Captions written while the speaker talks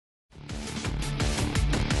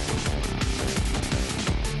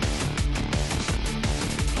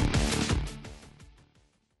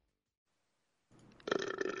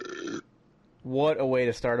What a way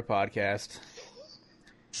to start a podcast.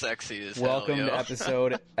 Sexy as Welcome hell,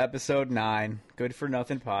 to episode 9, Good for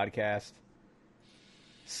Nothing podcast.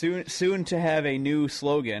 Soon to have a new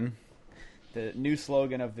slogan. The new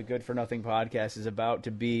slogan of the Good for Nothing podcast is about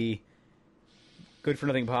to be Good for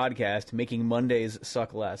Nothing podcast, making Mondays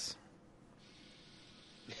suck less.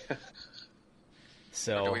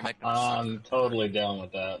 So I'm totally down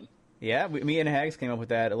with that. Yeah, me and Hags came up with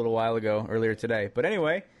that a little while ago, earlier today. But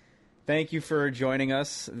anyway, thank you for joining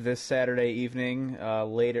us this Saturday evening,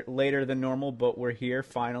 later than normal, but we're here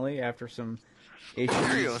finally after some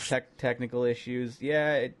issues, technical issues.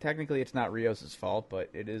 Yeah, technically it's not Rios' fault, but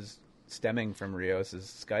it is stemming from Rios'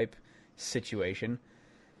 Skype situation.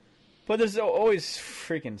 But there's always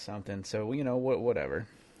freaking something, so, you know, whatever.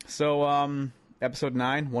 So, episode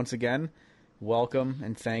 9, once again, welcome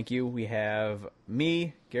and thank you. We have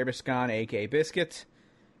me, Gerbiscon, a.k.a. Biscuit.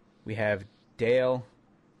 We have Dale.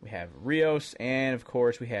 We have Rios. And, of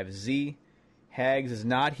course, we have Z. Hags is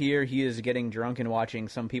not here. He is getting drunk and watching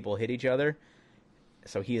some people hit each other.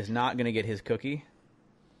 So he is not going to get his cookie.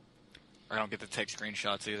 I don't get to take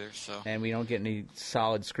screenshots either, so... And we don't get any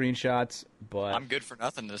solid screenshots, but... I'm good for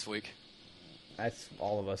nothing this week. That's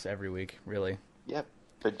all of us every week, really. Yep.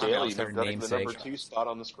 But Dale, you never got the namesake. number 2 spot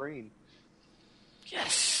on the screen.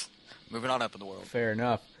 Yes! Moving on up in the world. Fair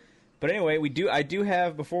enough. But anyway, I do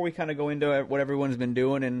have, before we kind of go into what everyone's been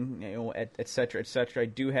doing and, you know, et cetera, I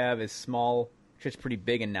do have a small, just pretty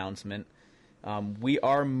big announcement. We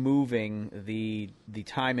are moving the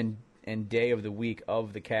time and day of the week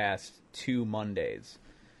of the cast to Mondays.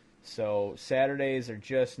 So Saturdays are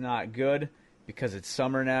just not good because it's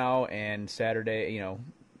summer now, and Saturday, you know,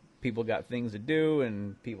 people got things to do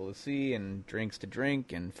and people to see and drinks to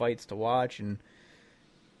drink and fights to watch and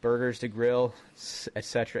burgers to grill,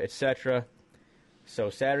 etc., etc. So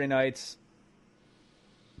Saturday nights,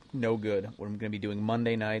 no good. We're going to be doing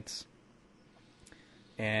Monday nights.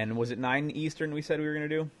 And was it 9 Eastern we said we were going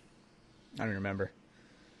to do? I don't remember.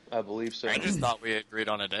 I believe so. I just thought we agreed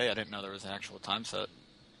on a day. I didn't know there was an actual time set.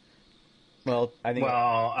 Well, I think...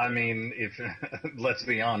 Well, I mean, if let's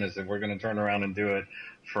be honest, if we're going to turn around and do it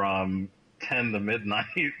from 10 to midnight,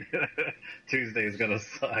 Tuesday is going to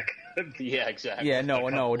suck. Yeah, exactly. Yeah, no,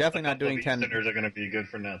 we're definitely not doing 10. Listeners are going to be good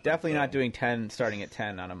for nothing. Definitely not doing 10, starting at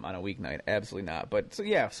 10 on a weeknight. Absolutely not. But so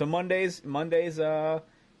yeah, so Mondays at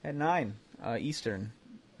 9 Eastern.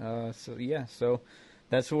 So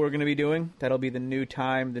that's what we're going to be doing. That'll be the new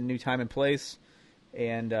time and place.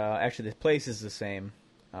 And actually, the place is the same,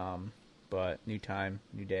 but new time,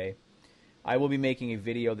 new day. I will be making a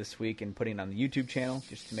video this week and putting it on the YouTube channel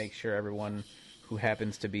just to make sure everyone who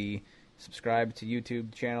happens to be subscribed to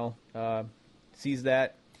YouTube channel sees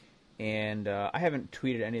that. And I haven't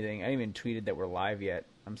tweeted anything. I haven't even tweeted that we're live yet.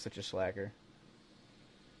 I'm such a slacker.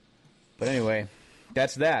 But anyway,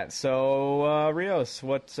 that's that. So, Rios,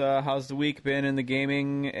 how's the week been in the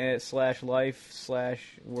gaming /life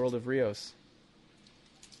 /world of Rios?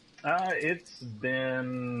 It's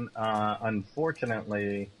been,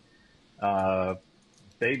 unfortunately,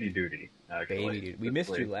 baby duty, actually. Baby duty. We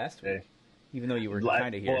missed you last week, even though you were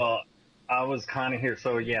kind of here. Well, I was kind of here.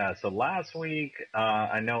 So, yeah, so last week,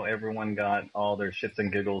 I know everyone got all their shits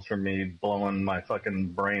and giggles from me blowing my fucking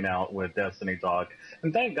brain out with Destiny talk.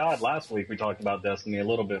 And thank God last week we talked about Destiny a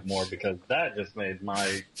little bit more because that just made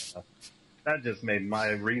my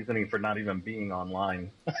reasoning for not even being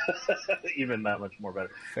online even that much more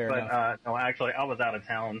better. Fair enough. No, actually, I was out of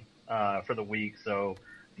town for the week, so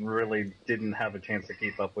really didn't have a chance to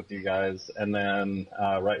keep up with you guys. And then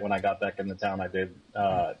right when I got back into town, I did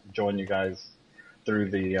join you guys through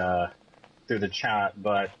the chat.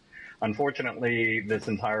 But unfortunately, this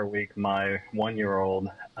entire week, my 1-year-old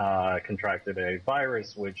contracted a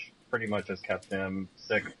virus, which pretty much has kept him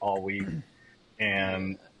sick all week.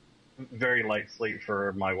 And very light sleep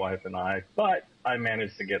for my wife and I, but I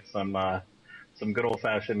managed to get some good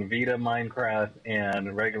old-fashioned Vita Minecraft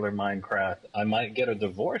and regular Minecraft. I might get a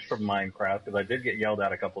divorce from Minecraft because I did get yelled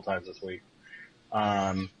at a couple times this week.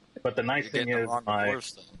 But the nice thing is my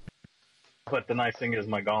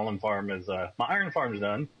Golem farm is my Iron farm's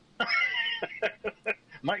done.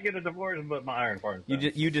 Might get a divorce, but my Iron farm's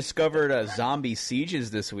done. You discovered zombie sieges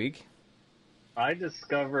this week. I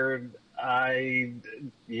discovered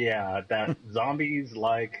that zombies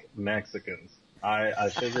like Mexicans. I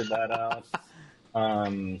figured that out.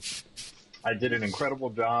 I did an incredible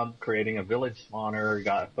job creating a village spawner,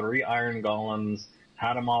 got 3 iron golems,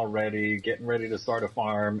 had them all ready, getting ready to start a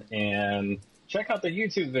farm, and check out the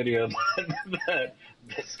YouTube video that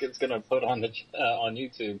Biscuit's gonna put on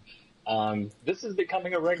YouTube. This is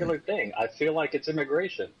becoming a regular thing. I feel like it's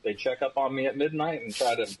immigration. They check up on me at midnight and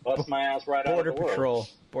try to bust my ass right out of the world.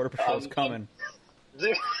 Border Patrol's coming.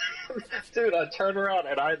 Dude, I turned around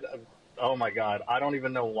and oh my God, I don't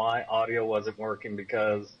even know why audio wasn't working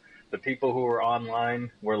because the people who were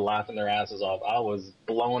online were laughing their asses off. I was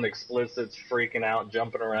blowing explicits, freaking out,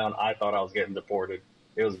 jumping around. I thought I was getting deported.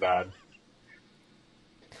 It was bad.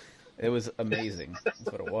 It was amazing. That's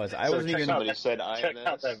what it was. I So wasn't even. check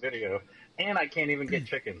out that video. And I can't even get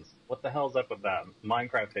chickens. What the hell's up with that?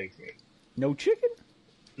 Minecraft hates me. No chicken?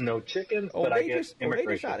 No chickens, Oh, but I they get just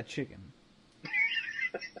immigration. shot a chicken.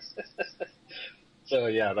 So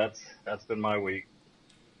yeah, that's been my week.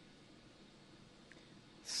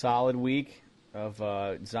 Solid week of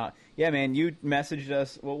yeah, man. You messaged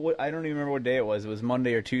us. Well, I don't even remember what day it was. It was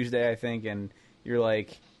Monday or Tuesday, I think. And you're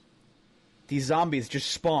like, these zombies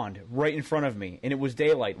just spawned right in front of me, and it was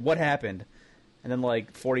daylight. What happened? And then,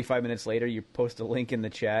 like 45 minutes later, you post a link in the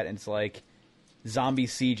chat, and it's like, zombie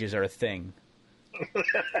sieges are a thing.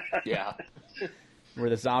 Yeah. Where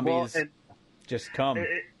the zombies just come.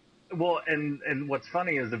 And what's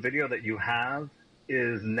funny is the video that you have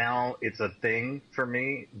is now it's a thing for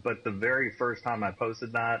me. But the very first time I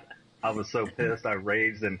posted that, I was so pissed, I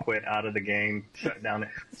raged and quit out of the game, shut down.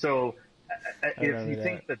 So if you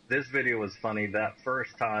think that this video was funny, that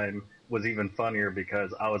first time was even funnier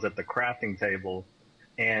because I was at the crafting table,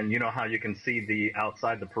 and you know how you can see the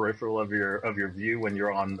outside, the peripheral of your view when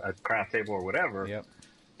you're on a craft table or whatever. Yep.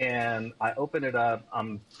 And I open it up.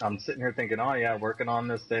 I'm sitting here thinking, oh yeah, working on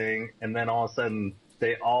this thing, and then all of a sudden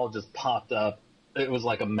they all just popped up. It was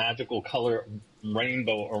like a magical color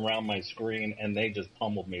rainbow around my screen, and they just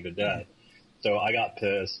pummeled me to death. So I got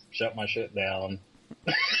pissed, shut my shit down.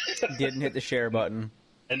 Didn't hit the share button.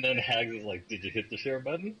 And then Hags is like, "Did you hit the share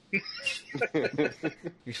button?" You're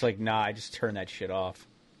just like, nah, I just turned that shit off.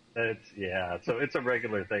 So it's a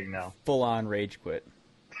regular thing now. Full on rage quit.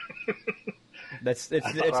 It's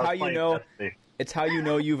how you know. Destiny. It's how you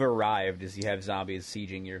know you've arrived, is you have zombies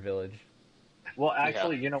sieging your village. Well,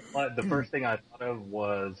 actually, you know what? The first thing I thought of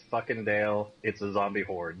was fucking Dale. It's a zombie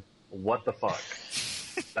horde. What the fuck?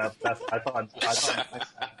 I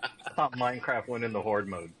thought Minecraft went into horde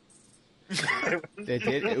mode. They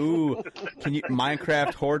did. Ooh, can you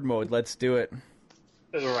Minecraft horde mode? Let's do it.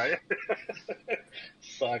 Right?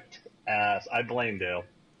 Sucked ass. I blame Dale.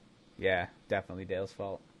 Yeah, definitely Dale's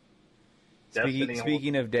fault. Destiny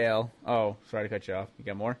Speaking of Dale, oh, sorry to cut you off. You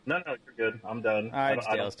got more? No, you're good. I'm done. All right, it's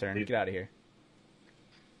Dale's turn. Get out of here.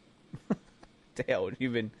 Dale, what have you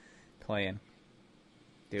been playing?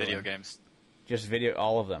 Video games. Just video,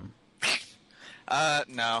 all of them.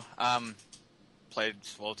 No. Played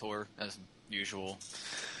SWTOR as usual.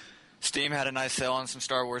 Steam had a nice sale on some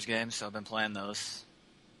Star Wars games, so I've been playing those.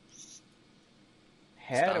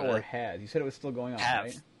 Had or had? You said it was still going on,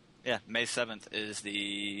 right? Yeah, May 7th is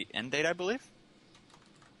the end date, I believe.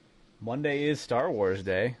 Monday is Star Wars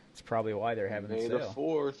Day. That's probably why they're having May the the sale.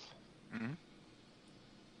 4th. Mm-hmm.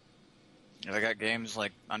 Yeah, they got games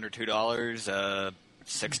like under $2,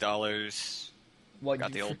 $6. Well,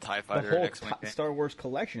 Got the old TIE Fighter the whole X-Wing game. Star Wars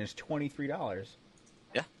collection is $23.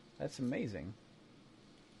 Yeah. That's amazing.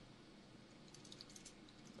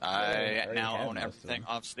 I already now have own most of everything them.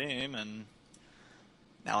 off Steam, and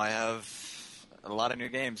now I have a lot of new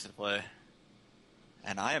games to play.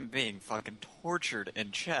 And I am being fucking tortured in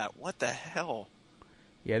chat. What the hell?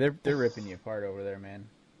 Yeah, they're ripping you apart over there, man.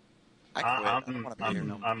 I quit. I don't want to be here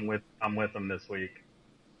no more. I'm with them this week.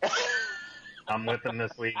 I'm with them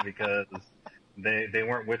this week because they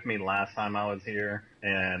weren't with me last time I was here,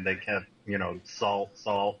 and they kept,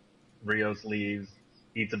 salt, Rios leaves,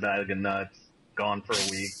 eats a bag of nuts, gone for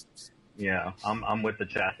a week. Yeah, I'm with the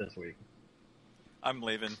chat this week. I'm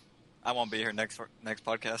leaving. I won't be here next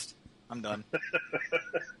podcast. I'm done.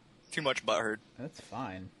 Too much butthurt. That's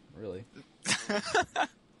fine, really.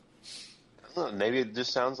 Maybe it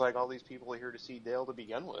just sounds like all these people are here to see Dale to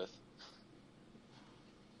begin with.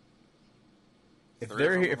 If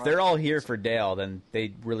they're all here for Dale, then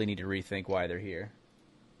they really need to rethink why they're here.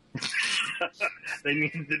 They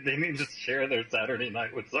need to share their Saturday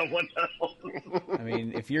night with someone else. I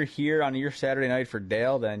mean, if you're here on your Saturday night for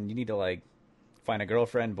Dale, then you need to find a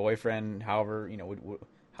girlfriend, boyfriend, however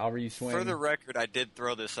however you swing. For the record, I did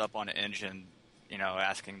throw this up on Engine,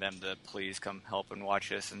 asking them to please come help and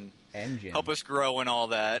watch us and help us grow and all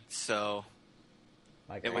that. So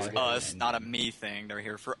it was us, not a me thing. They're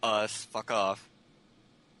here for us. Fuck off.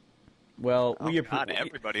 Well,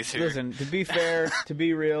 everybody's here. Listen, to be fair, to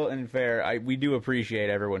be real and fair, we do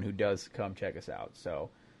appreciate everyone who does come check us out.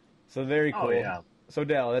 So very cool. Oh, yeah. So,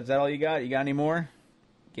 Dale, is that all you got? You got any more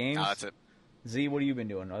games? No, that's it. Z, what have you been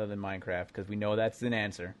doing other than Minecraft? Because we know that's an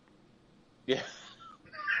answer. Yeah.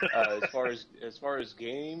 As far as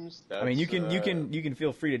games, that's, I mean, you can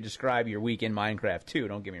feel free to describe your week in Minecraft too.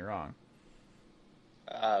 Don't get me wrong.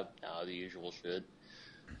 No, the usual shit.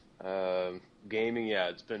 Gaming, yeah,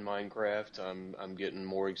 it's been Minecraft. I'm getting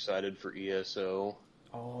more excited for ESO.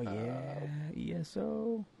 Oh yeah,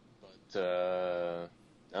 ESO. But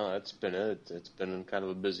no, that's been it. It's been kind of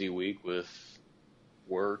a busy week with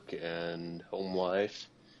work and home life,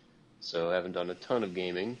 so I haven't done a ton of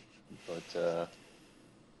gaming. But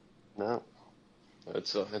no,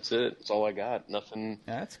 that's it. That's all I got. Nothing.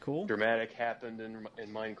 That's cool. Dramatic happened in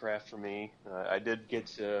Minecraft for me. I did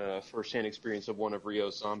get a first-hand experience of one of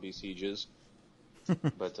Rio's zombie sieges,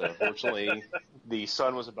 but fortunately, the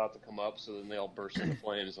sun was about to come up, so then they all burst into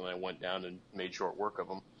flames, and I went down and made short work of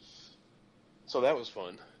them. So that was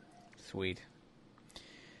fun. Sweet.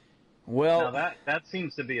 Well, now that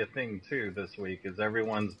seems to be a thing too this week, is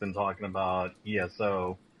everyone's been talking about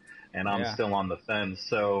ESO, and I'm still on the fence.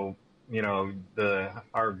 So, you know,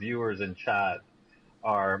 our viewers in chat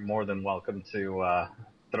are more than welcome to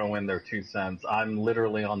throw in their 2 cents. I'm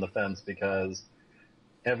literally on the fence because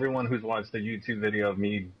everyone who's watched the YouTube video of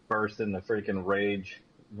me burst into freaking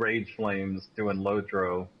rage flames doing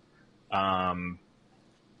Lotro, I'm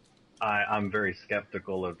very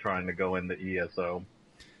skeptical of trying to go into ESO.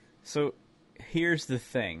 So here's the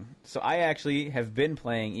thing. So I actually have been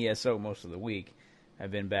playing ESO most of the week.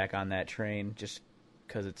 I've been back on that train just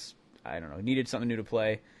because it's, I don't know, needed something new to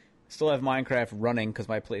play. Still have Minecraft running because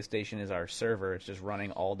my PlayStation is our server. It's just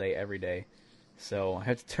running all day, every day. So I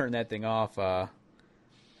have to turn that thing off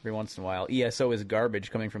every once in a while. ESO is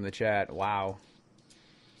garbage coming from the chat. Wow.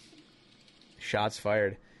 Shots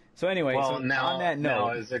fired. So anyway, well, so now, on that note... Now,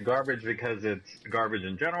 is it garbage because it's garbage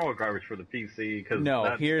in general or garbage for the PC? Because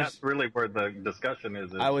that's really where the discussion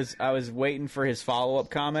is. I was waiting for his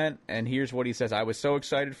follow-up comment, and here's what he says. I was so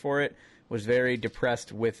excited for it, was very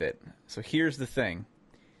depressed with it. So here's the thing.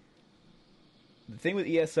 The thing with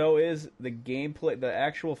ESO is the gameplay, the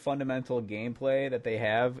actual fundamental gameplay that they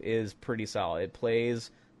have is pretty solid. It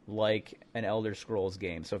plays like an Elder Scrolls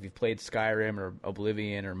game. So if you've played Skyrim or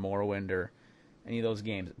Oblivion or Morrowind or any of those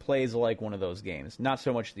games, it plays like one of those games. Not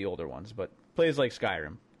so much the older ones, but plays like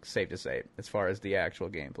Skyrim, safe to say, as far as the actual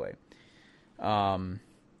gameplay.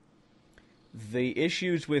 The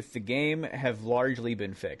issues with the game have largely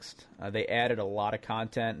been fixed. They added a lot of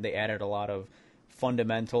content. They added a lot of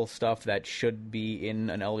fundamental stuff that should be in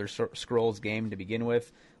an Elder Scrolls game to begin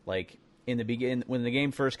with. Like, when the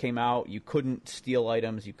game first came out, you couldn't steal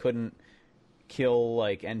items. You couldn't kill,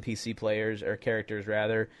 like, NPC players, or characters,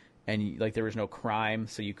 rather. And like there was no crime,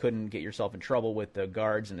 so you couldn't get yourself in trouble with the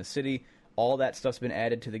guards in the city. All that stuff's been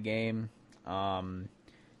added to the game.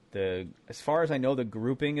 As far as I know, the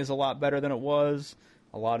grouping is a lot better than it was.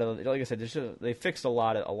 A lot of, like I said, they fixed a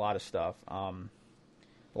lot of stuff. A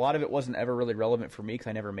lot of it wasn't ever really relevant for me because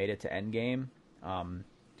I never made it to endgame.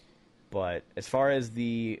 But as far as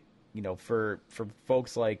for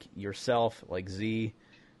folks like yourself, like Z,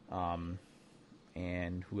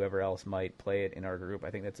 and whoever else might play it in our group, I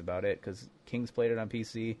think that's about it, because King's played it on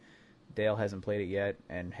PC, Dale hasn't played it yet,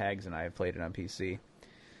 and Hags and I have played it on PC.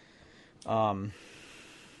 You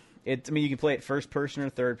can play it first person or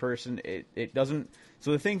third person. It doesn't.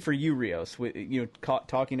 So the thing for you, Rios,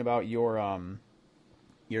 talking about your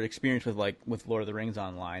experience with Lord of the Rings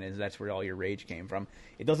Online, is that's where all your rage came from.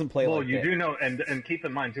 It doesn't play like. Well, you do know, and keep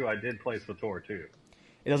in mind too, I did play SWTOR too.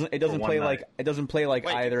 It doesn't play like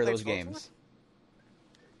either of those games.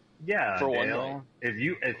 Yeah, Dale, if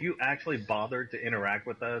you actually bothered to interact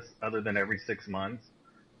with us other than every 6 months,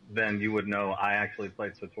 then you would know I actually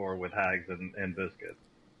played SWTOR with Hags and Biscuit.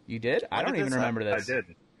 You did? I don't even remember this. I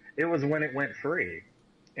did. It was when it went free,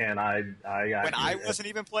 and I when I wasn't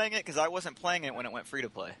even playing it, because I wasn't playing it when it went free to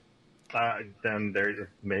play. Then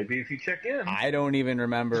maybe if you check in. I don't even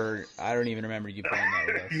remember you playing that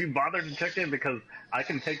with us. You bothered to check in because I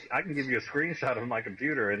can give you a screenshot of my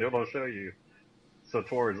computer and it'll show you.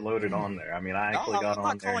 SWTOR is loaded on there. I mean, I actually got on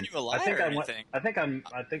there. I'm not calling you a liar or anything. I think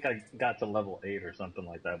I got to level 8 or something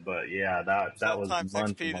like that. But yeah, that was months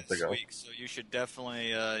ago. Week, so you should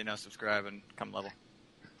definitely subscribe and come level.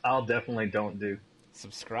 I'll definitely don't do.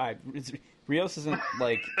 Subscribe. Rios isn't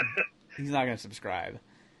like he's not going to subscribe.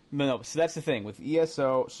 No, so that's the thing with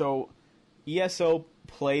ESO. So ESO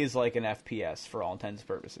plays like an FPS for all intents and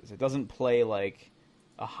purposes. It doesn't play like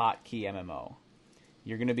a hotkey MMO.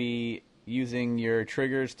 You're going to be using your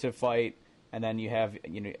triggers to fight, and then you have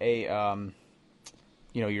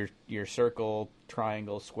your circle,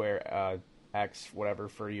 triangle, square, X, whatever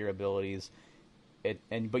for your abilities.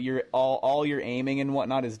 but you're all your aiming and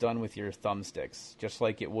whatnot is done with your thumbsticks, just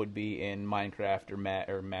like it would be in Minecraft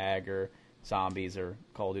or Mag or Zombies or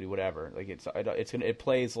Call of Duty, whatever. Like it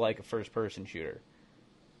plays like a first-person shooter.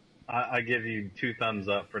 I give you 2 thumbs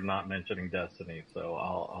up for not mentioning Destiny, so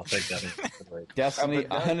I'll take that into consideration. Destiny,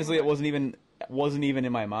 honestly, it wasn't even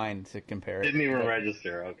in my mind to compare. Didn't even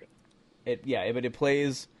register. Okay. But it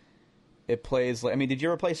plays like. I mean, did you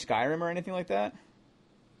ever play Skyrim or anything like that?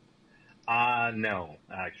 No,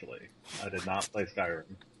 actually, I did not play Skyrim.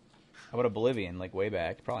 How about Oblivion? Like way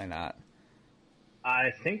back? Probably not.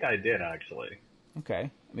 I think I did actually. Okay.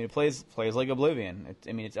 I mean, it plays like Oblivion.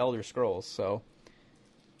 It's Elder Scrolls, so.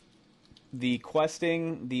 The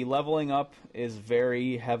questing, the leveling up is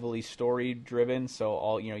very heavily story driven.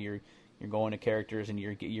 So you're going to characters and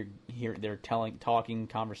they're talking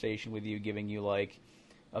conversation with you, giving you like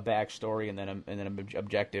a backstory and then an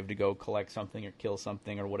objective to go collect something or kill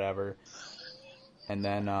something or whatever, and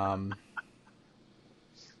then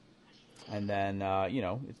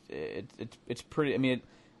it's pretty. I mean,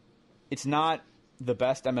 it's not the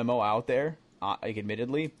best MMO out there. Like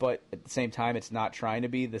admittedly, but at the same time, it's not trying to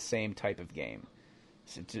be the same type of game.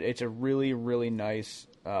 It's a really, really nice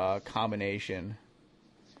combination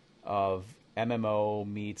of MMO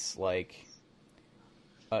meets like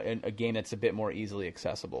a game that's a bit more easily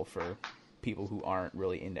accessible for people who aren't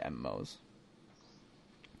really into MMOs.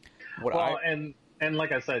 And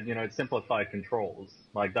like I said, it's simplified controls.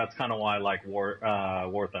 Like that's kind of why I like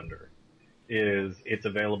War Thunder. It's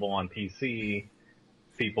available on PC.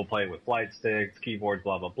 People play it with flight sticks, keyboards,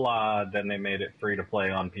 blah, blah, blah. Then they made it free to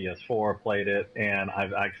play on PS4, played it, and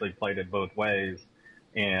I've actually played it both ways.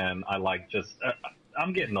 And I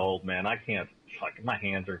I'm getting old, man. I can't, my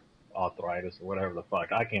hands are arthritis or whatever the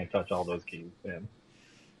fuck. I can't touch all those keys, man.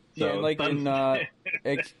 So, yeah, like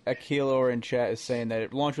Akilo or in chat is saying that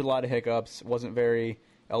it launched with a lot of hiccups, wasn't very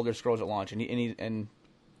Elder Scrolls at launch, and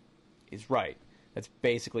he's right. That's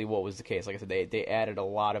basically what was the case. Like I said, they added a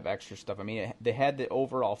lot of extra stuff. I mean, they had the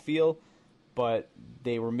overall feel, but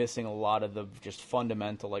they were missing a lot of the just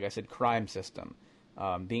fundamental, like I said, crime system.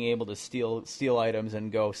 Being able to steal items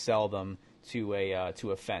and go sell them to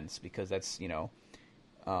a fence, because that's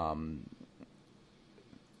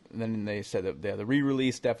then they said that the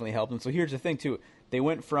re-release definitely helped them. So here's the thing too: they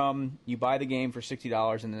went from you buy the game for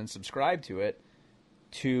 $60 and then subscribe to it,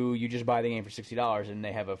 to you just buy the game for $60 and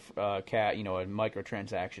they have a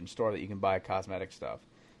microtransaction store that you can buy cosmetic stuff.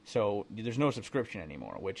 So there's no subscription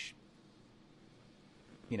anymore, which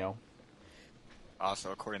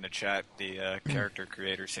Also, according to chat, the character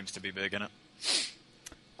creator seems to be big in it.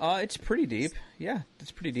 It's pretty deep. Yeah,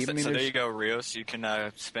 it's pretty deep. So there you go, Rios. You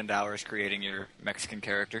can spend hours creating your Mexican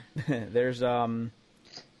character. There's a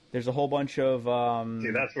whole bunch of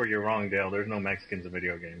See, that's where you're wrong, Dale. There's no Mexicans in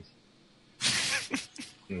video games.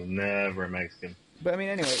 Never Mexican. But I mean,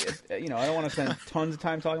 anyway, I don't want to spend tons of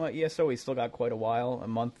time talking about ESO. We still got quite a while, a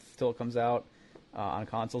month till it comes out on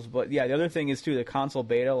consoles. But yeah, the other thing is too, the console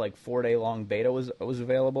beta, like 4-day long beta, was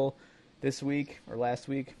available this week or last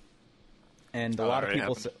week, and a lot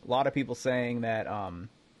of people saying that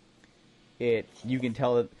you can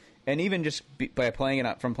tell that, and even just by playing it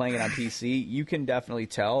on PC, you can definitely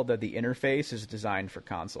tell that the interface is designed for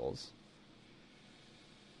consoles.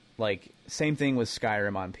 Like, same thing with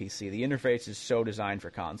Skyrim on PC. The interface is so designed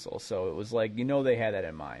for console, so it was like, they had that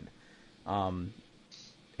in mind. And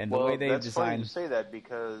the way they that's designed... funny you say that,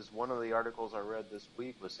 because one of the articles I read this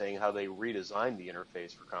week was saying how they redesigned the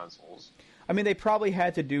interface for consoles. I mean, they probably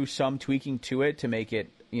had to do some tweaking to it to make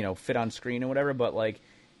it, fit on screen or whatever, but, like,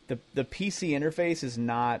 the PC interface is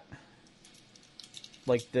not...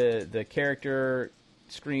 Like, the character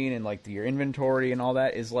screen and, like, your inventory and all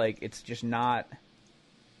that is, like, it's just not...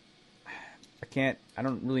 I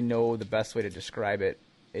don't really know the best way to describe it.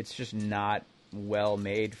 It's just not well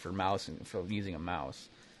made for using a mouse.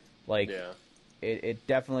 Like, yeah. It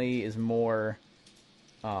definitely is more,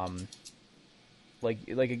 like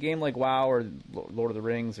a game like WoW or Lord of the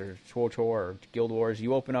Rings or KOTOR or Guild Wars.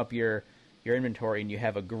 You open up your inventory and you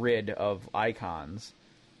have a grid of icons,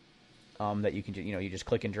 that you can, you just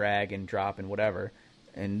click and drag and drop and whatever.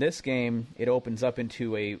 In this game, it opens up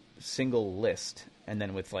into a single list and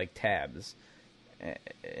then with like tabs. And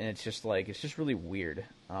it's just really weird.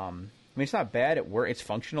 I mean, it's not bad. It's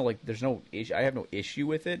functional. Like, there's no issue. I have no issue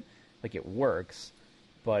with it. Like, it works,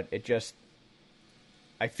 but it just,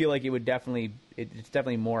 I feel like it's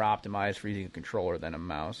definitely more optimized for using a controller than a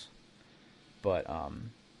mouse. But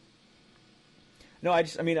no, I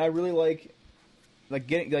really like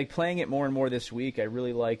playing it more and more this week. I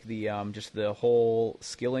really like the just the whole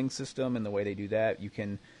skilling system and the way they do that. You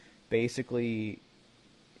can basically,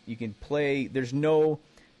 You can play. There's no.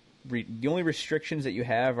 The only restrictions that you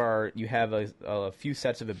have are you have a few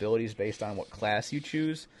sets of abilities based on what class you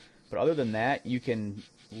choose. But other than that, you can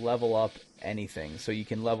level up anything. So you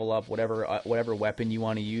can level up whatever weapon you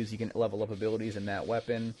want to use. You can level up abilities in that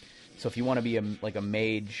weapon. So if you want to be a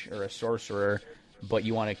mage or a sorcerer, but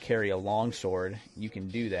you want to carry a longsword, you can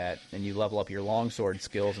do that, and you level up your longsword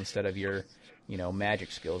skills instead of your,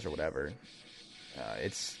 magic skills or whatever.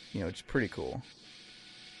 It's pretty cool.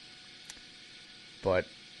 But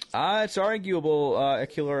it's arguable,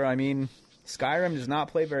 Akilor. I mean, Skyrim does not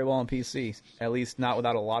play very well on PC, at least not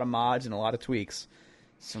without a lot of mods and a lot of tweaks.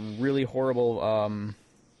 Some really horrible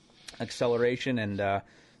acceleration and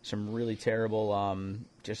some really terrible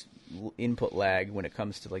just input lag when it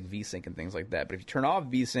comes to like VSync and things like that. But if you turn off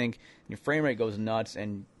VSync, your frame rate goes nuts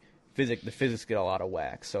and the physics get a lot of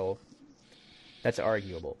whack. So that's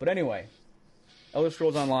arguable. But anyway, Elder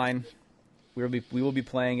Scrolls Online, we will be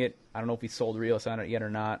playing it. I don't know if we sold Rios on it yet or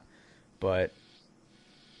not, but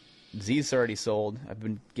Z's already sold. I've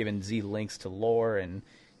been giving Z links to lore and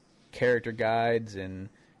character guides and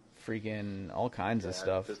freaking all kinds of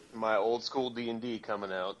stuff. My old school D&D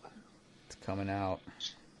coming out. It's coming out.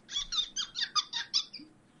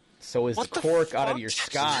 So is the cork out of your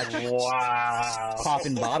scotch. Wow.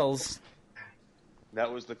 Popping bottles.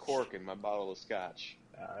 That was the cork in my bottle of scotch.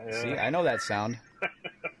 Yeah. See, I know that sound.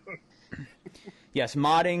 Yes,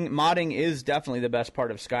 modding is definitely the best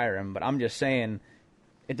part of Skyrim, but I'm just saying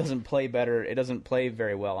it doesn't play better. It doesn't play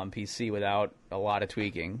very well on PC without a lot of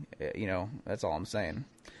tweaking. That's all I'm saying.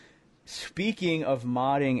 Speaking of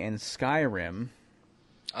modding and Skyrim.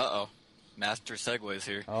 Uh-oh. Master segues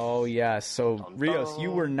here. Oh, yeah. So, Rios,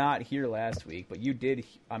 you were not here last week, but you did,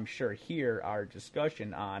 I'm sure, hear our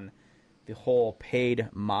discussion on the whole paid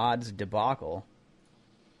mods debacle.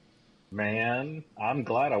 Man, I'm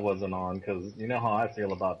glad I wasn't on, because you know how I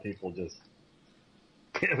feel about people just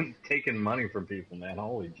taking money from people, man.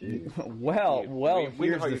 Holy jeez. Well,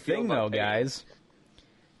 here's the thing, though, guys.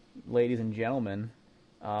 Ladies and gentlemen.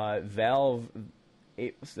 Valve,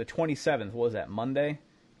 it was the 27th. What was that, Monday?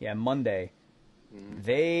 Yeah, Monday. Mm-hmm.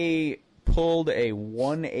 They pulled a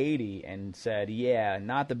 180 and said, yeah,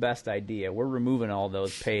 not the best idea. We're removing all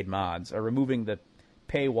those paid mods, or removing the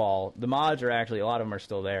paywall. The mods are actually, a lot of them are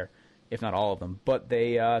still there, if not all of them. But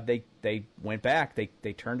they went back.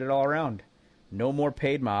 They turned it all around. No more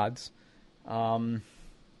paid mods. The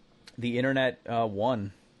internet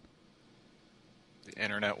won. The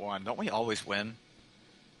internet won. Don't we always win?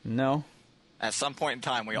 No. At some point in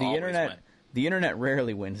time, we always win. The internet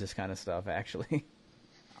rarely wins this kind of stuff, actually.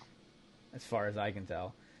 As far as I can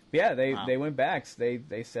tell. But yeah, they went back.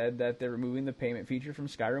 They said that they're removing the payment feature from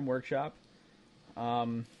Skyrim Workshop.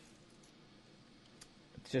 I'll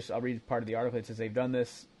read part of the article. It says they've done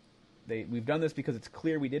this. We've done this because it's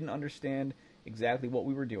clear we didn't understand exactly what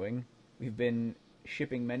we were doing. We've been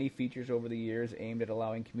shipping many features over the years aimed at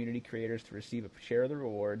allowing community creators to receive a share of the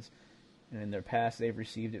rewards. And in their past, they've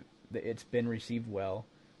received it. It's been received well.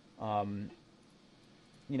 I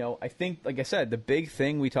think, like I said, the big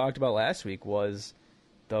thing we talked about last week was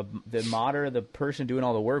the modder, the person doing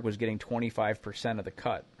all the work, was getting 25% of the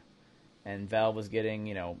cut, and Valve was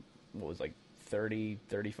getting, what was like 30,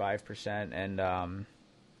 35%, and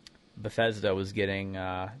Bethesda was getting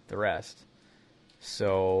the rest.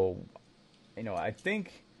 So, I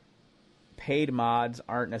think paid mods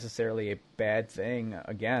aren't necessarily a bad thing.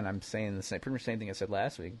 Again, I'm saying pretty much the same thing I said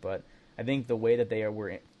last week, but I think the way that they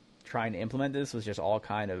were trying to implement this was just all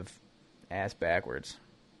kind of ass backwards.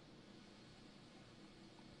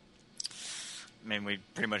 I mean, we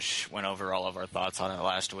pretty much went over all of our thoughts on it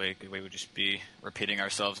last week. We would just be repeating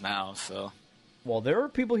ourselves now. So, well, there are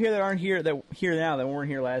people here that aren't here now that weren't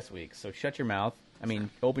here last week. So shut your mouth. I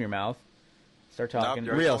mean, open your mouth. Start talking.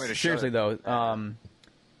 Real seriously though. That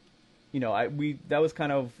was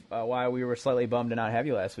kind of why we were slightly bummed to not have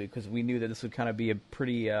you last week, because we knew that this would kind of be a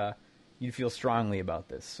pretty. You'd feel strongly about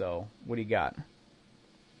this. So, what do you got?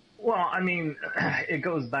 Well, I mean, it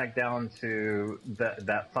goes back down to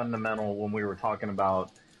that fundamental when we were talking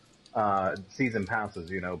about season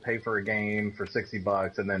passes. Pay for a game for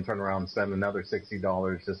 $60 and then turn around and spend another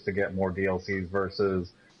 $60 just to get more DLCs.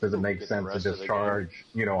 Versus, does it make sense to just charge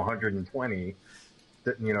 $120?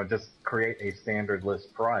 Just create a standard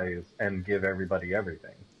list price and give everybody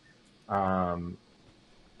everything.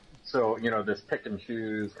 So, this pick and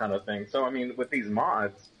choose kind of thing. So, I mean, with these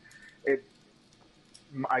mods,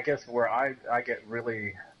 I guess where I get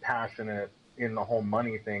really passionate in the whole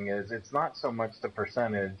money thing is it's not so much the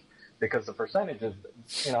percentage, because the percentage is,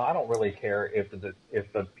 I don't really care if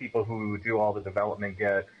the people who do all the development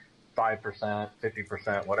get 5%,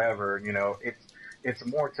 50%, whatever, it's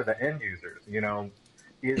more to the end users.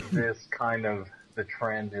 Is this kind of the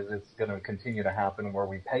trend? Is it going to continue to happen where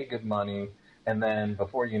we pay good money and then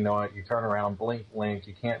before you know it, you turn around, blink,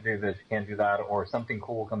 you can't do this, you can't do that, or something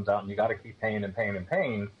cool comes out and you got to keep paying and paying and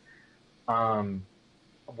paying?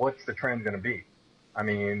 What's the trend going to be? I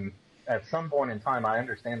mean, at some point in time, I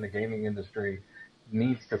understand the gaming industry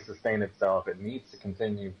needs to sustain itself. It needs to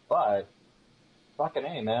continue, but fucking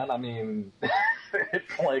A, man. I mean,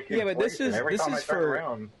 it's like but this is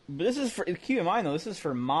keep in mind though, this is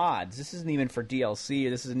for mods. This isn't even for DLC.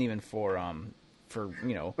 This isn't even for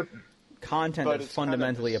content that's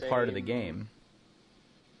fundamentally a part of the game.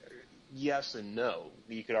 Yes and no.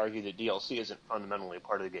 You could argue that DLC isn't fundamentally a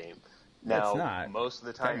part of the game. Now, it's not, most of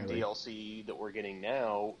the time, DLC that we're getting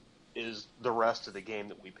now is the rest of the game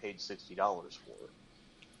that we paid $60 for.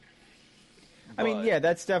 I mean,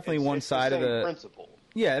 that's definitely one side of the principle.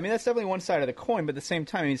 Yeah, I mean, that's definitely one side of the coin, but at the same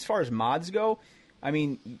time, I mean, as far as mods go, I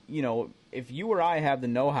mean, if you or I have the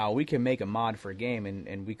know-how, we can make a mod for a game,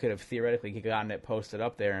 and we could have theoretically gotten it posted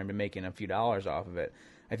up there and been making a few dollars off of it.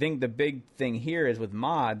 I think the big thing here is with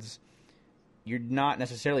mods, you're not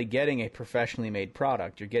necessarily getting a professionally made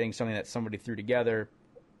product. You're getting something that somebody threw together,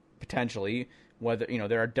 potentially. Whether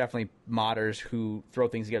there are definitely modders who throw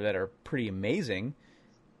things together that are pretty amazing,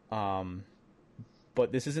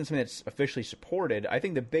 but this isn't something that's officially supported. I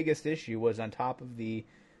think the biggest issue was on top of the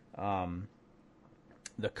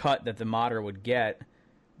cut that the modder would get,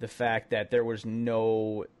 the fact that there was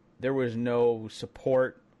no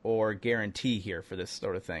support or guarantee here for this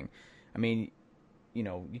sort of thing. I mean,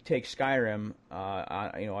 you take Skyrim.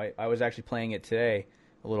 I was actually playing it today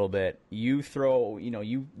a little bit. You throw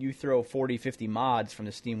 40, 50 mods from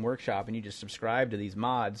the Steam Workshop, and you just subscribe to these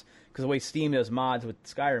mods, because the way Steam does mods with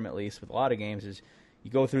Skyrim, at least with a lot of games, is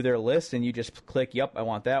you go through their list and you just click, yep, I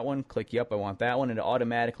want that one, click, yep, I want that one, and it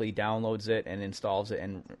automatically downloads it and installs it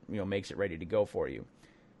and makes it ready to go for you.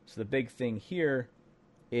 So the big thing here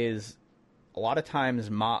is a lot of times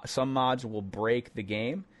some mods will break the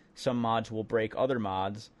game, some mods will break other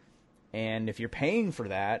mods, and if you're paying for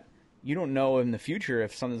that, you don't know in the future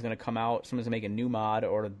if something's going to come out, someone's going to make a new mod,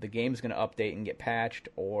 or the game's going to update and get patched,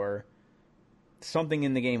 or something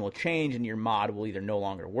in the game will change and your mod will either no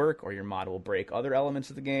longer work or your mod will break other elements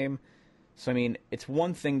of the game. So, I mean, it's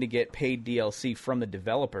one thing to get paid DLC from the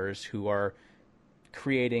developers who are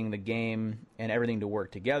creating the game and everything to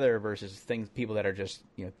work together versus people that are just,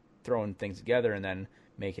 throwing things together and then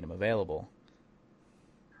making them available.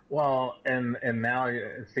 Well, and now,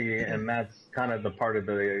 see, and that's kind of the part of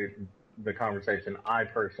the conversation I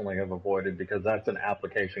personally have avoided, because that's an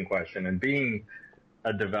application question. And being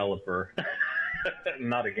a developer,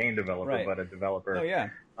 not a game developer, right, but a developer. Oh, yeah.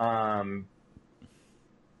 I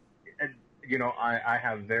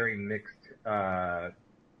have very mixed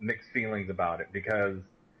feelings about it, because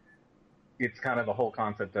it's kind of the whole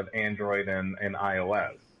concept of Android and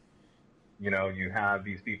iOS. You have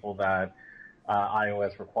these people that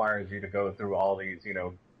iOS requires you to go through all these,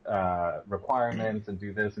 requirements and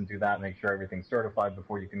do this and do that, make sure everything's certified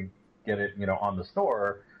before you can get it, on the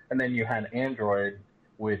store. And then you had Android,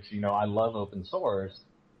 which, I love open source,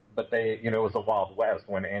 but they, it was the Wild West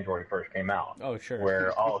when Android first came out. Oh, sure.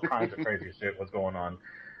 Where all kinds of crazy shit was going on.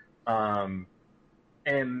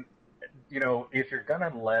 And, if you're going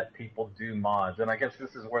to let people do mods, and I guess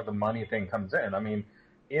this is where the money thing comes in. I mean,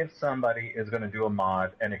 if somebody is going to do a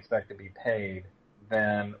mod and expect to be paid,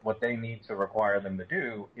 then what they need to require them to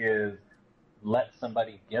do is let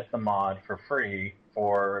somebody get the mod for free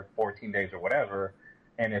for 14 days or whatever,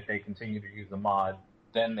 and if they continue to use the mod,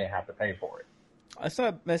 then they have to pay for it.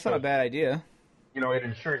 That's not a bad idea. It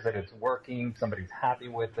ensures that it's working, somebody's happy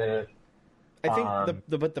with it. I think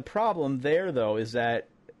but the problem there, though, is that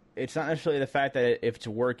it's not necessarily the fact that if it's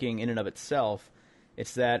working in and of itself.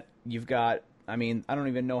 It's that you've got, I mean, I don't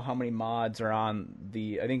even know how many mods are on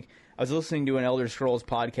I think I was listening to an Elder Scrolls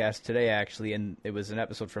podcast today, actually, and it was an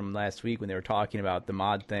episode from last week when they were talking about the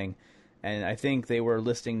mod thing, and I think they were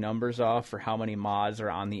listing numbers off for how many mods are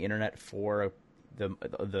on the internet for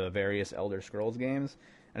the various Elder Scrolls games,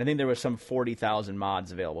 and I think there was some 40,000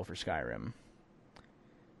 mods available for Skyrim.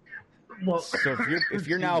 Well, so if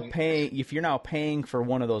you're now paying for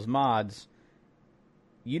one of those mods,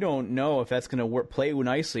 you don't know if that's going to play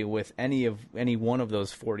nicely with any one of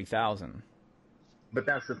those 40,000. But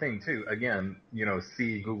that's the thing too. Again,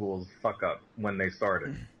 see Google's fuck up when they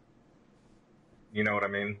started. You know what I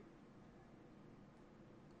mean?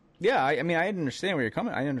 Yeah, I mean, I understand where you're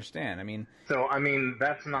coming. I understand. I mean, so I mean,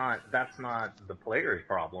 that's not the player's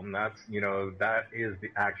problem. That's that is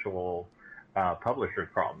the actual publisher's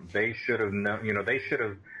problem. They should have known, they should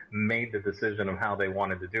have made the decision of how they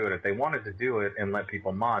wanted to do it. If they wanted to do it and let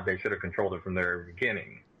people mod, they should have controlled it from the very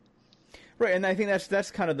beginning. Right, and I think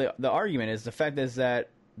that's kind of the argument, is the fact is that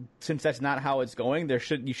since that's not how it's going, you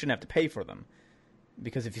shouldn't have to pay for them.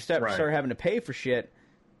 Because if you start having to pay for shit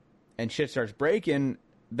and shit starts breaking,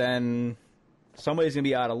 then somebody's going to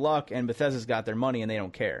be out of luck, and Bethesda's got their money and they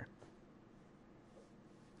don't care.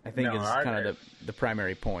 I think it's kind of the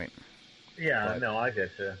primary point. Yeah, but, I get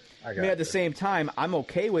you. I mean, at the same time, I'm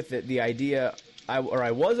okay with it. The idea, I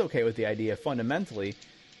was okay with the idea fundamentally.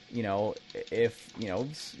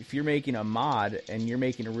 If you're making a mod and you're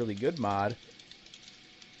making a really good mod,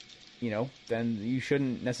 then you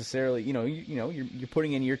shouldn't necessarily, you're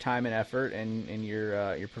putting in your time and effort and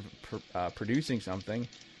you're producing something.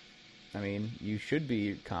 I mean, you should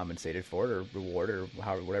be compensated for it or rewarded or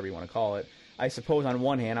whatever you want to call it. I suppose on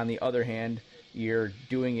one hand, on the other hand, you're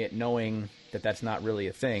doing it knowing that that's not really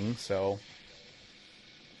a thing. So,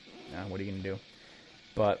 what are you going to do?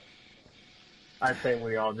 But I say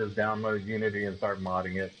we all just download Unity and start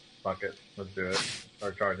modding it. Fuck it. Let's do it.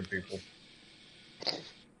 Start charging people.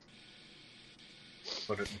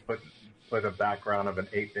 Put a background of an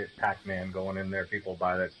 8-bit Pac-Man going in there. People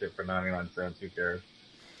buy that shit for 99 cents. Who cares?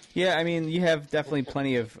 Yeah, I mean, you have definitely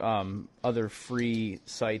plenty of other free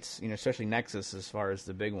sites, especially Nexus, as far as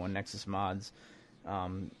the big one, Nexus Mods.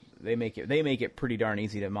 They make it pretty darn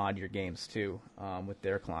easy to mod your games too, with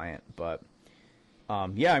their client. But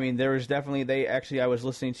yeah, I mean, there was definitely I was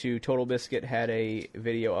listening to Total Biscuit had a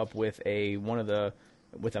video up with a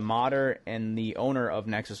modder and the owner of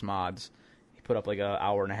Nexus Mods. He put up like an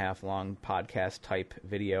hour and a half long podcast type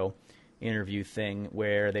video interview thing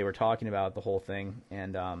where they were talking about the whole thing,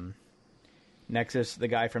 and Nexus, the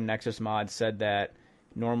guy from Nexus Mods, said that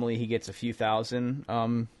normally he gets a few thousand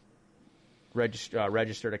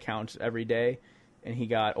registered accounts every day, and he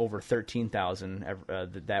got over 13,000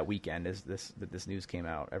 that weekend as this news came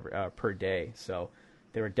out per day. So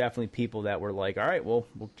there were definitely people that were like, all right, well,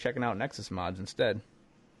 we're checking out Nexus Mods instead.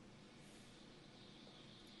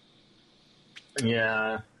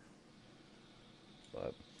 Yeah.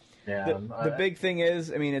 But the big thing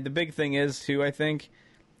is, too, I think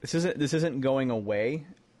this isn't going away.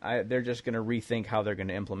 They're just going to rethink how they're going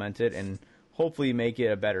to implement it and hopefully make it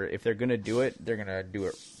a better. If they're going to do it, they're going to do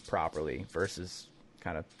it properly versus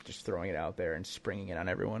kind of just throwing it out there and springing it on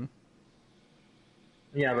everyone.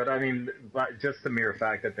 Yeah, but I mean, just the mere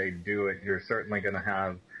fact that they do it, you're certainly going to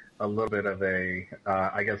have a little bit of a.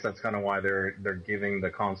 I guess that's kind of why they're giving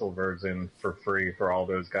the console version for free for all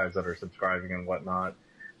those guys that are subscribing and whatnot.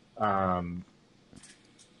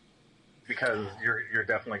 Because you're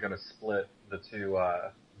definitely going to split the two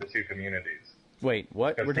communities. Wait,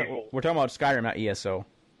 what? We're talking about Skyrim, not ESO.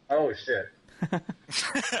 Oh shit.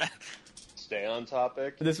 Stay on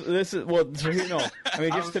topic. This is well. No, I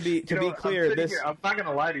mean, just to be clear, I'm not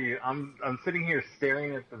gonna lie to you. I'm sitting here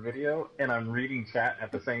staring at the video and I'm reading chat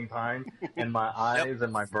at the same time, and my eyes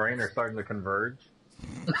and my brain are starting to converge.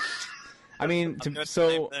 I mean,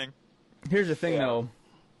 here's the thing though.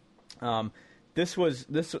 This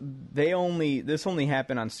only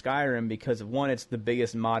happened on Skyrim because of, one, it's the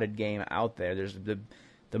biggest modded game out there. There's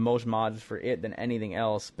the most mods for it than anything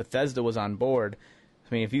else. Bethesda was on board.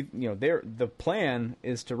 I mean, if the plan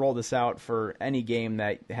is to roll this out for any game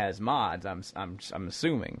that has mods. I'm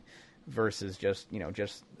assuming, versus just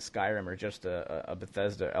Skyrim or just a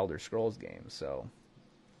Bethesda Elder Scrolls game. So,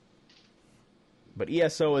 but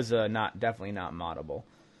ESO is definitely not moddable,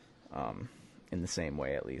 in the same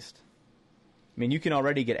way at least. I mean, you can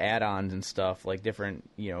already get add-ons and stuff, like different,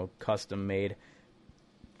 custom-made,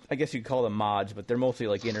 I guess you'd call them mods, but they're mostly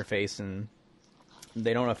like interface, and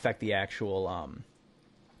they don't affect the actual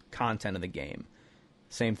content of the game.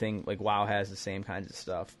 Same thing, like WoW has the same kinds of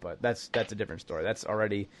stuff, but that's a different story. That's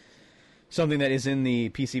already something that is in the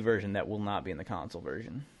PC version that will not be in the console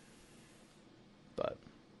version. But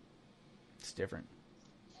it's different.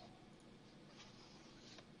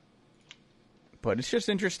 But it's just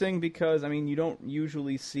interesting because, I mean, you don't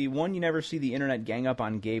usually see... One, you never see the internet gang up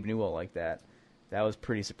on Gabe Newell like that. That was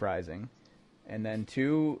pretty surprising. And then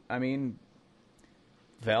two, I mean,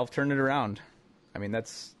 Valve turned it around. I mean,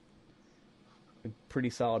 that's a pretty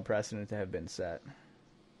solid precedent to have been set,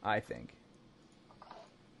 I think.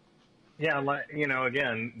 Yeah,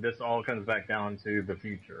 again, this all comes back down to the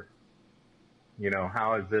future.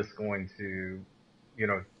 How is this going to,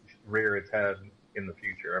 rear its head in the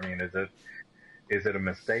future? I mean, is it a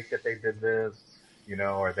mistake that they did this?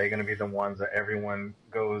 Are they going to be the ones that everyone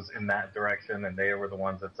goes in that direction, and they were the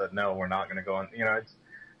ones that said, no, we're not going to go in?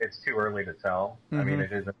 It's too early to tell. Mm-hmm. I mean,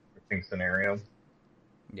 it is an interesting scenario.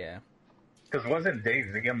 Yeah. Because wasn't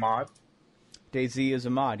DayZ a mod? DayZ is a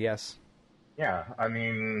mod, yes. Yeah, I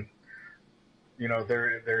mean,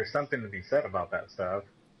 there's something to be said about that stuff,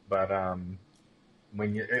 but I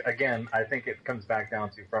think it comes back down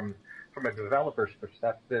to from a developer's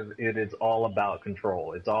perspective, it is all about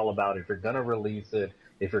control. It's all about if you're going to release it,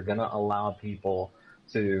 if you're going to allow people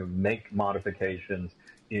to make modifications,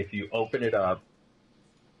 if you open it up,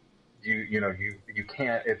 you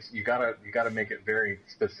can't. You gotta make it very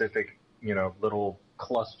specific. Little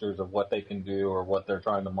clusters of what they can do or what they're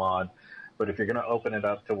trying to mod. But if you're going to open it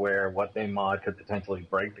up to where what they mod could potentially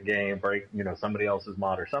break the game, break somebody else's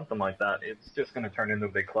mod or something like that, it's just going to turn into a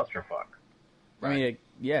big clusterfuck. Right? I mean,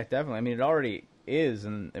 yeah, definitely. I mean, it already is,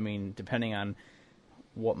 and I mean, depending on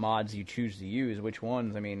what mods you choose to use, which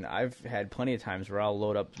ones. I mean, I've had plenty of times where I'll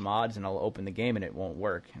load up mods and I'll open the game and it won't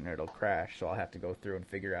work and it'll crash. So I'll have to go through and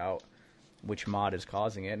figure out which mod is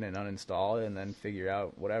causing it and uninstall it and then figure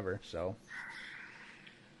out whatever. So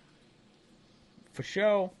for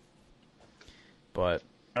show. But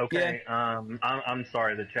okay, yeah. I'm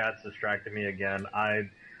sorry, the chat's distracted me again. I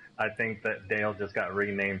think that Dale just got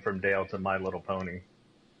renamed from Dale to My Little Pony.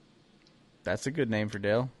 That's a good name for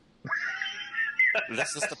Dale.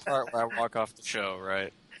 This is the part where I walk off the show,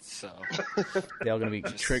 right? So Dale gonna be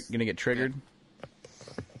gonna get triggered.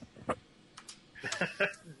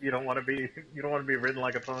 You don't want to be ridden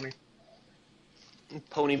like a pony.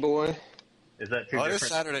 Pony boy. Is that too? Oh, it's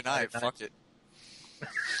Saturday night. Fuck it.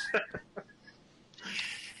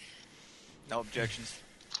 No objections.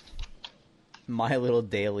 My Little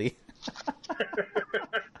Daily.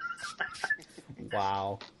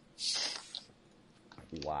 Wow.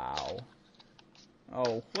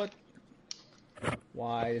 Oh, what?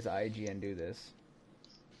 Why does IGN do this?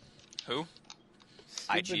 Who?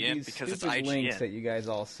 IGN? Because it's IGN. Links that you guys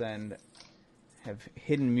all send have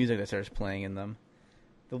hidden music that starts playing in them.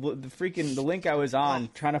 The link I was on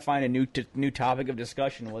trying to find a new topic of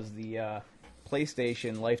discussion was the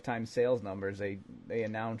PlayStation lifetime sales numbers. They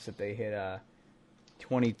announced that they hit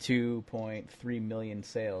 22.3 million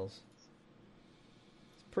sales.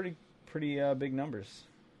 It's pretty big numbers.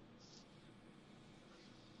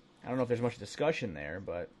 I don't know if there's much discussion there,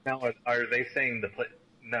 but now are they saying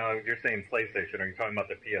No, you're saying PlayStation. Are you talking about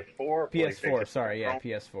the PS4? PS4, sorry, yeah,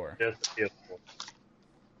 PS4. Just the PS4.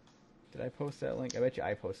 Did I post that link? I bet you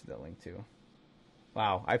I posted that link too.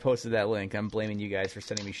 Wow, I posted that link. I'm blaming you guys for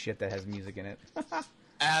sending me shit that has music in it.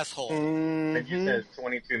 Asshole. And you said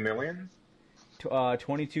 22 million?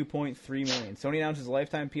 22.3 million. Sony announces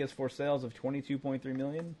lifetime PS4 sales of 22.3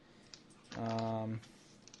 million.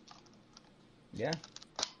 Yeah.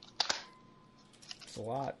 It's a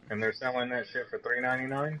lot. And they're selling that shit for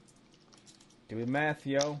 $3.99? Do the math,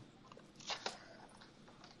 yo.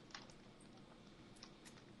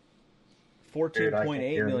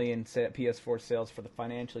 14.8 million PS4 sales for the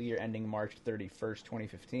financial year ending March 31st,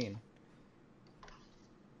 2015.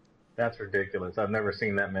 That's ridiculous. I've never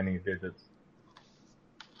seen that many digits.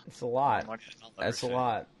 It's a lot. That's a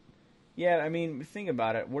lot. Yeah, I mean, think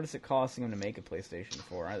about it. What is it costing them to make a PlayStation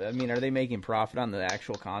 4? I mean, are they making profit on the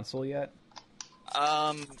actual console yet?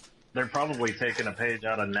 They're probably taking a page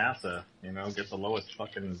out of NASA, get the lowest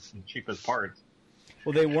fucking cheapest parts.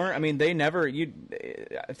 Well, they weren't. I mean, they never.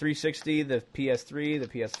 360, the PS3, the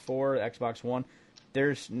PS4, the Xbox One.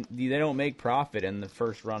 They don't make profit in the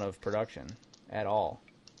first run of production at all.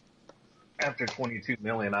 After 22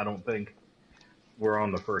 million, I don't think we're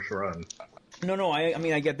on the first run. No. I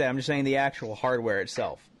mean, I get that. I'm just saying the actual hardware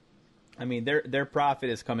itself. I mean, their profit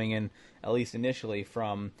is coming in at least initially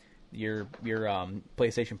from your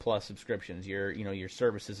PlayStation Plus subscriptions, your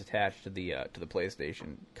services attached to the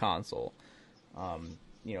PlayStation console.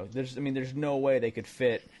 There's no way they could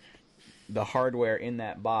fit the hardware in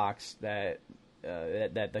that box that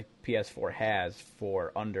the PS4 has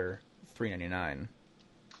for under $399.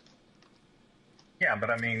 Yeah, but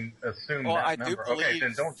I mean, assume that number. Okay,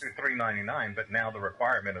 then don't do $399, but now the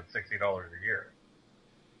requirement of $60 a year.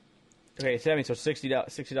 Okay, so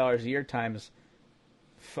 $60 a year times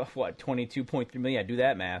what, 22.3 million? Yeah, do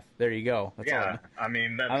that math. There you go. That's all. I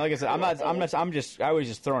mean, that's like I said, I was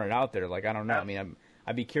just throwing it out there. Like, I don't know. I mean,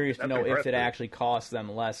 I'd be curious to know if it actually costs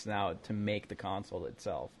them less now to make the console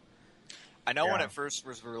itself. I know when it first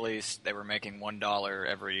was released, they were making $1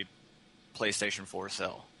 every PlayStation 4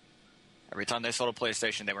 sale. Every time they sold a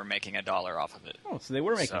PlayStation, they were making $1 off of it. Oh, so they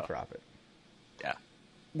were making profit. Yeah.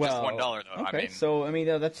 Well, just $1 though. Okay, so I mean,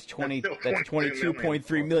 that's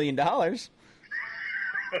 $22.3 million.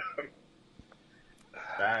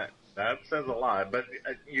 That says a lot, but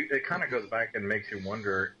it kind of goes back and makes you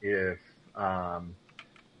wonder if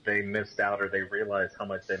they missed out or they realized how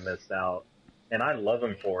much they missed out and I love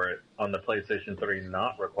them for it on the PlayStation 3,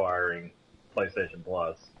 not requiring PlayStation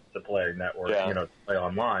Plus to play network, to play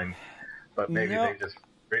online. But maybe they just.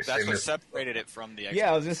 That's what separated it from the Xbox.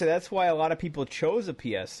 Yeah, I was gonna say that's why a lot of people chose a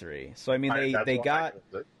PS3. So I mean, they got.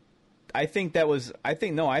 I think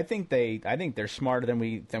they're smarter than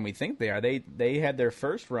we think they are. They had their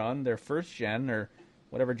first run, their first gen or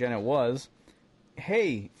whatever gen it was.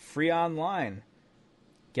 Hey, free online.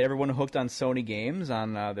 Get everyone hooked on Sony games,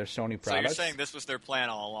 on their Sony products. So you're saying this was their plan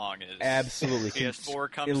all along? Absolutely.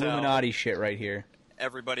 PS4 comes Illuminati out, shit right here.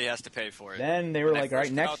 Everybody has to pay for it. Then they were like, all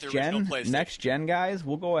right, next gen guys,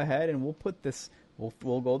 we'll go ahead and we'll put this,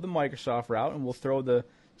 we'll go the Microsoft route and we'll throw the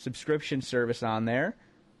subscription service on there.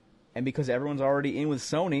 And because everyone's already in with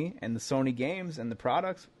Sony and the Sony games and the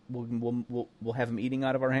products, we'll have them eating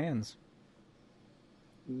out of our hands.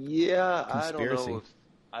 Yeah, Conspiracy.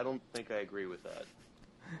 I don't think I agree with that.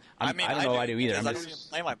 I don't know if I do either. I don't even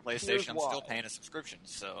play my PlayStation. I'm still paying a subscription,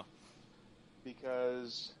 so.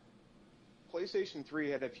 Because PlayStation 3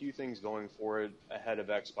 had a few things going for it ahead of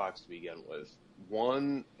Xbox to begin with.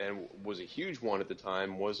 One, and was a huge one at the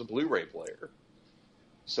time, was a Blu-ray player.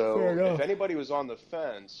 So if anybody was on the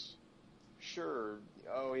fence, sure,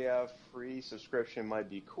 free subscription might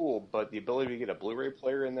be cool, but the ability to get a Blu-ray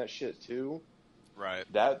player in that shit too, right?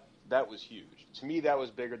 That was huge. To me, that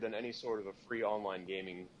was bigger than any sort of a free online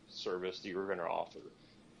gaming service that you were going to offer.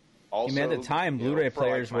 Also, at the time, Blu-ray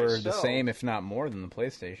players were the same, if not more, than the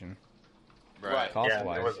PlayStation. Right.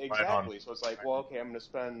 Cost-wise. Exactly. So it's like, well, okay, I'm going to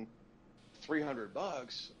spend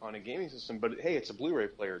 $300 on a gaming system, but hey, it's a Blu-ray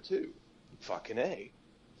player too. Fucking A.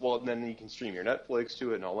 Well, then you can stream your Netflix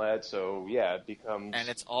to it and all that. So yeah, it becomes and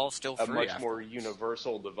it's all still free. A much more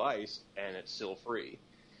universal device, and it's still free.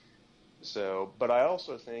 So, but I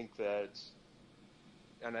also think that,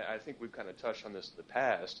 and I think we've kind of touched on this in the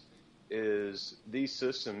past, is these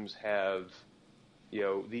systems have,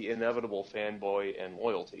 the inevitable fanboy and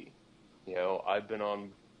loyalty. I've been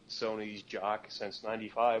on Sony's jock since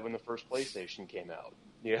 '95 when the first PlayStation came out.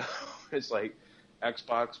 It's like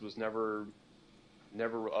Xbox was never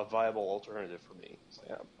a viable alternative for me. It's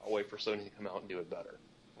like, I'll wait for Sony to come out and do it better.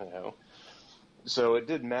 So it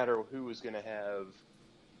didn't matter who was going to have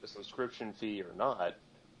a subscription fee or not.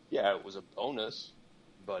 Yeah, it was a bonus,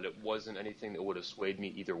 but it wasn't anything that would have swayed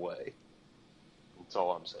me either way. That's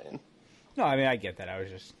all I'm saying. No, I mean, I get that. I was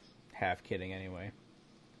just half kidding anyway.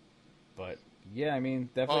 But, yeah, I mean,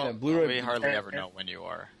 definitely Blu-ray... We hardly ever know when you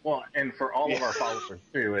are. Well, and for all of our followers,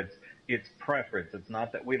 too, it's preference. It's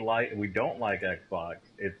not that we don't like Xbox.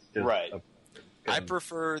 It's just... Right. I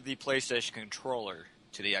prefer the PlayStation controller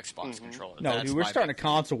to the Xbox controller. No, dude, we're starting a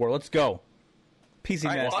console war. Let's go. PC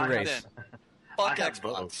Master Race. Fuck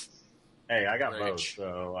Xbox. Hey, I got both,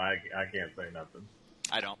 so I can't say nothing.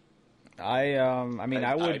 I don't.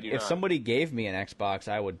 I would if somebody gave me an Xbox,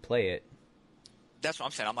 I would play it. That's what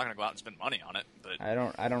I'm saying. I'm not going to go out and spend money on it. But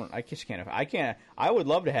I just can't. I would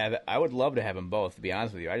love to have it. I would love to have them both. To be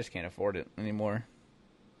honest with you, I just can't afford it anymore.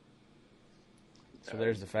 So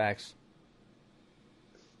there's the facts.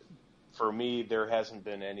 For me, there hasn't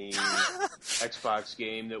been any Xbox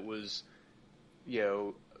game that was,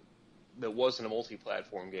 that wasn't a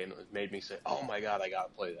multi-platform game that made me say, "Oh my god, I got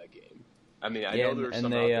to play that game." I mean, I know there's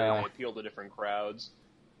some out there that appeal to different crowds.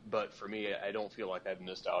 But for me, I don't feel like I've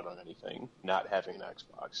missed out on anything not having an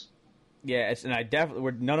Xbox. Yeah,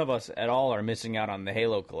 none of us at all are missing out on the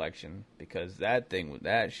Halo collection because that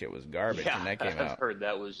shit was garbage when that came out. I've heard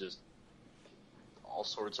that was just all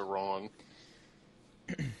sorts of wrong.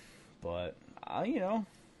 But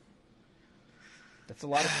that's a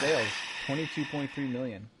lot of sales. 22.3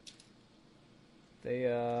 million.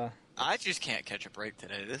 I just can't catch a break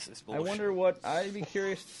today. This is bullshit. I wonder what I'd be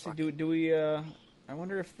curious to see. Do we? I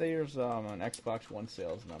wonder if there's an Xbox One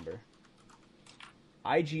sales number.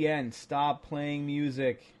 IGN, stop playing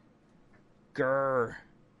music. Grr.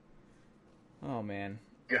 Oh man,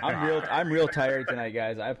 I'm real tired tonight,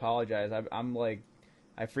 guys. I apologize. I'm like,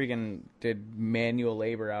 I freaking did manual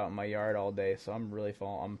labor out in my yard all day, so I'm really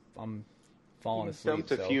falling asleep.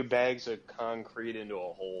 Dumped a few bags of concrete into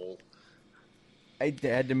a hole. I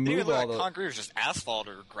had to move all the concrete was just asphalt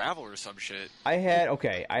or gravel or some shit. I had.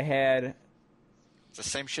 It's the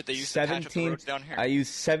same shit they used to patch up the roads down here. I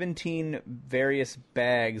used 17 various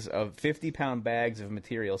bags of 50-pound bags of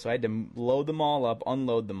material, so I had to load them all up,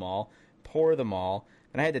 unload them all, pour them all,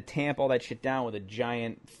 and I had to tamp all that shit down with a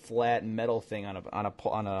giant flat metal thing on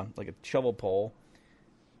a like a shovel pole.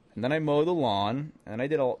 And then I mowed the lawn, and I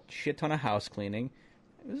did a shit ton of house cleaning.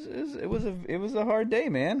 It was a hard day,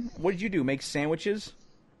 man. What did you do? Make sandwiches?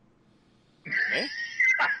 Me?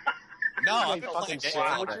 No, I'm playing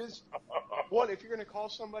sandwiches. one, if you're going to call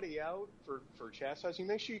somebody out for chastising,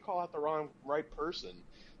 make sure you call out the right person.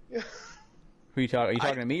 Who are you talking? Are you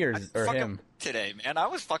talking to me or him? Today, man, I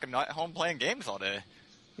was fucking at home playing games all day.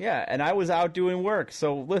 Yeah, and I was out doing work.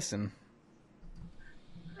 So listen,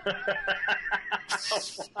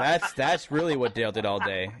 that's really what Dale did all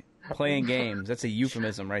day, playing games. That's a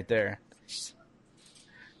euphemism right there.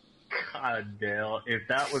 God, Dale, if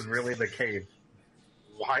that was really the case,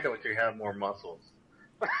 why don't you have more muscles?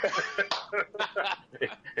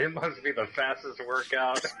 It must be the fastest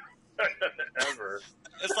workout ever.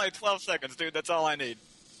 It's like 12 seconds, dude. That's all I need.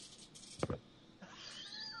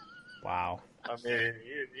 Wow. I mean,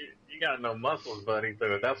 you got no muscles, buddy,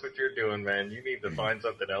 so if that's what you're doing, man, you need to find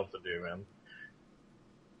something else to do, man.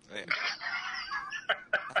 It's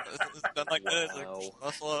been like this. Like,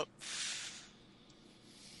 muscle up.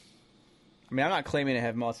 I mean, I'm not claiming to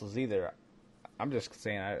have muscles either. I'm just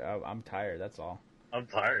saying I'm tired, that's all. I'm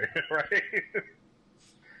tired, right?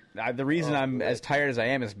 The reason I'm as tired as I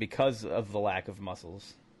am is because of the lack of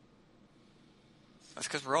muscles. That's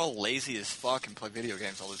because we're all lazy as fuck and play video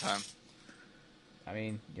games all the time. I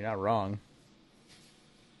mean, you're not wrong.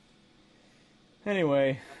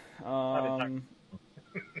 Anyway,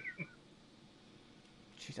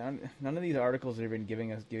 geez, none of these articles have been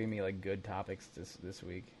giving me like good topics this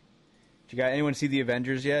week. Did you got anyone see the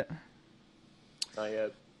Avengers yet? Not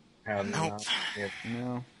yet. Nope.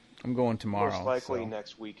 No, I'm going tomorrow. Most likely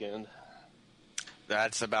next weekend.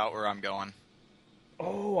 That's about where I'm going.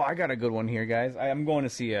 Oh, I got a good one here, guys. I'm going to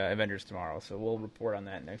see Avengers tomorrow, so we'll report on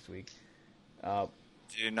that next week.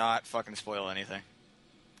 Do not fucking spoil anything.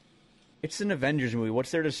 It's an Avengers movie.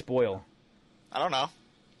 What's there to spoil? I don't know.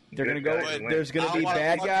 They're gonna go. There's gonna be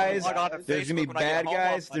bad guys. There's gonna be bad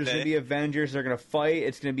guys. There's gonna be Avengers. They're gonna fight.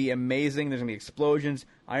 It's gonna be amazing. There's gonna be explosions.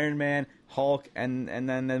 Iron Man, Hulk, and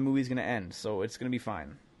then the movie's gonna end. So it's gonna be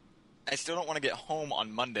fine. I still don't want to get home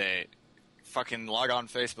on Monday. Fucking log on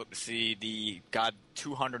Facebook to see the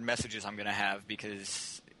 200 messages I'm gonna have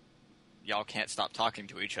because y'all can't stop talking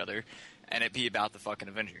to each other, and it be about the fucking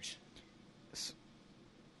Avengers.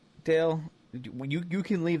 Dale, you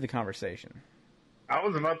can leave the conversation. I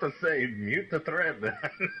was about to say, mute the thread then.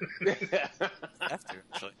 Have to,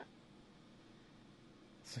 actually.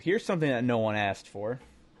 So here's something that no one asked for.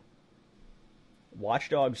 Watch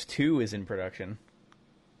Dogs 2 is in production.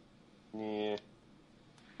 Yeah.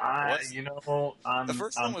 The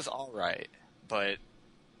first one was alright, but...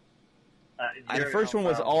 the first one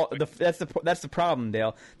was that's the problem,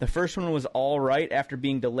 Dale. The first one was all right after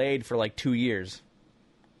being delayed for like 2 years.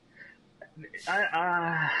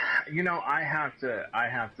 I have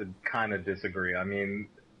to kind of disagree. I mean,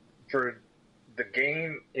 for the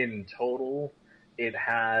game in total, it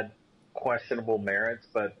had questionable merits,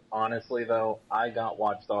 but honestly, though, I got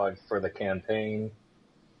Watch Dogs for the campaign.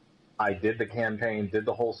 I did the campaign, did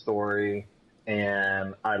the whole story,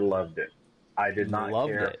 and I loved it. I did not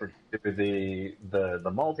care for the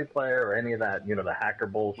multiplayer or any of that, the hacker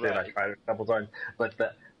bullshit. Right. I tried it a couple times, but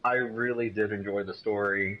I really did enjoy the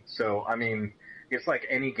story. So, I mean, it's like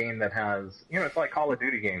any game that has, it's like Call of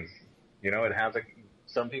Duty games. It has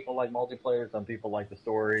some people like multiplayer, some people like the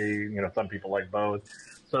story, some people like both.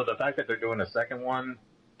 So the fact that they're doing a second one,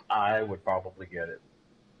 I would probably get it.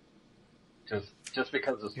 Just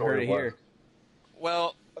because the story was.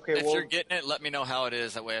 Well, if you're getting it, let me know how it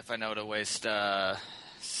is. That way, if I know to waste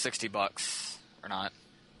 $60 or not.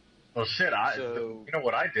 Well, shit.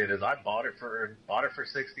 What I did is I bought it for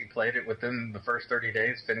 $60, played it within the first 30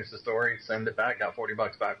 days, finished the story, send it back, got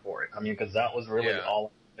 $40 back for it. I mean, because that was really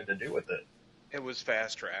all I had to do with it. It was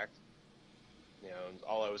fast tracked.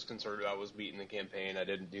 All I was concerned about was beating the campaign. I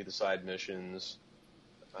didn't do the side missions.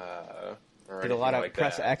 Did a lot of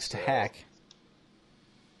press X to hack.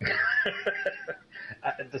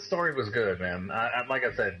 The story was good, man. Like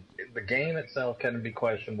I said, the game itself can be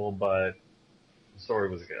questionable, but the story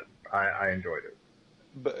was good. I enjoyed it.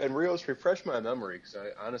 And Rios, refresh my memory, because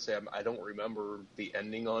honestly, I don't remember the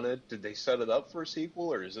ending on it. Did they set it up for a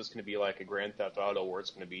sequel, or is this going to be like a Grand Theft Auto where it's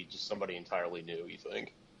going to be just somebody entirely new, you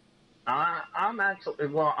think? I'm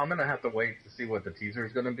going to have to wait to see what the teaser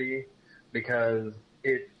is going to be, because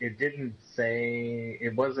it didn't say,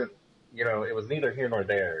 it wasn't, it was neither here nor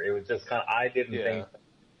there. It was just kind of, I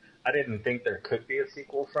didn't think there could be a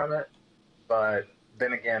sequel from it, but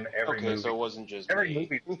then again, every movie, so it wasn't just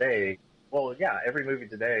movie today. Well, yeah, every movie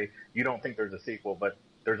today, you don't think there's a sequel, but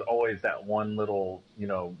there's always that one little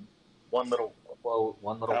quote,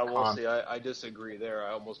 one little comment. Well, see, I disagree there.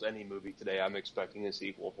 Almost any movie today, I'm expecting a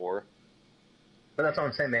sequel for. But that's what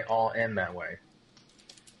I'm saying. They all end that way.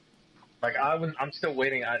 Like I'm still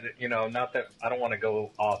waiting. Not that I don't want to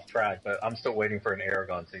go off track, but I'm still waiting for an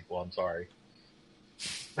Aragon sequel. I'm sorry.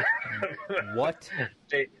 What?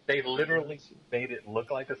 They literally made it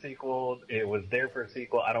look like a sequel. It was there for a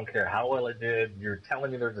sequel. I don't care how well it did. You're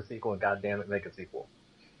telling me there's a sequel, and goddamn it, make a sequel.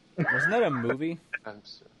 Wasn't that a movie?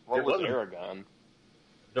 What was Aragon?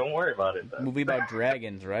 Don't worry about it. Then. Movie about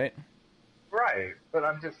dragons, right? Right, but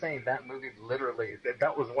I'm just saying that movie literally.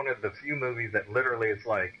 That was one of the few movies that literally it's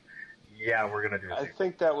like, yeah, we're gonna do a sequel. I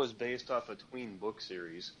think that was based off a tween book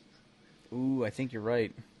series. Ooh, I think you're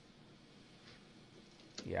right.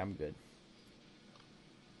 Yeah, I'm good.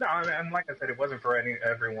 No, and like I said, it wasn't for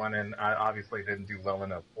everyone, and I obviously didn't do well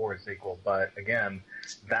enough for a sequel. But again,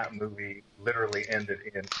 that movie literally ended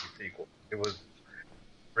in a sequel. It was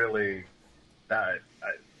really that.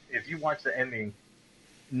 If you watch the ending,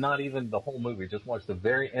 not even the whole movie, just watch the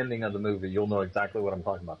very ending of the movie, you'll know exactly what I'm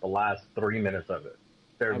talking about. The last 3 minutes of it,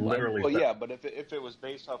 they're literally. Well, yeah, but if it was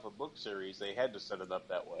based off a book series, they had to set it up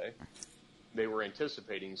that way. They were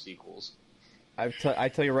anticipating sequels. I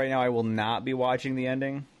tell you right now, I will not be watching the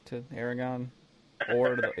ending to Aragon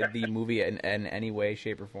or the movie in any way,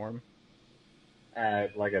 shape, or form.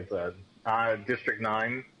 Like I said, District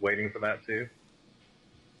 9, waiting for that too.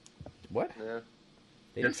 What? Yeah.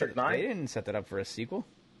 They didn't set that up for a sequel.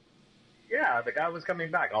 Yeah, the guy was coming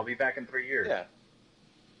back. I'll be back in 3 years. Yeah.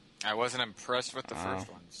 I wasn't impressed with the first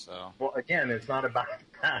one, so. Well, again, it's not about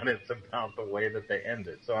that. It's about the way that they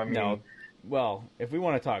ended. So I mean, no. Well, if we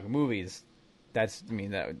want to talk movies.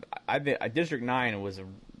 District 9 was a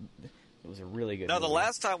really good. No, movie. The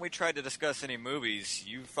last time we tried to discuss any movies,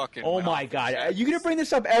 you fucking. Oh my god! Are you gonna bring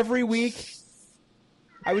this up every week?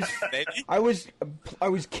 I was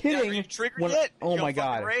kidding. Yeah, triggered yet? Oh my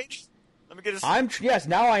god! Rage? Let me get a. Yes,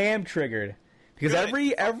 now I am triggered because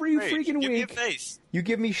every freaking week you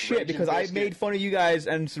give me shit because I made fun of you guys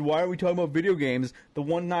and said, "Why are we talking about video games?" The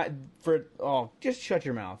one night just shut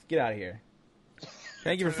your mouth. Get out of here.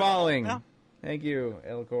 Thank you for following. No. Thank you,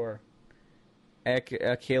 Elcor.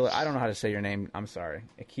 Akila. I don't know how to say your name. I'm sorry.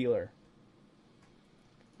 Akiler.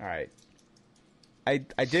 All right. I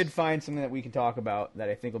did find something that we can talk about that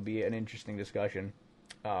I think will be an interesting discussion.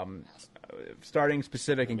 Starting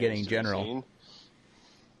specific and getting general.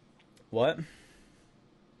 What?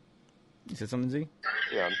 You said something, Z?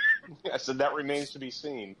 Yeah. I said that remains to be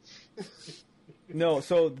seen. No,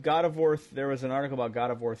 so God of War, there was an article about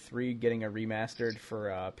God of War 3 getting a remastered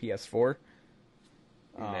for PS4.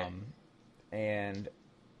 And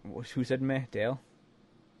who said meh? Dale?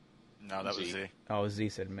 No, that was Z. Oh, Z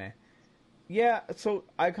said meh. Yeah, so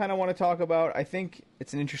I kind of want to talk about, I think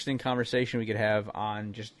it's an interesting conversation we could have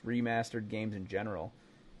on just remastered games in general.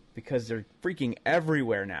 Because they're freaking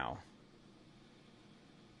everywhere now.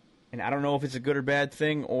 And I don't know if it's a good or bad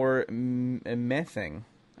thing or a meh thing.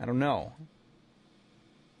 I don't know.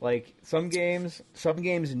 Like, some games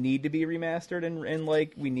need to be remastered and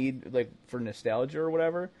like, we need, like, for nostalgia or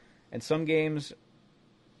whatever. And some games,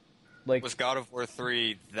 like... Was God of War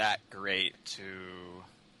 3 that great to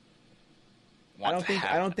I don't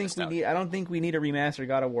think we need a remastered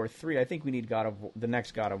God of War 3. I think we need the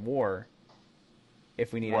next God of War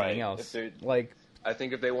if we need anything else. I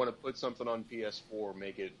think if they want to put something on PS4,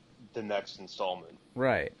 make it the next installment.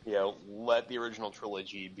 Right. Let the original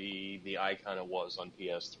trilogy be the icon it was on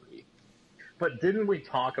PS3. But didn't we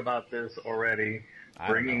talk about this already?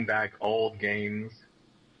 Bringing back old games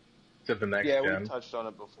to the next gen? Yeah, we touched on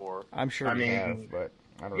it before. I'm sure we have, but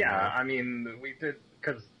I don't know. Yeah, I mean, we did,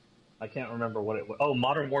 because I can't remember what it was. Oh,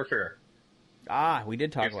 Modern Warfare. We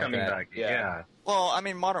did talk about that. Back. Yeah. Well, I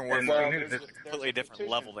mean, Modern Warfare is a completely different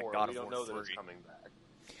level than God of War 3. Coming back.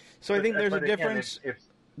 So I think there's a difference.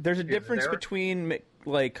 There's a difference between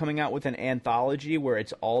like coming out with an anthology where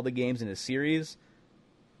it's all the games in a series,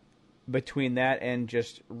 between that and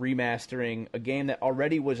just remastering a game that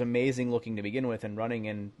already was amazing looking to begin with and running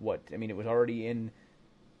in it was already in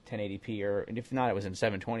 1080p, or if not, it was in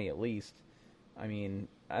 720 at least. I mean,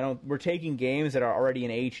 we're taking games that are already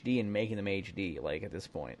in HD and making them HD, like, at this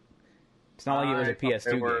point. It's not like it was a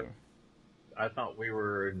PS2 game. I thought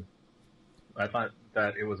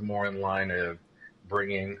that it was more in line of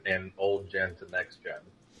bringing an old gen to next gen.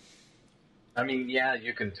 I mean, yeah,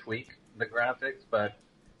 you can tweak the graphics, but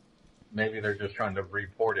maybe they're just trying to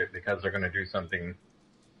report it because they're going to do something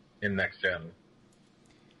in next gen.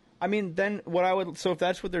 I mean, then so if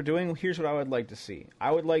that's what they're doing, here's what I would like to see.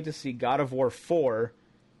 I would like to see God of War 4,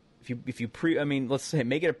 let's say,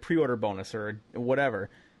 make it a pre-order bonus or whatever.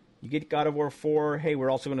 You get God of War 4, hey,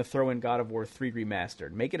 we're also going to throw in God of War 3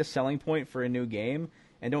 remastered. Make it a selling point for a new game,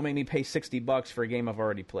 and don't make me pay $60 for a game I've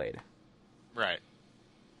already played. Right.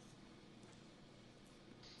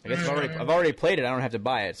 I guess I've already played it, I don't have to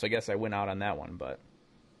buy it, so I guess I went out on that one, but...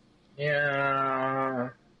 Yeah...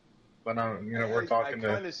 But we're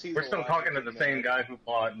still talking to the same guy who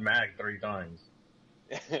bought Mag 3 times.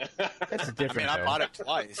 That's different. I bought it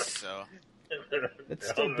twice, so it's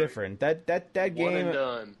still different. That game. One and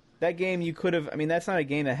done. That game you could have. I mean, that's not a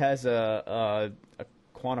game that has a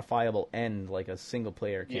quantifiable end like a single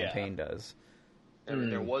player campaign does.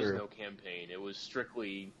 There was no campaign. It was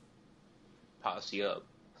strictly posse up.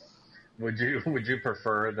 Would you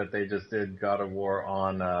prefer that they just did God of War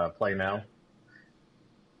on Play Now?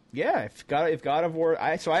 Yeah, if God of War,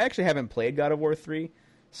 I actually haven't played God of War 3,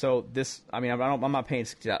 so this, I mean, I'm not paying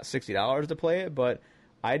 $60 to play it, but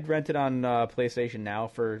I'd rent it on PlayStation Now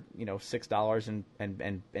for $6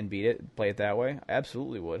 and beat it, play it that way. I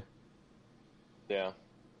absolutely would. Yeah,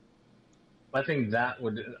 I think that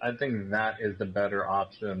is the better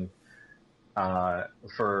option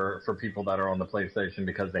for people that are on the PlayStation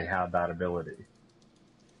because they have that ability.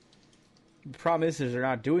 The problem is they're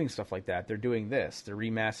not doing stuff like that. They're doing this. They're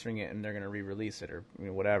remastering it and they're going to re-release it or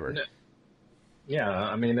whatever. Yeah,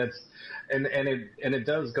 I mean and it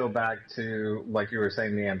does go back to, like you were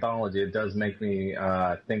saying, the anthology. It does make me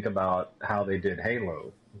think about how they did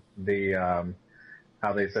Halo.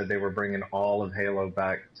 How they said they were bringing all of Halo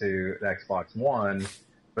back to the Xbox One,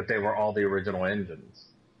 but they were all the original engines.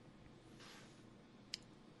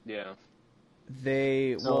 Yeah. I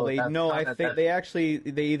think they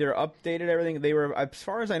either updated everything. They were, as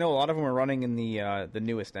far as I know, a lot of them were running in the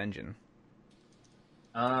newest engine.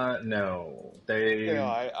 No,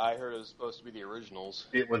 I heard it was supposed to be the originals.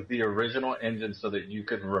 It was the original engine, so that you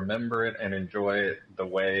could remember it and enjoy it the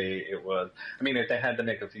way it was. I mean, if they had to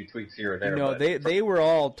make a few tweaks here or there. No, they were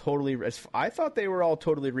all totally. I thought they were all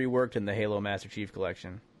totally reworked in the Halo Master Chief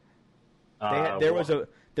Collection.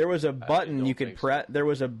 There was a button you could press. So. There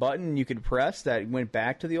was a button you could press that went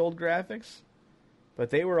back to the old graphics, but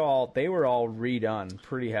they were all redone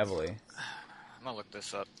pretty heavily. I'm gonna look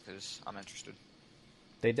this up because I'm interested.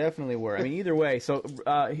 They definitely were. I mean, either way. So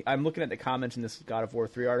I'm looking at the comments in this God of War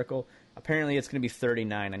 3 article. Apparently, it's going to be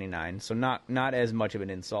 $39.99. So not as much of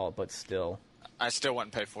an insult, but still. I still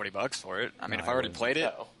wouldn't pay $40 for it. I mean, if I already played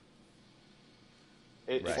it,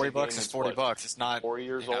 $40 is $40. It's not 4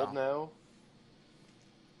 years old now.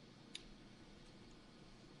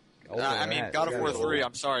 I mean, God of War 3,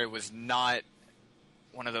 I'm sorry, was not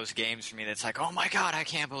one of those games for me that's like, oh my god, I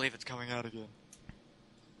can't believe it's coming out again.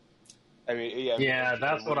 I mean,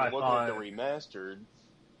 that's what I thought. At the remastered,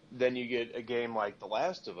 then you get a game like The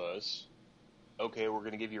Last of Us. Okay, we're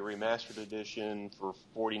going to give you a remastered edition for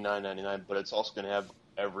 $49.99, but it's also going to have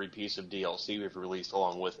every piece of DLC we've released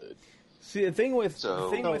along with it. See, the thing with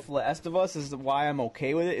Last of Us is why I'm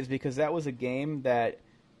okay with it is because that was a game that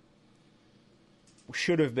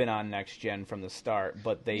should have been on next gen from the start,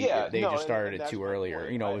 but they just started it too earlier.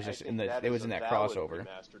 It was just in that crossover.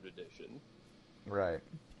 Remastered edition. Right.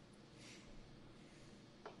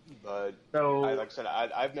 But like I said,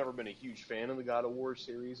 I've never been a huge fan of the God of War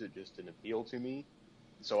series. It just didn't appeal to me.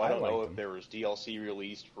 So I don't know if there was DLC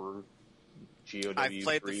released for GOW 3 or not. I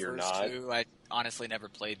played the first two. I honestly never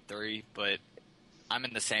played 3, but I'm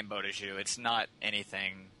in the same boat as you. It's not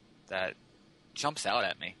anything that jumps out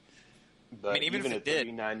at me. But I mean, even if it did,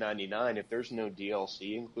 $39.99, if there's no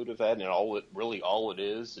DLC included with that, and all it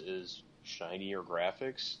is shinier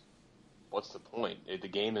graphics, what's the point? The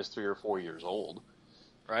game is 3 or 4 years old.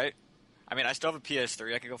 Right? I mean, I still have a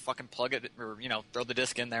PS3. I could go fucking plug it, or, throw the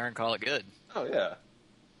disc in there and call it good. Oh, yeah.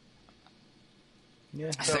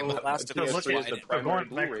 Yeah. Same with Last of Us. PS3 is the primary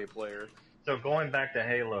Blu-ray player. So going back to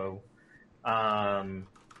Halo,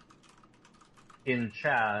 in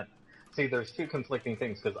chat, see, there's two conflicting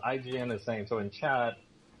things, because IGN is saying, so in chat,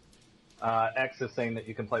 X is saying that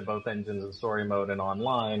you can play both engines in story mode and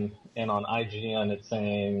online, and on IGN it's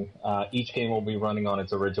saying each game will be running on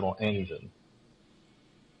its original engine.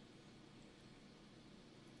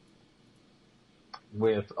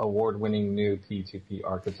 With award-winning new P2P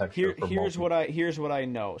architecture. Here's what I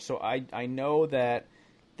know. So I know that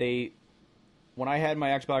when I had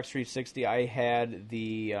my Xbox 360, I had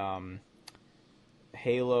the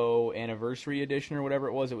Halo Anniversary Edition or whatever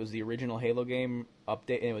it was. It was the original Halo game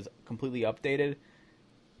update, and it was completely updated.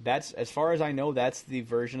 That's, as far as I know, that's the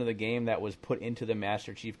version of the game that was put into the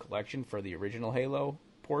Master Chief Collection for the original Halo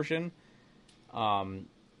portion. In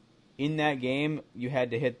that game, you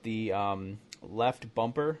had to hit the left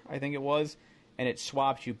bumper, I think it was, and it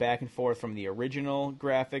swapped you back and forth from the original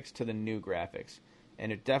graphics to the new graphics.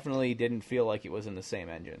 And it definitely didn't feel like it was in the same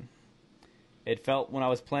engine. It felt, when I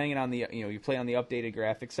was playing it on the, you play on the updated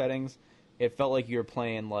graphic settings, it felt like you were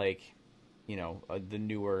playing like, the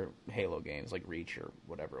newer Halo games, like Reach or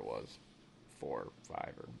whatever it was, 4 or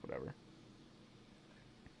 5 or whatever.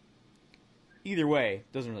 either way,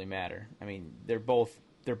 doesn't really matter. I mean, they're both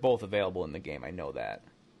available in the game. I know that.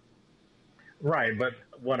 Right, but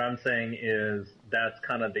what I'm saying is that's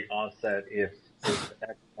kind of the offset if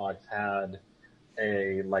Xbox had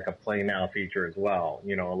a Play Now feature as well,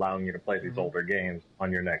 allowing you to play these older games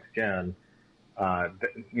on your next gen. So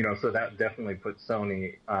that definitely puts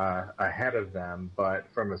Sony ahead of them. But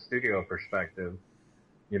from a studio perspective,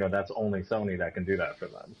 that's only Sony that can do that for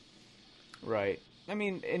them. Right. I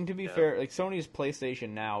mean, and to be fair, Sony's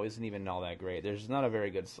PlayStation Now isn't even all that great. There's not a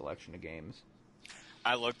very good selection of games.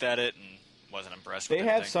 I looked at it and wasn't impressed with it.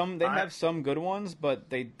 They have some good ones, but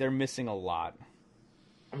they're missing a lot.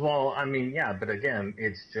 Well, I mean, yeah, but again,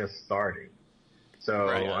 it's just starting. So,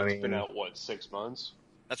 right, it's been out, 6 months?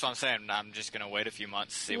 That's what I'm saying. I'm just going to wait a few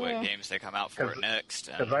months to see what games they come out for next.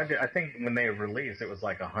 Because I think when they released, it was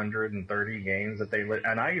 130 games that they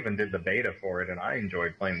and I even did the beta for it, and I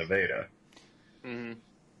enjoyed playing the beta. Mm-hmm.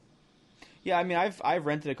 Yeah, I mean, I've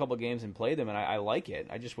rented a couple games and played them, and I like it.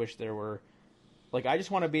 I just wish there were, I just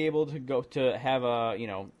want to be able to go to have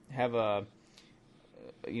a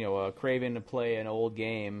craving to play an old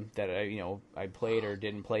game that I played or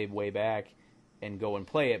didn't play way back, and go and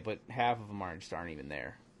play it. But half of them aren't even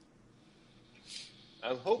there.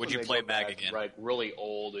 I'm hoping would you play Mag again? Really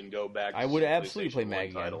old and go back. I would absolutely play Mag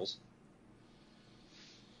again. I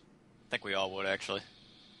think we all would actually.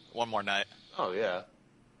 One more night. Oh yeah.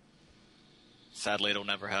 Sadly, it'll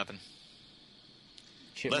never happen.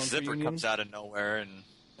 Chipmunk Unless Zipper comes out of nowhere and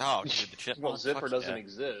dude, the Chipmunk. Well, Zipper doesn't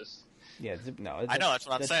exist. Yeah, no. I know that's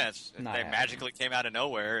what I'm saying. They magically came out of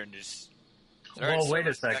nowhere and just. Well, wait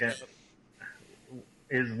a second.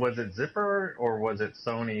 Was it Zipper or was it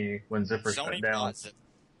Sony when Zipper shut down?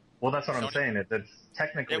 Well, that's what I'm saying. It's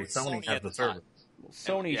technically Sony has the servers.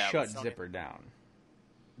 Sony shut Zipper down.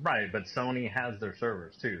 Right, but Sony has their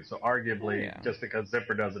servers too. So arguably, just because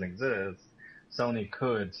Zipper doesn't exist, Sony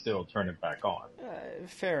could still turn it back on.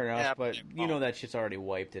 Fair enough, but that shit's already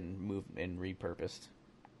wiped and moved and repurposed.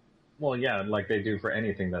 Well, yeah, like they do for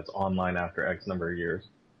anything that's online after X number of years.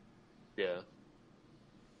 Yeah.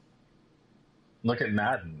 Look at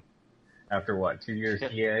Madden. After 2 years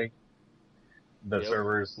EA? The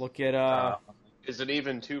servers. Look at is it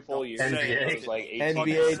even 2 full years? NBA.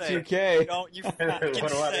 NBA 2K. Don't you what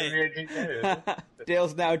about NBA 2K?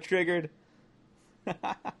 Dale's now triggered. Fuck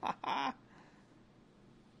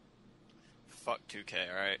 2K,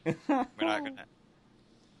 alright? We're not gonna...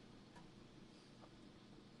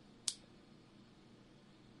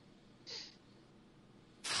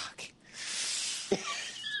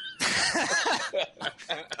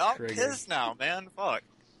 I'm pissed now, man. Fuck.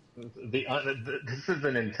 This is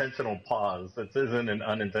an intentional pause. This isn't an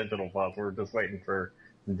unintentional pause. We're just waiting for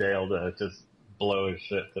Dale to just blow his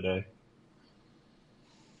shit today.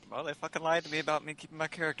 Well, they fucking lied to me about me keeping my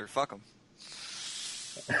character. Fuck them.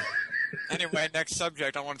 Anyway, next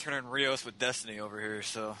subject. I want to turn in Rios with Destiny over here,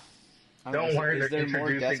 so... Don't worry, they're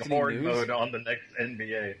introducing Horde mode on the next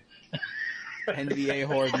NBA. NBA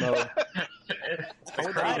Horde mode. The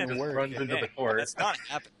crowd just runs into the court. That's not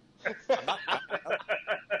happening.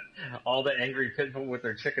 All the angry people with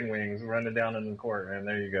their chicken wings running down in the court, man.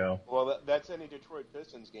 There you go. Well, that's any Detroit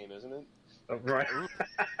Pistons game, isn't it? Right.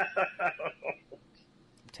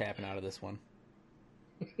 Tapping out of this one.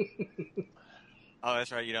 Oh,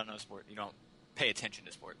 that's right. You don't know sport. You don't pay attention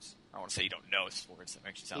to sports. I don't want to say you don't know sports. That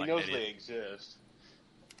makes you sound like an idiot. He knows they exist.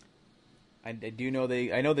 I do know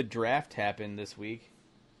I know the draft happened this week.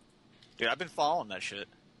 Dude, I've been following that shit.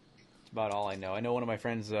 That's about all I know. I know one of my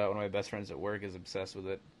friends, one of my best friends at work, is obsessed with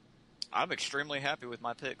it. I'm extremely happy with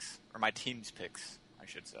my picks, or my team's picks, I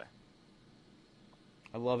should say.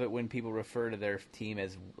 I love it when people refer to their team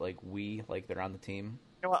as like they're on the team.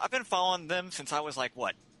 You know what? I've been following them since I was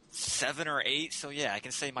 7 or 8. So yeah, I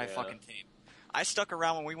can say my fucking team. I stuck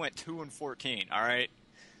around when we went 2-14. All right.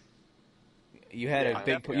 You had a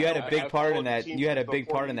big part in that. You had a big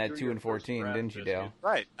part in that 2-14, didn't you, Dale?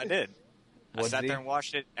 Right, I did. I sat there and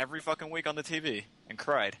watched it every fucking week on the TV and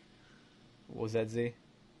cried. What was that, Z?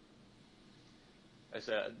 I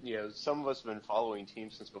said, some of us have been following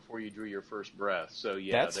teams since before you drew your first breath. So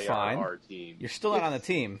yeah, that's they fine. are our team. You're still not on the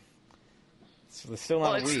team. So there's still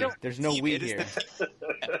not a we. There's no we here.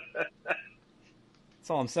 That's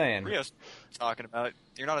all I'm saying. Rio's talking about.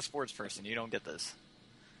 You're not a sports person. You don't get this.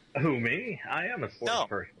 Who, me? I am a sports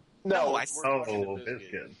person. No,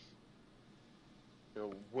 Biscuit.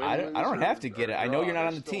 I don't have to get it. I know you're not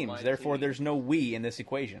on the teams. Therefore, there's no we in this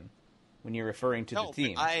equation when you're referring to the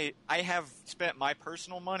team. I have spent my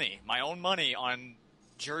personal money, my own money, on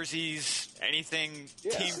jerseys, anything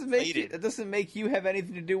team related. It doesn't make you have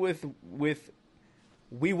anything to do with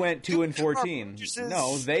We went 2-14.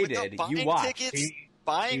 No, they did. You watched.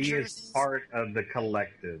 He is part of the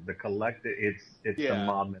collective. The collective, it's the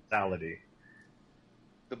mob mentality.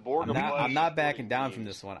 The Borg. I'm not backing down from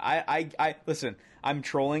this one. I listen. I'm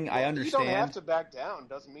trolling. Well, I understand. You don't have to back down.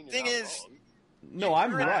 Doesn't mean you're not wrong. No,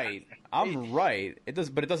 I'm right. I'm right.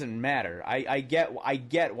 But it doesn't matter. I get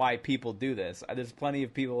why people do this. There's plenty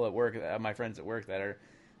of people at work, my friends at work, that are.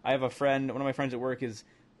 I have a friend. One of my friends at work is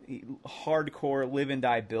hardcore live and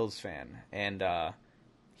die Bills fan, and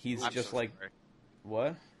he's I'm just so like, sorry.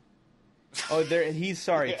 what? Oh, he's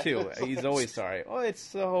sorry too. He's always sorry. Oh,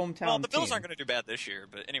 it's the hometown. Well, the Bills team. aren't going to do bad this year,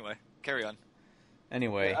 but anyway, carry on.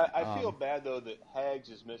 Anyway, I feel bad though that Hags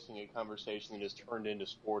is missing a conversation that has turned into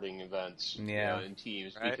sporting events, in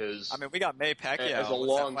teams, right? because I mean, we got May Pacquiao as a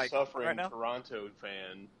long-suffering right Toronto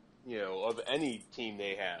fan, of any team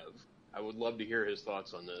they have, I would love to hear his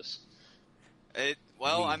thoughts on this.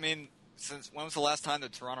 I mean, when was the last time the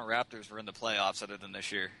Toronto Raptors were in the playoffs other than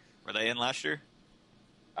this year? Were they in last year?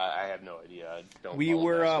 I have no idea. I don't.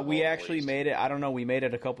 We actually made it. I don't know. We made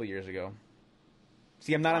it a couple years ago.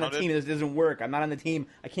 See, I'm not on the team. This doesn't work. I'm not on the team.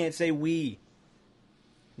 I can't say we.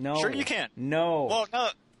 No. Sure you can. No. Well, no.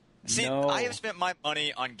 See, I have spent my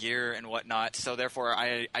money on gear and whatnot, so therefore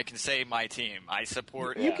I can say my team. I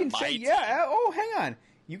support You can my say, team. yeah. Oh, hang on.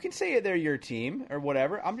 You can say they're your team or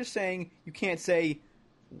whatever. I'm just saying you can't say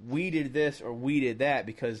we did this or we did that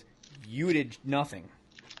because you did nothing.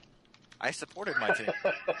 I supported my team.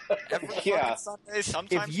 Every fucking Sunday,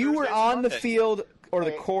 sometimes if you were Thursdays, on the Monday. field or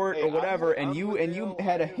the court or whatever, I'm and you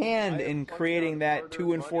had a hand in creating that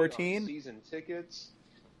 2-14, season tickets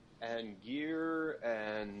and gear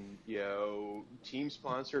and team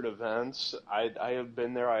sponsored events. I have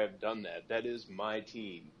been there. I have done that. That is my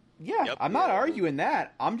team. Yeah, yep. I'm not arguing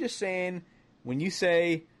that. I'm just saying when you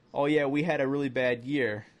say, "Oh yeah, we had a really bad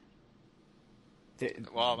year,"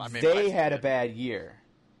 they had a bad year.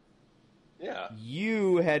 Yeah.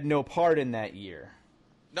 You had no part in that year.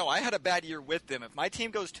 No, I had a bad year with them. If my team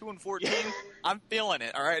goes 2-14, I'm feeling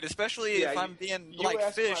it. All right, especially if I'm being like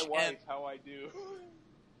Fish. My wife how I do.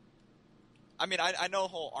 I mean, I know the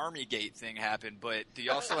whole Army Gate thing happened, but do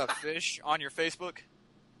you also have Fish on your Facebook?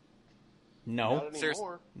 No,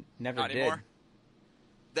 seriously, never not did. Anymore.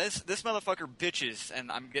 This motherfucker bitches,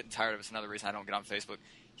 and I'm getting tired of it. It's another reason I don't get on Facebook.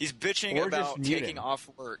 He's bitching about taking off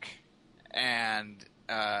work and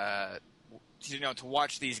to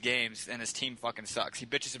watch these games, and his team fucking sucks. He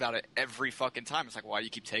bitches about it every fucking time. It's like, why do you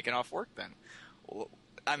keep taking off work then? Well,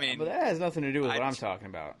 I mean, but that has nothing to do with what I'm talking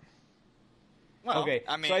about. Well, okay,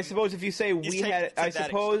 I mean, so I suppose if you say we had, I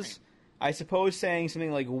suppose saying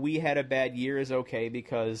something like we had a bad year is okay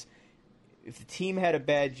because if the team had a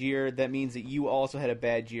bad year, that means that you also had a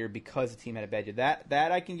bad year because the team had a bad year.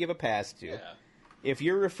 That I can give a pass to. Yeah. If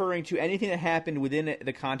you're referring to anything that happened within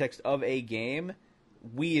the context of a game,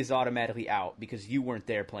 we is automatically out because you weren't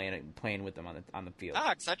there playing with them on the field.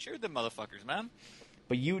 Because I cheered them motherfuckers, man.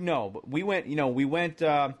 But we went.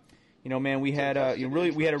 Man, we had a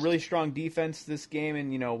really strong defense this game, and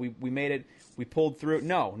we made it. We pulled through.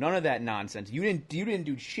 No, none of that nonsense. You didn't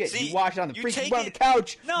do shit. See, you watched on the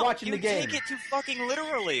couch watching the game. You take it too fucking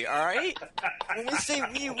literally, all right? When we say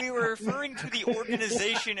we were referring to the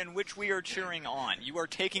organization in which we are cheering on. You are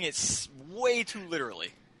taking it way too literally.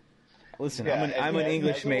 Listen, I'm an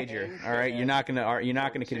English major. All right, you're not gonna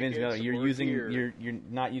convince me. You're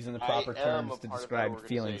not using the proper terms to describe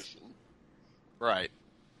feelings. Right.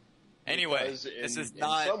 Anyway, this is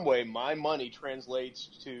not. In some way, my money translates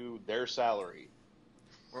to their salary.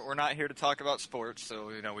 We're not here to talk about sports,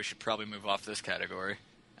 so we should probably move off this category,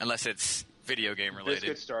 unless it's video game related.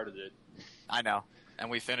 Biscuit started it. I know, and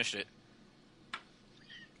we finished it.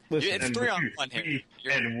 Listen, it's 3-on-1 here.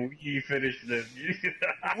 And we finished it.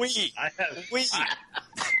 We,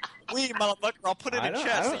 motherfucker. I'll put it in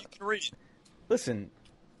chat so you can read. Listen.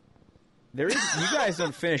 You guys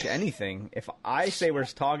don't finish anything. If I say we're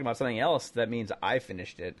talking about something else, that means I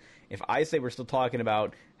finished it. If I say we're still talking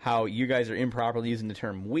about how you guys are improperly using the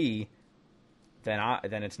term "we," then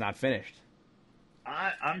it's not finished.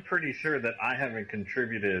 I'm pretty sure that I haven't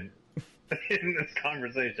contributed in this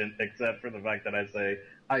conversation except for the fact that I say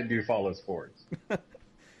I do follow sports.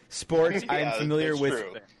 Sports. I'm familiar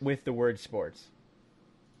with the word sports.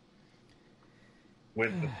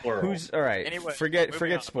 With the plural. Who's all right? Anyway,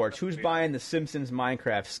 forget sports. Who's buying the Simpsons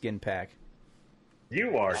Minecraft skin pack?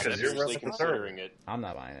 You are, because you're running the server. I'm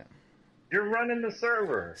not buying it. You're running the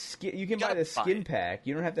server. You can buy the skin pack.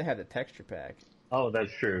 You don't have to have the texture pack. Oh,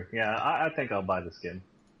 that's true. Yeah, I think I'll buy the skin.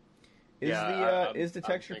 Is the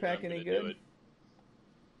texture pack any good?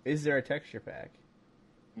 Is there a texture pack?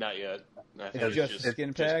 Not yet. It's just a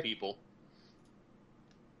skin pack. Just people.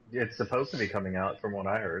 It's supposed to be coming out, from what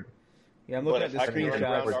I heard. Yeah, I'm looking at the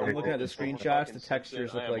screenshots. I'm looking at the screenshots. The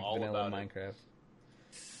textures look like vanilla Minecraft.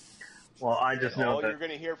 Well, I just know all you're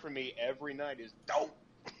going to hear from me every night is dope.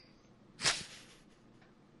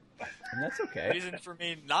 And that's okay. Reason for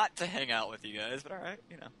me not to hang out with you guys, but all right,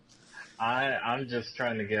 you know. I'm just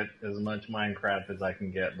trying to get as much Minecraft as I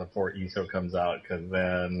can get before ESO comes out, because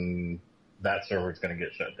then that server's going to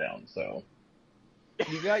get shut down. So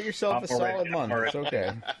you got yourself a solid month. It's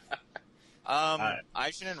okay.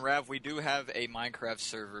 Aishin and Rav, we do have a Minecraft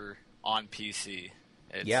server on PC.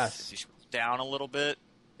 Yes. If you scroll down a little bit,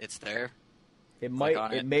 it's there. It may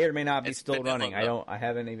or may not be still running. I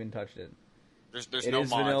haven't even touched it. There's no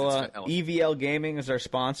mods. Vanilla. EVL Gaming is our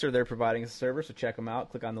sponsor. They're providing a server, so check them out.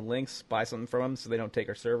 Click on the links, buy something from them, so they don't take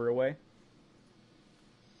our server away.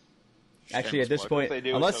 Actually, at this point,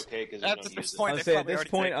 unless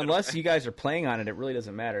you guys are playing on it, it really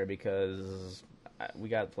doesn't matter because we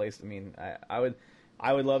got placed. I mean, I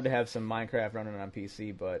would love to have some Minecraft running on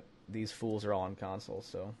PC, but these fools are all on console.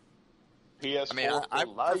 So, PS4 I mean,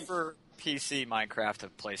 I prefer PC Minecraft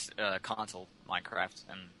to console Minecraft,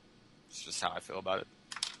 and it's just how I feel about it.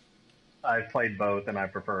 I've played both, and I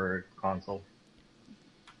prefer console.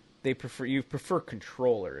 You prefer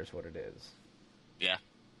controller, is what it is. Yeah.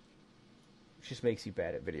 It just makes you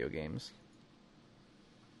bad at video games.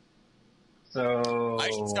 So I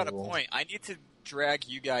just got a point. I need to drag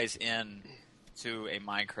you guys in to a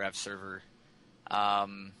Minecraft server.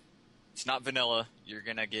 It's not vanilla. You're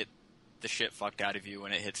gonna get the shit fucked out of you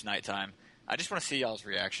when it hits nighttime. I just want to see y'all's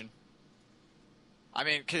reaction. I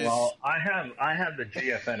mean, I have the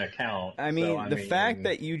GFN account. I mean, the fact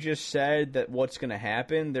that you just said that what's going to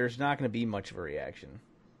happen, there's not going to be much of a reaction.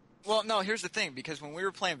 Well, no, here's the thing, because when we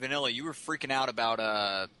were playing vanilla, you were freaking out about,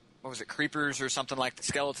 what was it, creepers or something, like the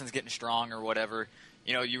skeletons getting strong or whatever.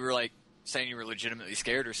 You know, you were, like, saying you were legitimately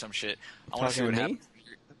scared or some shit. I want to see what happens.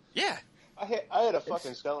 Yeah. I had a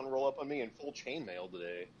fucking skeleton roll up on me in full chainmail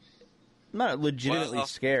today. I'm not legitimately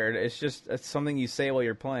scared. It's something you say while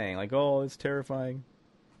you're playing. Like, oh, it's terrifying.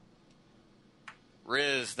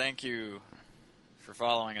 Riz, thank you for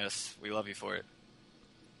following us. We love you for it.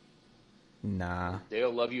 Nah.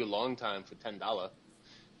 They'll love you a long time for $10.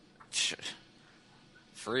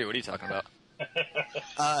 Free? What are you talking about?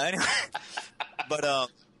 Anyway. But,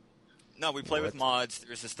 no, we play with mods.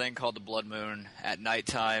 There's this thing called the Blood Moon at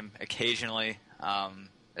nighttime, occasionally.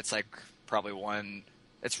 It's like probably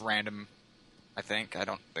it's random, I think. I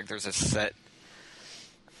don't think there's a set,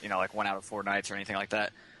 like 1 out of 4 nights or anything like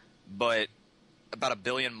that. But about 1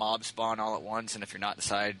 billion mobs spawn all at once, and if you're not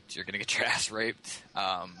inside, you're going to get your ass raped.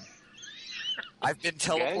 I've been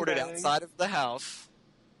teleported outside of the house.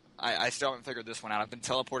 I still haven't figured this one out. I've been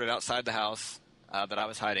teleported outside the house that I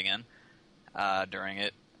was hiding in during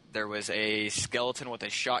it. There was a skeleton with a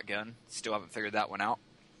shotgun. Still haven't figured that one out.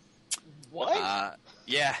 What?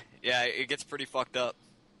 Yeah, it gets pretty fucked up.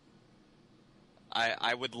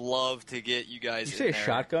 I would love to get you guys. Did you say a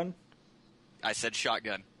shotgun? I said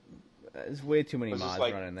shotgun. There's way too many mods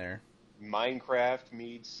running there. Minecraft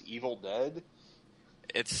meets Evil Dead?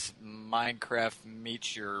 It's Minecraft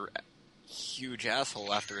meets your huge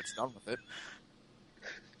asshole after it's done with it.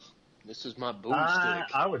 This is my boomstick.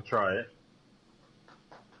 I would try it.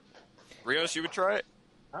 Rios, you would try it?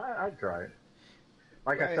 I'd try it.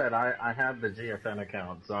 Like I said, I have the GFN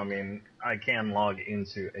account, so I mean, I can log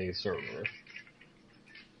into a server.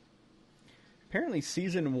 Apparently,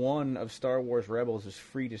 Season 1 of Star Wars Rebels is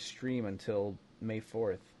free to stream until May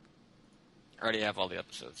 4th. I already have all the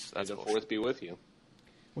episodes. That's the 4th be with you.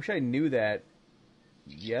 Wish I knew that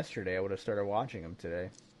yesterday. I would have started watching them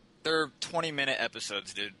today. They're 20-minute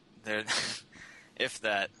episodes, dude. They're, if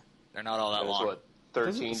that. They're not all that long. What,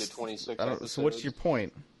 13 to 26 episodes? So what's your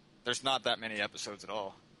point? There's not that many episodes at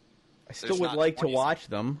all. I still would like to watch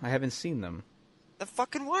them. I haven't seen them. Then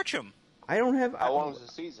fucking watch them. I don't have... How long is the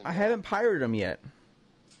season? I haven't pirated them yet.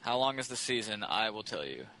 How long is the season? I will tell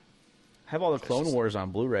you. I have all the Clone Wars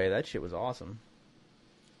on Blu-ray. That shit was awesome.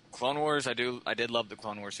 Clone Wars, I did love the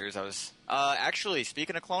Clone Wars series. I was... actually,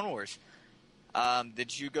 speaking of Clone Wars,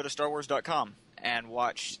 did you go to StarWars.com and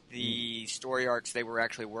watch the story arcs they were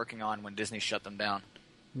actually working on when Disney shut them down?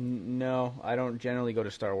 No, I don't generally go to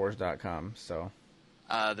StarWars.com, so...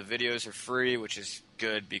 The videos are free, which is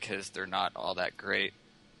good because they're not all that great.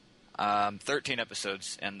 13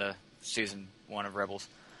 episodes in the Season 1 of Rebels.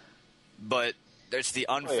 But there's the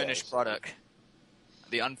unfinished product.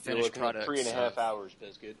 The unfinished product. 3.5 hours,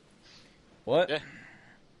 Biscuit. What? Yeah.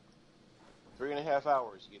 3.5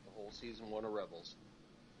 hours to get the whole Season 1 of Rebels.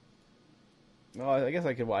 Well, I guess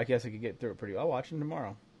I could get through it pretty well. I'll watch them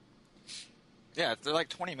tomorrow. Yeah, they're like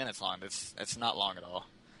 20 minutes long. It's not long at all.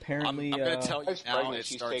 apparently, I'm going to tell you now,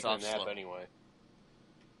 she's taking a nap anyway.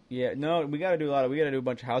 Yeah, no, we got to do a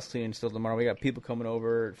bunch of house cleaning still tomorrow. We got people coming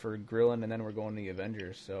over for grilling, and then we're going to the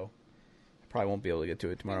Avengers, so I probably won't be able to get to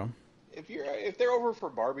it tomorrow. If they're over for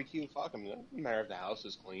barbecue, fuck them. It doesn't matter if the house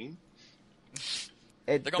is clean.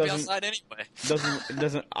 They're going to be outside anyway.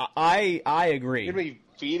 Doesn't. I agree. You're going to be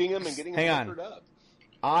feeding them and getting them liquored up.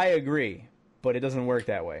 I agree, but it doesn't work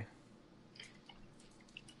that way.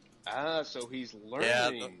 So he's learning.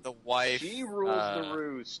 Yeah, the wife. She rules the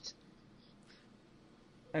roost.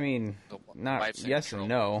 I mean, not yes and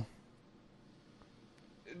no.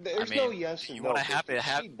 There's no yes and no. You want to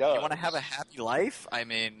have a happy life? I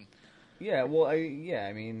mean, yeah. Well,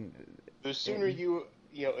 I mean, the sooner you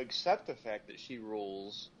accept the fact that she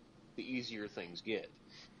rules, the easier things get.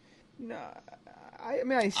 No, I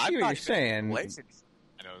mean, I see what you're saying. I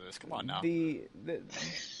know this. Come on now.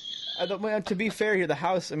 To be fair here, the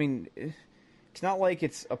house. I mean, it's not like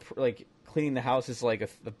it's like cleaning the house is like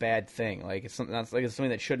a bad thing. Like it's something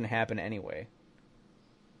that shouldn't happen anyway.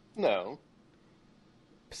 No.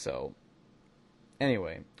 So,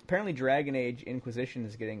 anyway, apparently Dragon Age Inquisition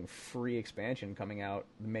is getting free expansion coming out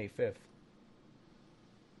May 5th.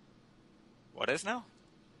 What is now?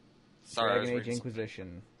 Sorry, Dragon Age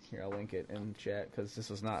Inquisition. Here, I'll link it in chat because this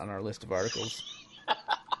was not on our list of articles.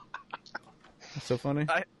 That's so funny.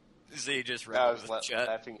 Z just read the chat.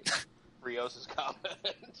 Laughing at Rios'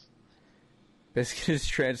 comment. Biscuit is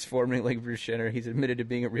transforming like Bruce Jenner. He's admitted to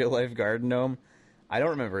being a real-life garden gnome. I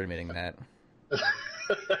don't remember admitting that.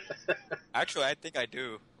 Actually, I think I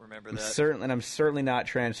do remember that. I'm certainly not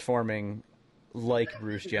transforming like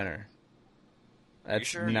Bruce Jenner. That's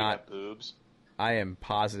sure? not boobs. I am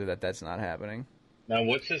positive that that's not happening. Now,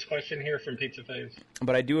 what's his question here from Pizza Phase?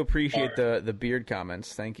 But I do appreciate the beard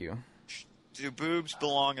comments. Thank you. Do boobs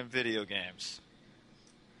belong in video games?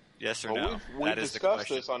 Yes or no? We discussed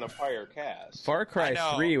this on a prior cast. Far Cry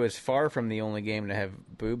 3 was far from the only game to have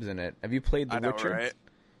boobs in it. Have you played The Witcher? Right?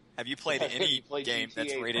 Have you played any game GTA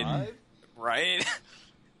that's rated 5? Right?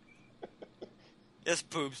 Yes,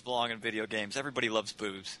 boobs belong in video games. Everybody loves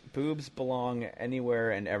boobs. Boobs belong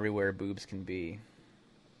anywhere and everywhere boobs can be.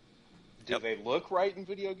 Do they look right in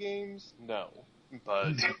video games? No.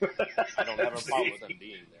 But I don't have a problem with them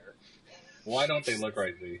being there. Why don't they look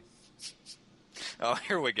right, Z? Oh,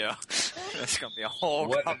 here we go. That's going to be a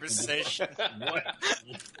whole conversation.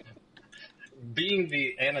 Being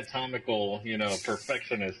the anatomical,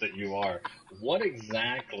 perfectionist that you are, what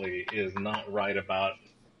exactly is not right about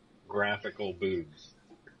graphical boobs?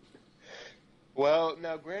 Well,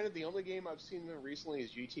 now, granted, the only game I've seen them recently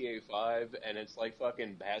is GTA 5, and it's like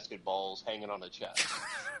fucking basketballs hanging on a chest.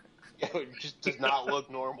 It just does not look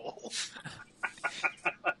normal.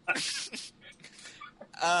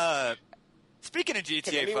 Speaking of GTA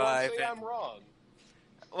Can anyone 5... say I'm wrong?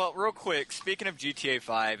 Well, real quick, speaking of GTA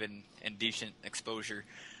 5 and decent exposure,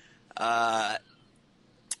 one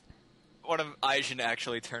of Aijin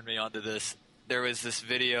actually turned me onto this. There was this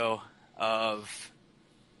video of,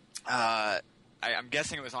 I'm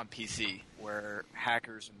guessing it was on PC, where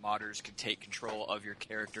hackers and modders could take control of your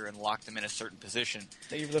character and lock them in a certain position.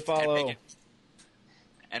 Thank you for the follow.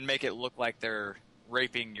 And make it look like they're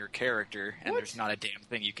raping your character, and there's not a damn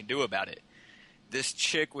thing you can do about it. This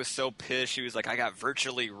chick was so pissed. She was like, I got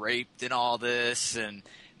virtually raped and all this, and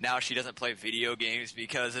now she doesn't play video games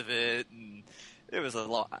because of it. And it was a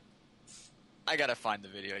lot. I gotta find the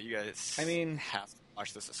video. You guys have to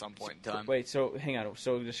watch this at some point in time. Wait, so hang on.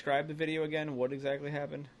 So describe the video again. What exactly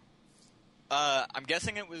happened? I'm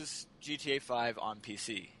guessing it was GTA 5 on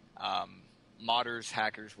PC. Modders,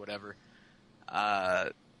 hackers, whatever.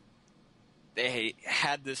 They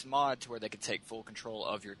had this mod to where they could take full control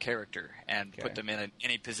of your character and put them in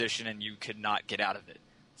any position, and you could not get out of it.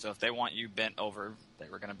 So if they want you bent over, they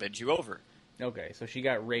were going to bend you over. Okay, so she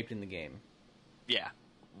got raped in the game. Yeah,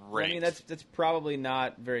 raped. I mean, that's probably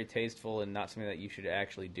not very tasteful and not something that you should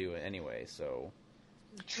actually do anyway. So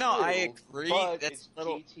True, no, I agree. But that's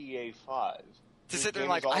it's GTA 5. To sit there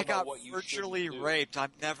like, I got virtually raped.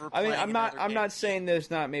 I'm never. I mean, I'm not saying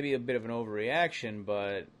there's not maybe a bit of an overreaction,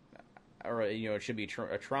 but. Or it should be a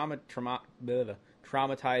traumatizing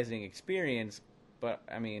experience, but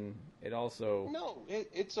I mean, it also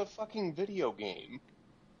it's a fucking video game.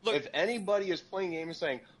 Look, if anybody is playing a game and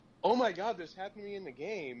saying, "Oh my god, this happened to me in the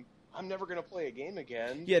game," I'm never going to play a game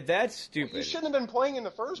again. Yeah, that's stupid. You shouldn't have been playing in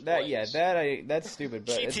the first place. That's stupid.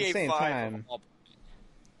 But at the same time,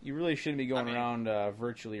 you really shouldn't be going around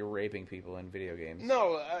virtually raping people in video games.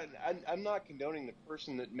 No, I'm not condoning the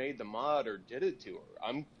person that made the mod or did it to her.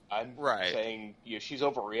 I'm saying she's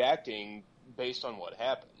overreacting based on what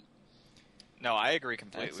happened. No, I agree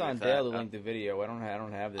completely. It's on with Dale that. to link the video. I don't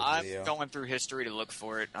have this video. I'm going through history to look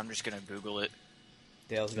for it. I'm just going to Google it.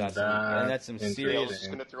 Dale's got some, and that's some serious. Dale's just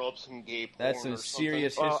going to throw up some gay porn. That's some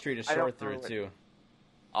serious history to sort through too.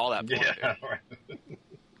 All that porn.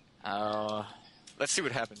 Yeah. Let's see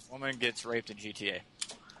what happens. Woman gets raped in GTA.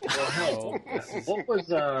 Well,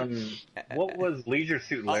 what was Leisure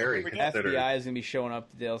Suit Larry considered? FBI is going to be showing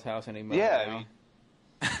up to Dale's house any moment now.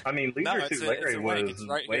 I mean, Leisure Suit Larry was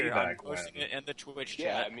right way here. back I'm posting it in the Twitch chat.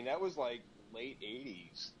 Yeah, I mean, that was like late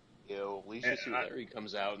 80s. You know, Leisure Suit Larry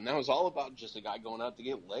comes out, and that was all about just a guy going out to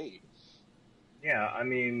get laid. Yeah, I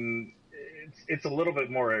mean, it's a little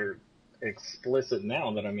bit more explicit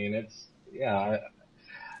now. That I mean,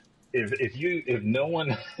 if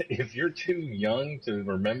you're too young to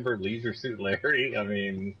remember Leisure Suit Larry, I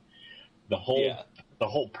mean, the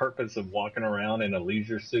whole purpose of walking around in a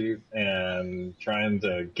leisure suit and trying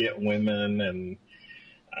to get women, and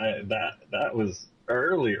that was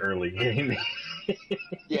early gaming.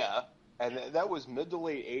 Yeah, and that was mid to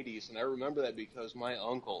late 80s, and I remember that because my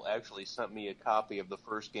uncle actually sent me a copy of the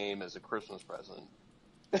first game as a Christmas present.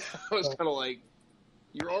 I was kind of like,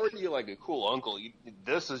 you're already like a cool uncle.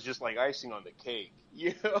 This is just like icing on the cake,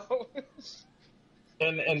 you know?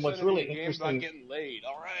 And what's really interesting, about getting laid.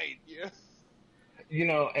 All right, yeah. You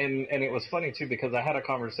know, and it was funny too because I had a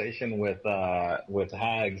conversation with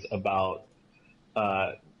Hags about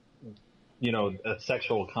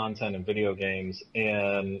sexual content in video games,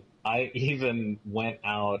 and I even went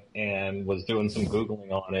out and was doing some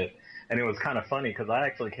Googling on it, and it was kind of funny because I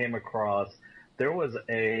actually came across there was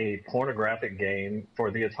a pornographic game for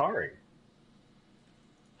the Atari.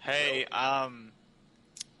 Hey, I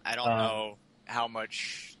don't know how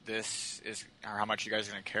much this is, or how much you guys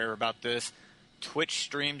are going to care about this.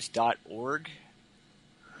 TwitchStreams.org.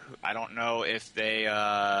 I don't know if they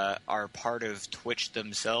are part of Twitch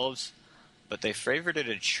themselves, but they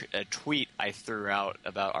favorited a tweet I threw out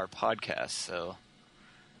about our podcast. So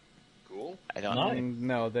cool. I don't.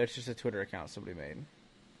 No, that's just a Twitter account somebody made.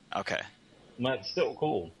 Okay. That's still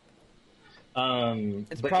cool.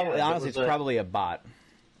 It's probably a bot.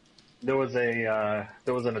 There was an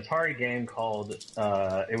Atari game called.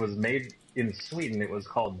 It was made in Sweden. It was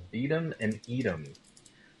called Beat 'em and Eat 'em.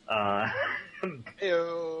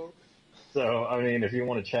 Ew. So I mean, if you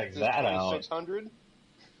want to check that out, 2600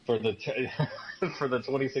 for the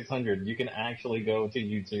 2600, you can actually go to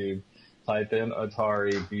YouTube, type in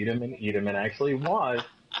Atari Beat 'em and Eat 'em, and actually watch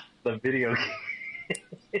the video game.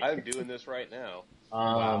 I'm doing this right now.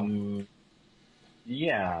 Wow.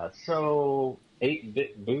 Yeah, so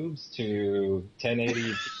 8-bit boobs to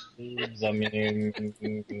 1080 boobs. I mean,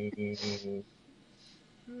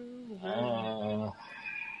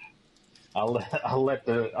 I'll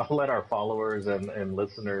let our followers and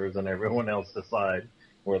listeners and everyone else decide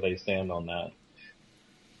where they stand on that.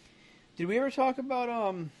 Did we ever talk about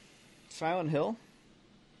Silent Hill?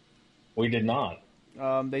 We did not.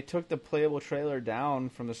 They took the playable trailer down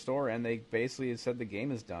from the store, and they basically said the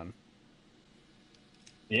game is done.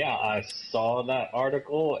 Yeah, I saw that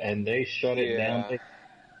article, and they shut it down.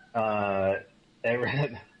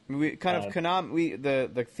 We kind of Konami.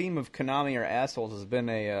 The theme of Konami or assholes has been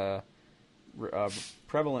a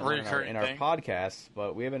prevalent in our podcasts,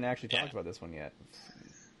 but we haven't actually talked about this one yet.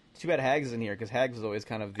 Too bad Hags isn't here because Hags was always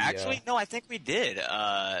kind of the. Actually, no, I think we did.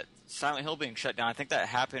 Silent Hill being shut down. I think that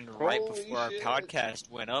happened right before our podcast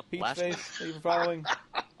went up last week. Are you following?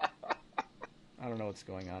 I don't know what's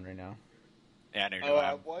going on right now. Yeah, I know.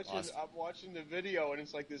 I'm watching the video, and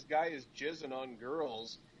it's like this guy is jizzing on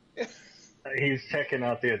girls. He's checking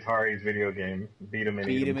out the Atari's video game. Beat 'em and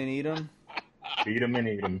Eat 'em. Beat 'em and Eat 'em? Beat 'em and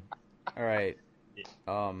Eat 'em. All right.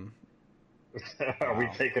 Are we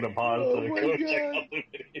taking a pause to go check out the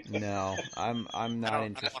video? No, I'm not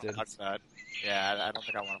interested. Yeah, I don't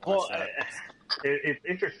think I want to watch that. It's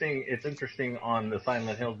interesting. It's interesting on the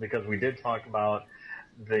Silent Hills because we did talk about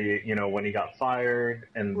when he got fired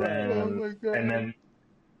and then.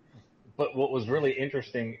 But what was really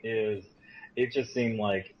interesting is it just seemed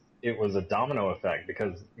like it was a domino effect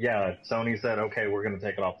because Sony said, okay, we're going to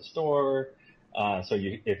take it off the store. So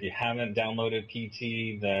if you haven't downloaded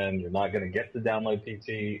PT, then you're not going to get to download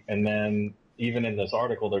PT. And then even in this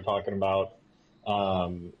article, they're talking about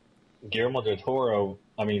Guillermo del Toro.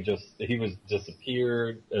 I mean, he was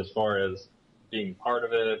disappeared as far as being part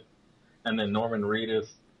of it. And then Norman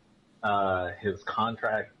Reedus, his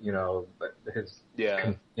contract,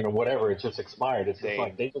 whatever, it just expired. It's just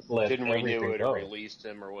like they just didn't renew it or released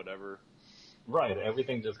him or whatever. Right,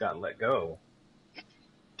 everything just got let go.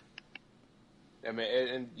 I mean,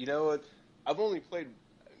 and you know what? I've only played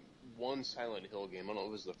one Silent Hill game. I don't know if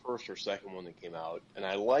it was the first or second one that came out, and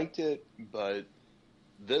I liked it, but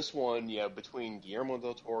this one, between Guillermo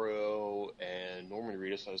del Toro and Norman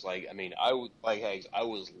Reedus, I was like, I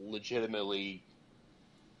was legitimately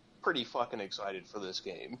pretty fucking excited for this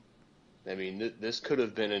game. I mean, this could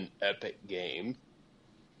have been an epic game,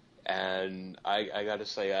 and I got to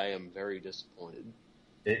say, I am very disappointed.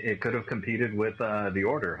 It could have competed with The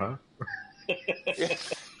Order, huh?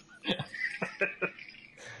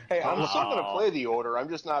 Hey, I'm still going to play The Order. I'm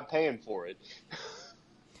just not paying for it.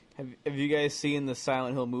 Have you guys seen the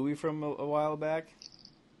Silent Hill movie from a while back?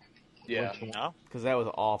 Yeah. No? Because that was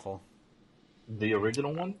awful. The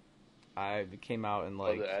original one? It came out in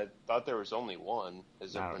like... I thought there was only one.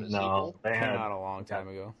 Has there been a sequel? It came out a long time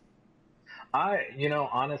ago.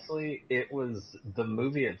 Honestly, the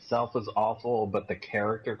movie itself was awful, but the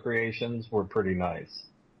character creations were pretty nice.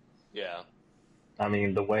 Yeah. I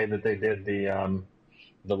mean, the way that they did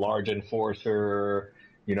the large enforcer,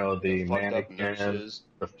 the mannequin,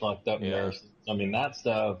 the fucked up nurses. I mean, that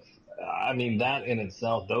stuff. I mean, that in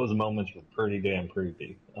itself, those moments were pretty damn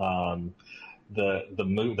creepy. The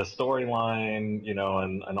storyline,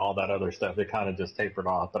 and all that other stuff, it kind of just tapered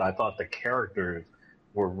off. But I thought the characters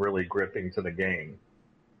were really gripping to the game.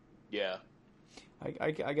 Yeah.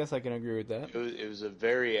 I guess I can agree with that. It was a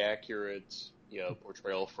very accurate,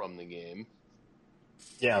 portrayal from the game.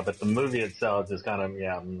 Yeah, but the movie itself just kind of,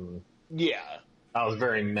 Yeah. I was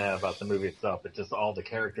very meh about the movie itself, but just all the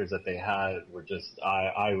characters that they had were just,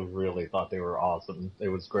 I really thought they were awesome. It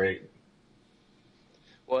was great.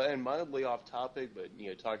 Well, and mildly off topic, but,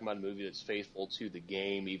 talking about a movie that's faithful to the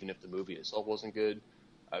game, even if the movie itself wasn't good,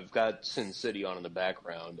 I've got Sin City on in the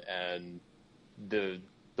background, and the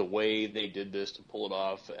way they did this to pull it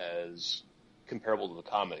off as comparable to the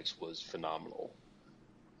comics was phenomenal.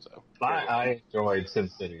 So I enjoyed Sin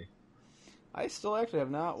City. I still actually have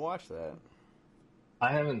not watched that.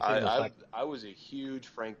 I haven't seen I was a huge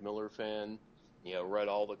Frank Miller fan. Read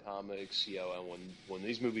all the comics. And when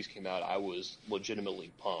these movies came out, I was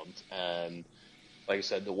legitimately pumped. And like I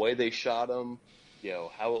said, the way they shot them,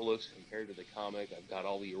 how it looks compared to the comic. I've got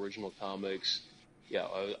all the original comics.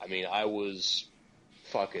 I was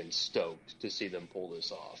fucking stoked to see them pull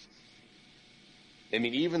this off. I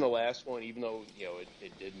mean, even the last one, even though,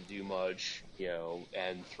 it didn't do much,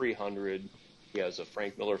 and 300, as a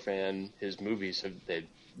Frank Miller fan, his movies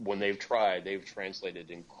when they've tried, they've translated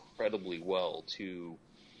incredibly well to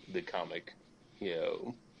the comic,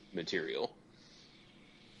 material.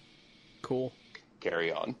 Cool.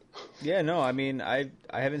 Carry on. Yeah, no, I mean, I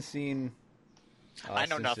haven't seen... I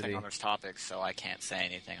know nothing on this topic, so I can't say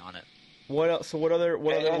anything on it. What else? So what other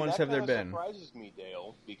ones have there been? That surprises me,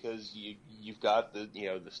 Dale, because you've got the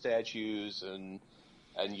the statues and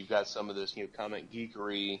you've got some of this comic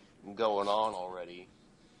geekery going on already.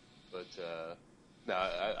 But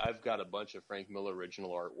I've got a bunch of Frank Miller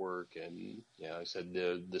original artwork, and I said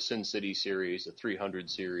the Sin City series, the 300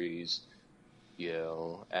 series,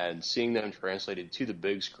 and seeing them translated to the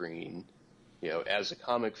big screen. As a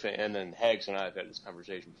comic fan, and Hags and I have had this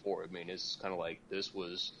conversation before. I mean, it's kind of like this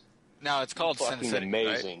was. No, it's called Sin City,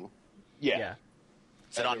 amazing. Right? Yeah.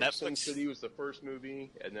 Is it on Netflix? Sin City was the first movie,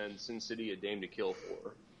 and then Sin City: A Dame to Kill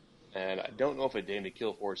For. And I don't know if A Dame to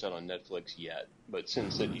Kill For is out on Netflix yet, but Sin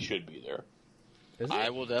City should be there. I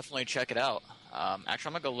will definitely check it out. Actually,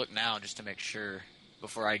 I'm gonna go look now just to make sure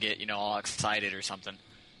before I get all excited or something,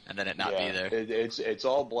 and then it not be there. It's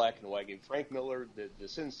all black and white. Frank Miller, the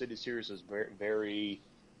Sin City series is very, very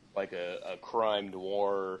like a crime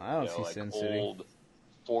noir. I don't see Sin City. Old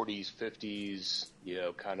 40s, 50s,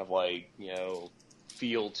 kind of like,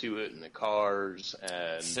 feel to it in the cars.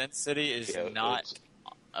 And Sin City is not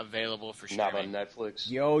available for streaming. Not on Netflix.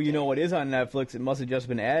 Yo, you know what is on Netflix? It must have just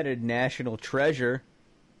been added. National Treasure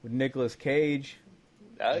with Nicolas Cage.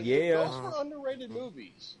 Those were underrated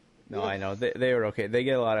movies. No, I know they were okay. They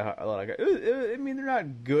get a lot of. I mean, they're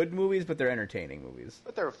not good movies, but they're entertaining movies.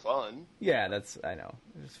 But they're fun. Yeah, I know.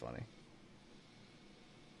 It's funny.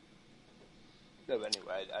 No, but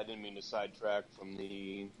anyway, I didn't mean to sidetrack from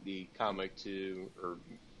the comic or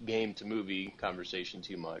game to movie conversation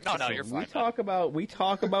too much. No, you're fine. We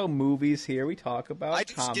talk about movies here. We talk about I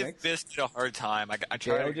just comics. give this a hard time. I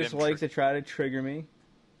try to just likes to try to trigger me.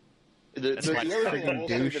 The other thing that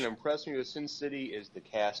will even impressed me with Sin City is the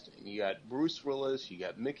casting. You got Bruce Willis, you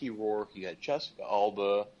got Mickey Rourke, you got Jessica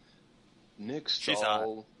Alba, Nick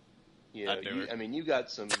Stahl. You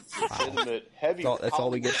got some legitimate heavy. That's all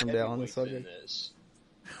we get from Dale on the subject.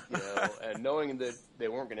 And knowing that they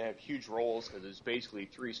weren't going to have huge roles because it's basically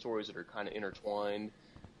three stories that are kind of intertwined.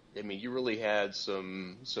 I mean, you really had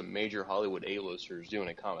some major Hollywood A-listers doing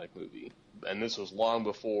a comic movie. and this was long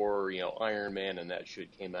before, Iron Man and that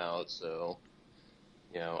shit came out, so,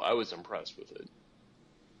 I was impressed with it.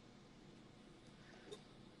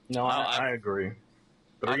 No, I agree.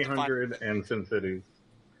 300 and Sin Cities.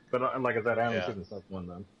 But like I said, I haven't seen the second one,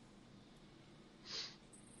 then.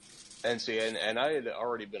 And see, and I had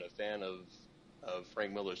already been a fan of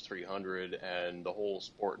Frank Miller's 300 and the whole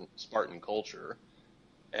Spartan culture.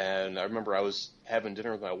 And I remember I was having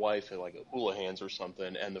dinner with my wife at like a Houlihan's or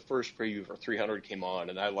something, and the first preview for 300 came on,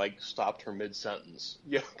 and I stopped her mid-sentence.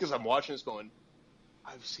 Yeah, because I'm watching this going,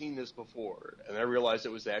 I've seen this before. And I realized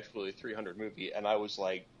it was actually a 300 movie, and I was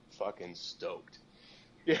like fucking stoked.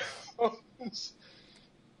 Yeah.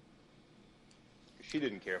 She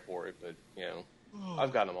didn't care for it, but,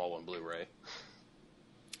 I've got them all on Blu-ray.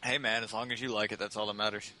 Hey, man, as long as you like it, that's all that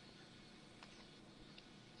matters.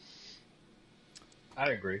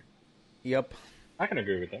 I agree. Yep. I can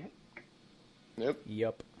agree with that.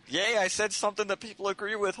 Yep. Yay, I said something that people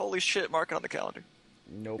agree with. Holy shit, mark it on the calendar.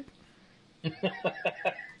 Nope.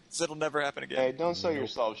 It'll never happen again. Hey, don't sell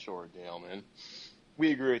yourself short, Dale, man.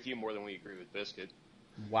 We agree with you more than we agree with Biscuit.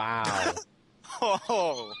 Wow.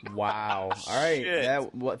 Oh. Wow. All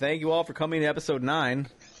right. Thank you all for coming to episode 9.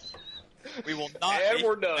 We will not. And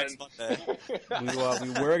we're done. Next Monday.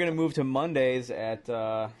 We were going to move to Mondays at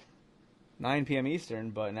 9 p.m.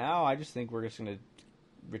 Eastern, but now I just think we're just going to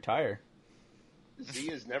retire. Z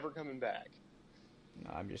is never coming back.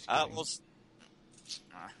 No, I'm just kidding. We'll...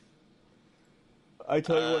 I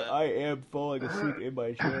tell you what, I am falling asleep in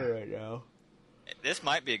my chair right now. This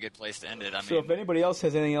might be a good place to end it. So if anybody else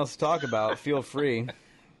has anything else to talk about, feel free.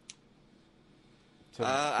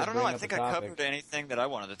 I don't know. I think I covered anything that I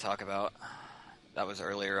wanted to talk about. That was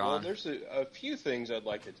earlier on. Well, there's a few things I'd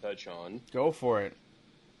like to touch on. Go for it.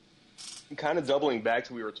 Kind of doubling back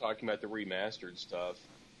to we were talking about the remastered stuff.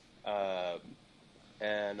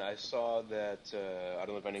 And I saw that, I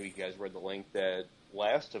don't know if any of you guys read the link, that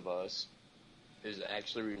Last of Us is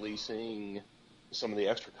actually releasing some of the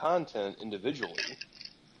extra content individually.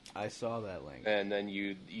 I saw that link. And then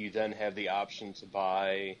you then have the option to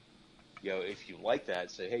buy, if you like that,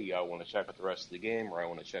 say, hey, I want to check out the rest of the game, or I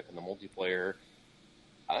want to check in the multiplayer.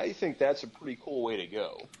 I think that's a pretty cool way to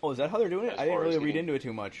go. Oh, is that how they're doing it? I didn't really read into it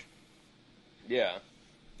too much. Yeah.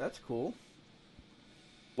 That's cool.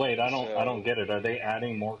 Wait, I don't get it. Are they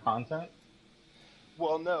adding more content?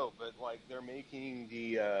 Well, no, but they're making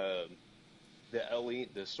the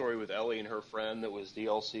story with Ellie and her friend that was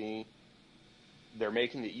DLC. They're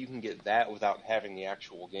making that you can get that without having the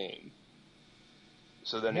actual game.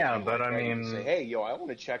 So then, you can say, hey, I want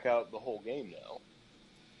to check out the whole game now.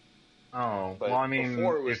 Oh, but well,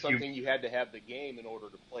 before it was something you had to have the game in order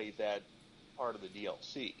to play that part of the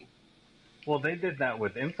DLC. Well, they did that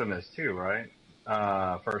with Infamous too, right?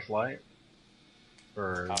 First Light.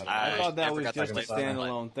 I thought that was just a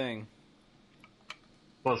standalone thing.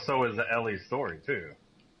 Well, so is the Ellie story too.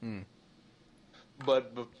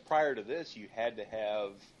 But prior to this, you had to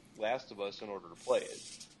have Last of Us in order to play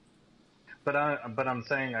it. But I'm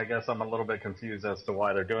saying, I guess I'm a little bit confused as to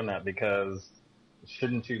why they're doing that, because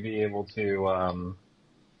shouldn't you be able to,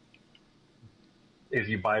 if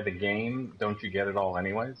you buy the game, don't you get it all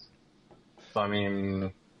anyways? So,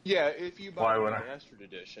 yeah, if you buy the Remastered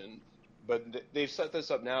Edition, but they've set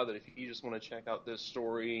this up now that if you just want to check out this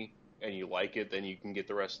story and you like it, then you can get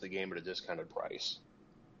the rest of the game at a discounted price.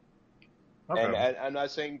 Okay. And I'm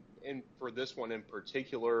not saying for this one in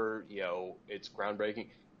particular, it's groundbreaking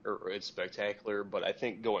or it's spectacular, but I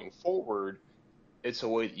think going forward, it's a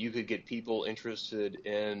way that you could get people interested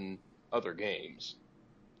in other games.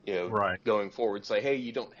 Right. Going forward, say, hey,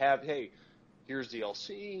 here's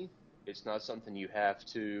DLC. It's not something you have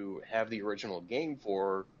to have the original game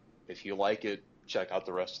for. If you like it, check out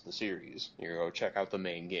the rest of the series. Check out the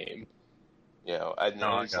main game.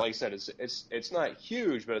 Like I said, it's not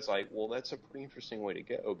huge, but it's that's a pretty interesting way to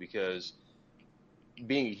go, because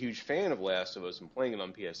being a huge fan of Last of Us and playing it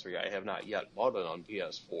on PS3, I have not yet bought it on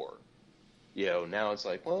PS4. Now it's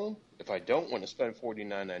if I don't want to spend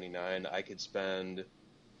 $49.99, I could spend,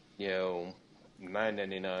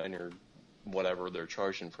 $9.99 or whatever they're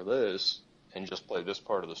charging for this and just play this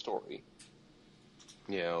part of the story.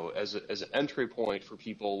 As an entry point for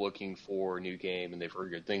people looking for a new game and they've heard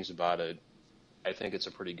good things about it, I think it's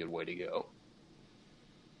a pretty good way to go.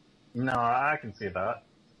 No, I can see that.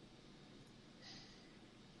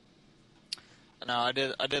 No, I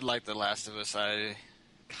did like The Last of Us. I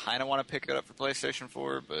kind of want to pick it up for PlayStation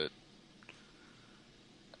 4, but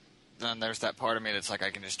then there's that part of me that's I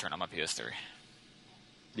can just turn on my PS3.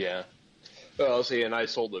 Yeah. Well, see, and I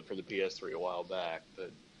sold it for the PS3 a while back, but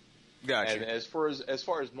gotcha. And as far as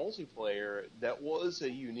multiplayer, that was a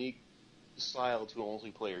unique style to a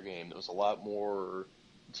multiplayer game. There was a lot more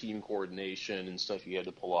team coordination and stuff you had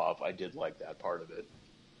to pull off. I did like that part of it.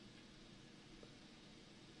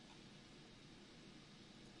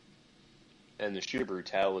 And the sheer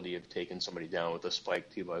brutality of taking somebody down with a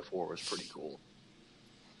spike 2x4 was pretty cool.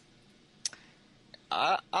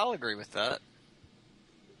 I'll agree with that.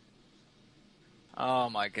 Oh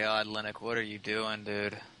my god, Linux, what are you doing,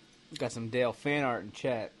 dude? Got some Dale fan art in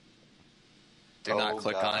chat. Do not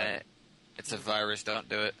click on it. It's a virus, don't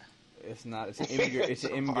do it. It's not. It's an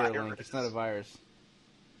Imgur link. It's not a virus.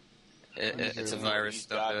 It's a virus,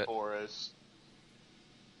 don't do it. Forest.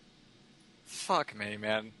 Fuck me,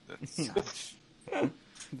 man. Wow.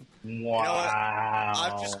 You know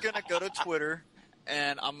I'm just gonna go to Twitter,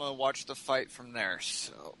 and I'm gonna watch the fight from there,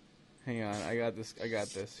 so... Hang on, I got this.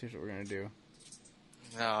 Here's what we're gonna do.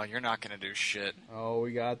 No, you're not gonna do shit. Oh,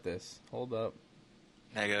 we got this. Hold up.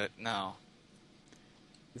 No.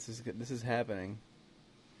 This is happening.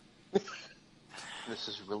 This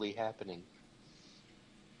is really happening.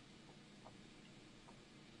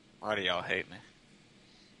 Why do y'all hate me?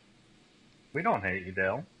 We don't hate you,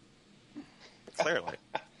 Dale. Clearly.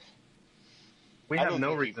 We have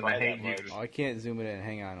no reason to hate you. Oh, I can't zoom it in.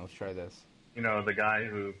 Hang on, let's try this. You know, the guy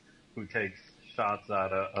who takes shots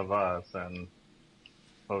out of us and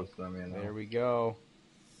posts them, you know. There we go.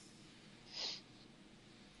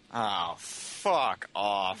 Oh, fuck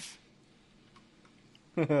off.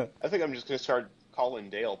 I think I'm just going to start calling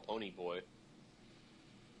Dale Pony Boy.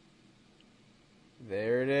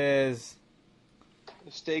 There it is.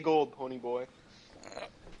 Stay gold, Pony Boy.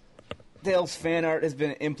 Dale's fan art has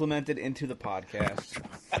been implemented into the podcast.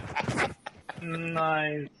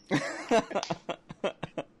 Nice.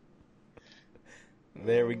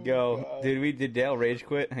 There we go. God. Did Dale rage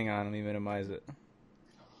quit? Hang on, let me minimize it.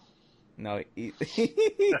 No, he got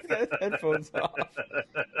his headphones off.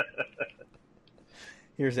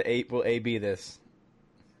 Here's the 8. We'll A-B this.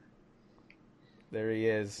 There he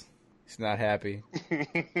is. He's not happy.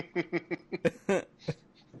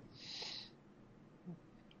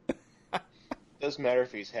 Doesn't matter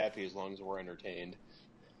if he's happy as long as we're entertained.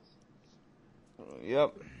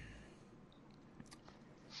 Yep.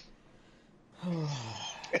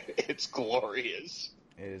 It's glorious.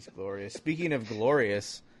 It is glorious. Speaking of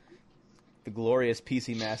glorious, the glorious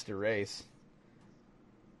PC Master Race.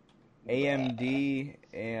 AMD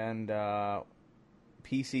and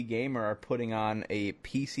PC Gamer are putting on a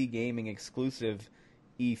PC gaming exclusive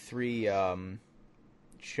E3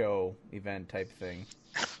 show event type thing.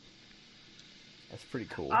 That's pretty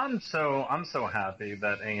cool. I'm so happy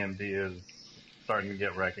that AMD is starting to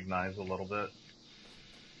get recognized a little bit.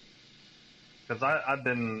 Because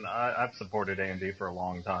I've supported AMD for a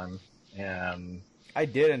long time, and I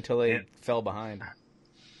did until they fell behind.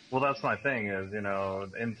 Well, that's my thing is, you know,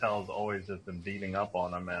 Intel's always just been beating up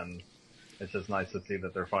on them, and it's just nice to see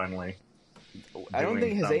that they're finally. I don't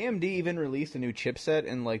think has AMD even released a new chipset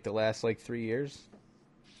in like the last 3 years.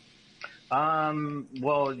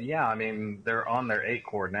 Well, yeah, I mean they're on their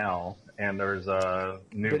 8-core now, and there's a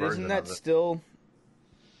new version of it. But isn't that still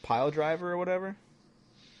Pile Driver or whatever?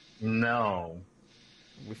 No.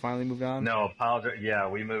 We finally moved on? No, yeah,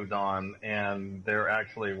 we moved on, and they're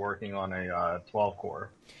actually working on a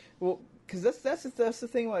 12-core. Well, because that's the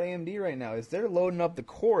thing about AMD right now is they're loading up the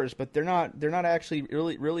cores, but they're not actually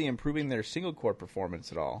really improving their single core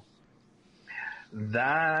performance at all.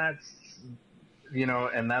 That's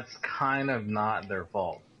and that's kind of not their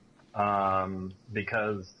fault,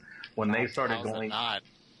 because when they started going,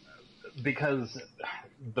 because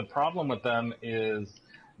the problem with them is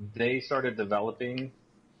they started developing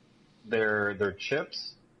their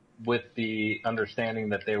chips with the understanding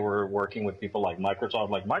that they were working with people like Microsoft.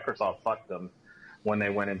 Like Microsoft fucked them when they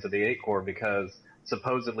went into the 8-core because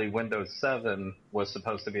supposedly Windows 7 was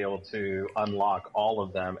supposed to be able to unlock all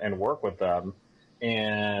of them and work with them,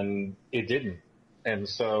 and it didn't. And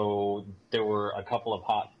so there were a couple of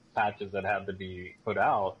hot patches that had to be put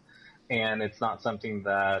out, and it's not something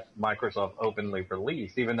that Microsoft openly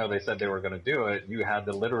released. Even though they said they were going to do it, you had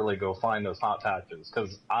to literally go find those hot patches.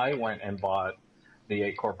 Because I went and bought the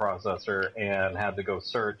 8-core processor and had to go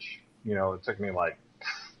search. It took me like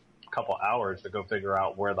a couple hours to go figure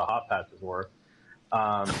out where the hot patches were.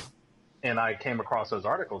 And I came across those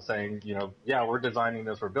articles saying, yeah, we're designing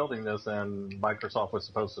this, we're building this, and Microsoft was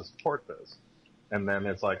supposed to support this. And then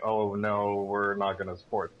it's like, oh, no, we're not going to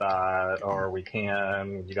support that, or we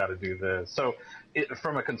can, you got to do this. So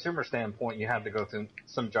from a consumer standpoint, you have to go through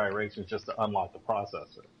some gyrations just to unlock the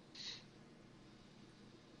processor.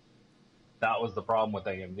 That was the problem with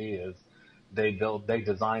AMD is they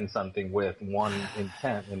designed something with one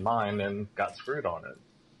intent in mind and got screwed on it.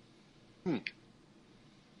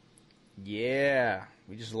 Yeah,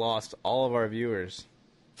 we just lost all of our viewers.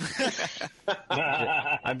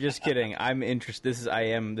 I'm just kidding. I'm interested. This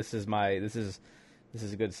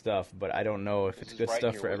is good stuff, but I don't know if it's good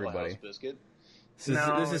stuff for everybody. This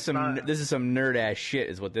is some nerd ass shit,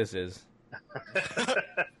 is what this is.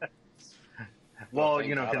 Well,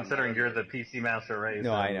 considering you're the PC Master Race,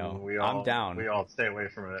 no, I know. I'm down. We all stay away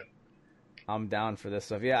from it. I'm down for this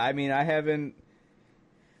stuff. Yeah, I mean,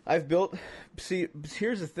 I've built. See,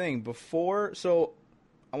 here's the thing. Before, so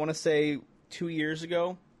I want to say 2 years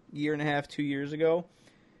ago, year and a half, 2 years ago,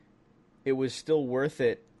 it was still worth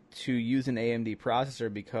it to use an AMD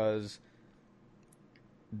processor because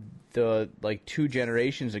the 2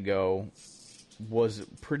 generations ago was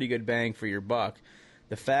pretty good bang for your buck.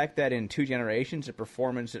 The fact that in 2 generations the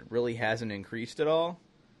performance it really hasn't increased at all,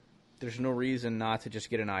 there's no reason not to just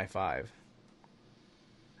get an i5.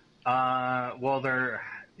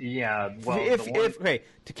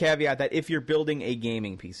 To caveat that, if you're building a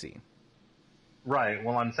gaming PC. Right.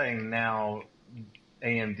 Well, I'm saying now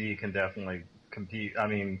AMD can definitely compete. I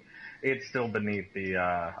mean, it's still beneath the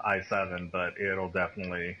i7, but it'll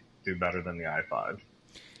definitely do better than the i5.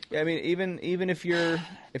 Yeah, I mean, even if you're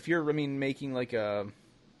making like a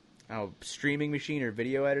streaming machine or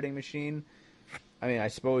video editing machine, I mean, I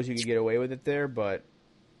suppose you could get away with it there, but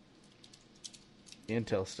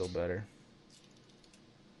Intel's still better.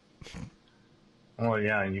 Oh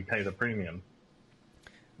yeah, and you pay the premium.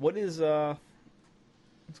 What is let's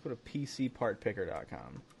go to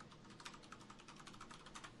PCPartPicker.com.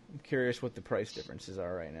 I'm curious what the price differences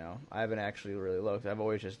are right now. I haven't actually really looked. I've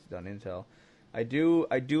always just done Intel. I do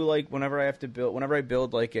like whenever I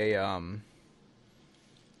build like a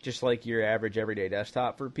just like your average everyday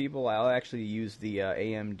desktop for people, I'll actually use the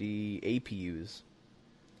AMD APUs.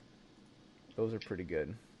 Those are pretty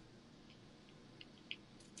good.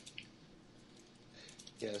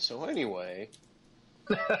 Yeah, so anyway...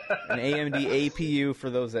 An AMD APU, for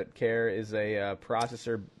those that care, is a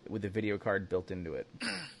processor with a video card built into it.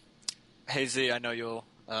 Hey Z, I know you'll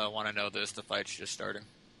want to know this. The fight's just starting.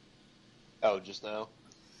 Oh, just now?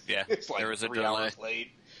 Yeah, it's like there was a 3 delay. hours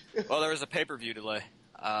late. Well, there was a pay-per-view delay.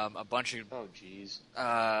 A bunch of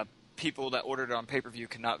people that ordered it on pay-per-view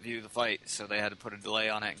could not view the fight, so they had to put a delay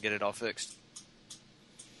on it and get it all fixed.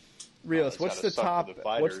 Rios, what's the top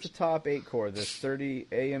 8 core? This 30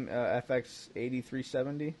 FX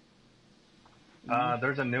 8370?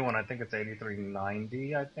 There's a new one. I think it's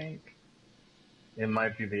 8390. I think it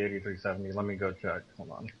might be the 8370. Let me go check. Hold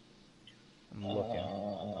on. I'm looking.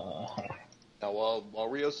 Now, while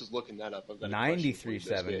Rios is looking that up, I've got a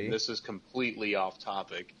 9370. This is completely off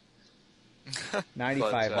topic.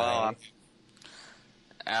 95.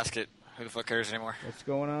 Ask it. Who the fuck cares anymore? What's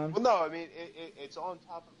going on? Well, no, I mean it's on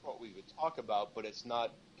top of what we would talk about, but it's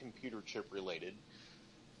not computer chip related.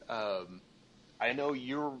 I know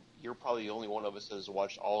you're probably the only one of us that has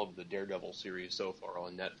watched all of the Daredevil series so far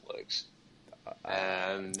on Netflix,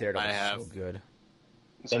 and Daredevil I have so good.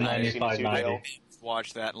 The 9590.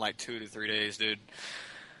 Watched that in like 2 to 3 days, dude.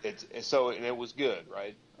 And it was good,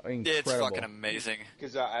 right? Incredible. It's fucking amazing.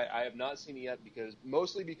 Because I have not seen it yet,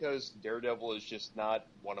 mostly because Daredevil is just not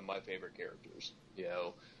one of my favorite characters. You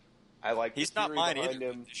know, I like he's the not mine behind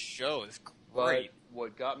either. him. The show is great. But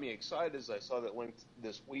what got me excited is I saw that link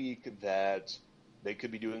this week that they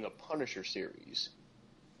could be doing a Punisher series,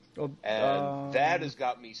 and that has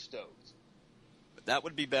got me stoked. But that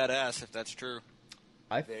would be badass if that's true.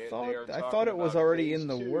 I thought it was already in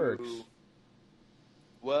the works.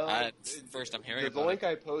 Well, first I'm hearing the link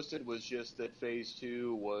I posted was just that Phase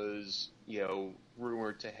 2 was,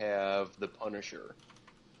 rumored to have the Punisher.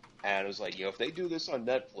 And it was like, if they do this on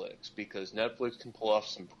Netflix, because Netflix can pull off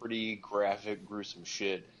some pretty graphic, gruesome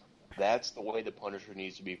shit, that's the way the Punisher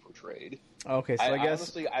needs to be portrayed. Okay, so I guess...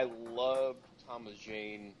 Honestly, I loved Thomas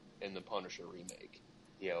Jane in the Punisher remake.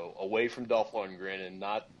 Away from Dolph Lundgren and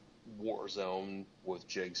not Warzone with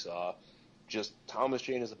Jigsaw. Just Thomas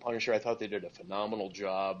Jane as the Punisher, I thought they did a phenomenal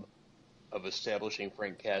job of establishing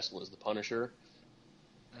Frank Castle as the Punisher.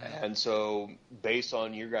 And so, based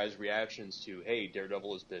on your guys' reactions to, hey,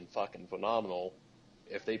 Daredevil has been fucking phenomenal,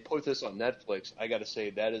 if they put this on Netflix, I gotta say,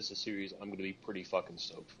 that is a series I'm gonna be pretty fucking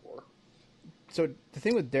stoked for. So, the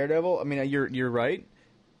thing with Daredevil, I mean, you're right.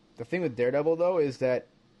 The thing with Daredevil, though, is that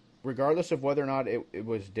regardless of whether or not it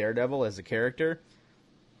was Daredevil as a character,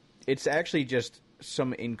 it's actually just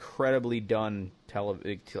some incredibly done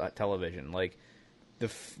television. Like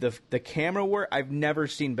the camera work, I've never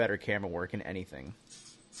seen better camera work in anything.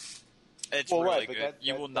 It's really good.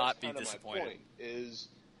 You will not be disappointed. My point is,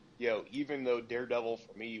 even though Daredevil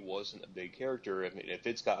for me wasn't a big character, I mean, if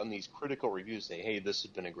it's gotten these critical reviews saying, hey, this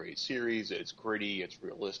has been a great series, it's gritty, it's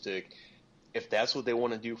realistic, if that's what they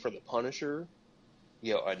want to do for the Punisher,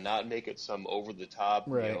 and not make it some over-the-top,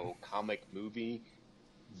 comic movie,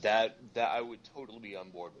 that I would totally be on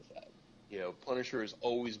board with that. Punisher has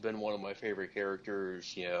always been one of my favorite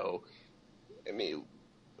characters, I mean,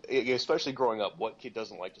 especially growing up, what kid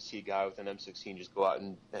doesn't like to see a guy with an M16 just go out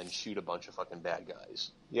and shoot a bunch of fucking bad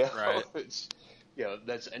guys? Right. It's,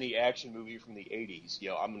 that's any action movie from the 80s.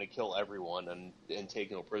 I'm going to kill everyone and take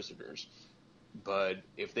no prisoners. But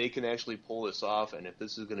if they can actually pull this off, and if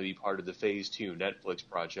this is going to be part of the Phase 2 Netflix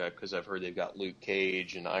project, because I've heard they've got Luke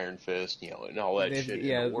Cage and Iron Fist, and all that shit.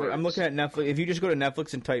 Yeah, I'm looking at Netflix. If you just go to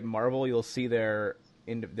Netflix and type Marvel, you'll see there's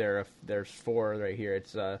 4 right here.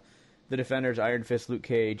 It's The Defenders, Iron Fist, Luke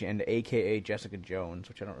Cage, and AKA Jessica Jones,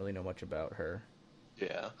 which I don't really know much about her.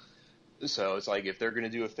 Yeah. So it's like if they're going to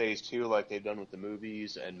do a Phase 2 like they've done with the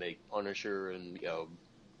movies and make Punisher and,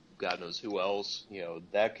 God knows who else,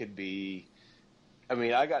 that could be... I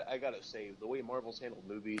mean, I got to say, the way Marvel's handled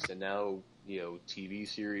movies and now, TV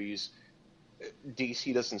series,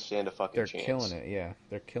 DC doesn't stand a fucking chance. They're killing it, yeah.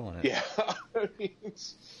 They're killing it. Yeah.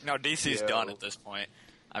 No, DC's done at this point.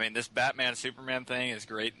 I mean, this Batman-Superman thing is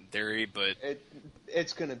great in theory, but...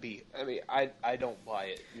 It's going to be... I mean, I don't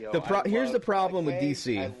buy it. Here's the problem with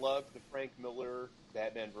DC. I love the Frank Miller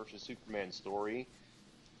Batman versus Superman story,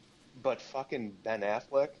 but fucking Ben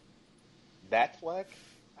Affleck, Batfleck,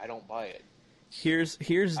 I don't buy it. Here's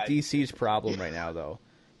DC's problem right now, though.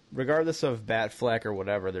 Regardless of Batfleck or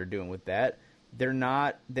whatever they're doing with that, they're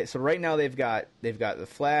not. So right now they've got the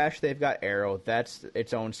Flash, they've got Arrow. That's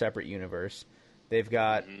its own separate universe. They've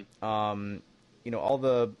got all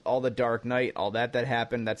the Dark Knight, all that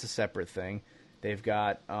happened. That's a separate thing. They've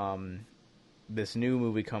got this new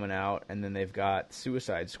movie coming out, and then they've got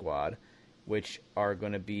Suicide Squad, which are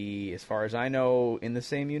going to be, as far as I know, in the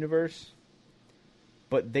same universe.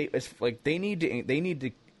 But they need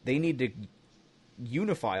to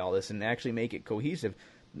unify all this and actually make it cohesive.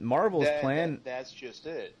 Marvel's plan. That's just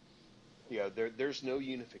it. There's no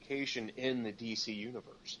unification in the DC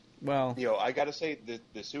universe. Well, I got to say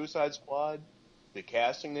the Suicide Squad, the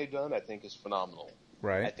casting they've done, I think is phenomenal.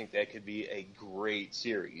 Right. I think that could be a great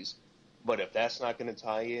series. But if that's not going to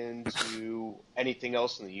tie into anything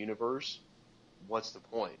else in the universe, what's the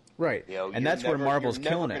point? Right, and that's where Marvel's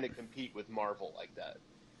killing it. You're never going to compete with Marvel like that.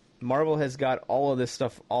 Marvel has got all of this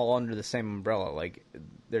stuff all under the same umbrella. Like,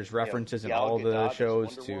 there's references in all the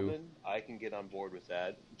shows to... Woman, I can get on board with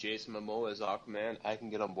that. Jason Momoa as Aquaman, I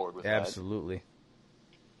can get on board with Absolutely.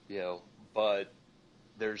 that. But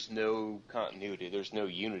there's no continuity. There's no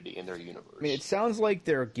unity in their universe. I mean, it sounds like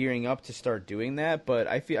they're gearing up to start doing that, but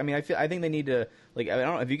I think they need to... Like, I don't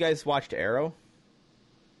know, have you guys watched Arrow?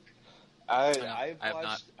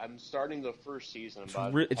 I'm starting the first season.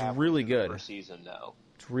 It's really good. First season now.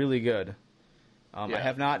 It's really good. I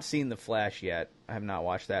have not seen The Flash yet. I have not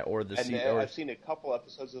watched that or I've seen a couple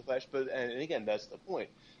episodes of The Flash, and again, that's the point.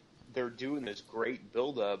 They're doing this great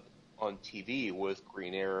build-up on TV with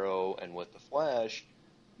Green Arrow and with The Flash,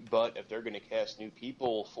 but if they're going to cast new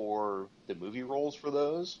people for the movie roles for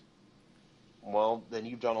those, well, then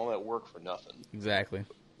you've done all that work for nothing. Exactly.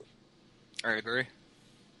 I agree.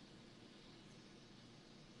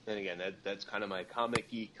 And again, that's kind of my comic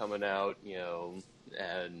geek coming out,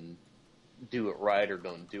 and do it right or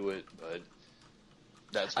don't do it, but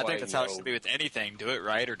that's why, I think that's how it should be with anything. Do it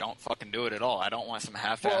right or don't fucking do it at all. I don't want some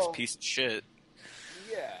half-assed piece of shit.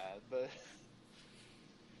 Yeah, but...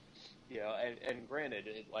 and granted,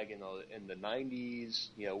 like in the 90s,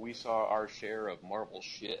 we saw our share of Marvel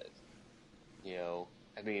shit.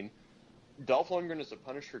 I mean, Dolph Lundgren as a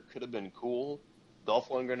Punisher could have been cool. Dolph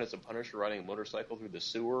Lundgren as a Punisher riding a motorcycle through the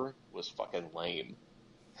sewer was fucking lame.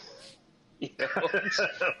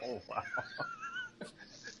 Oh, wow.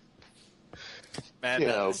 Man,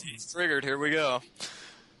 he's triggered. Here we go.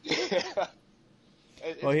 Yeah.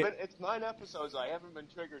 It's 9 episodes. I haven't been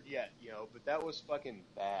triggered yet, but that was fucking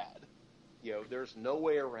bad. There's no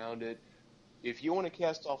way around it. If you want to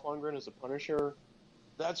cast Dolph Lundgren as a Punisher,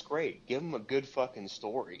 that's great. Give him a good fucking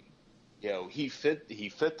story. He fit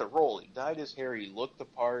the role. He dyed his hair. He looked the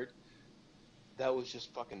part. That was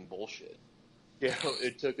just fucking bullshit.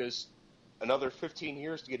 It took us another 15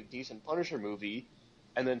 years to get a decent Punisher movie,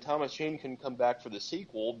 and then Thomas Jane couldn't come back for the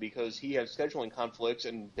sequel because he had scheduling conflicts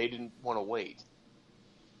and they didn't want to wait.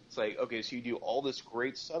 It's like, okay, so you do all this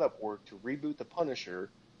great setup work to reboot the Punisher.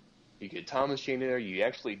 You get Thomas Jane in there. You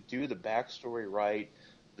actually do the backstory right.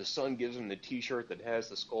 The Sun gives him the T-shirt that has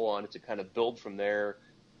the skull on it to kind of build from there.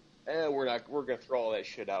 we're going to throw all that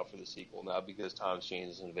shit out for the sequel now because Thomas Jane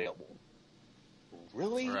isn't available.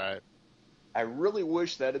 Really? Right. I really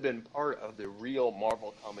wish that had been part of the real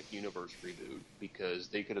Marvel Comic Universe reboot because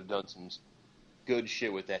they could have done some good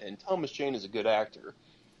shit with that. And Thomas Jane is a good actor.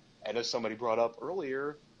 And as somebody brought up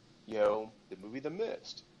earlier, the movie The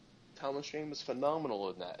Mist. Thomas Jane was phenomenal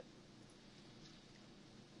in that.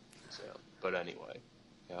 So, but anyway,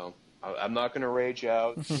 I'm not going to rage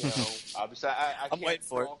out. Obviously, I can't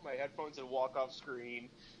throw off my headphones and walk off screen.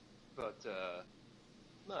 But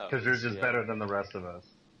no, because you're just better than the rest of us.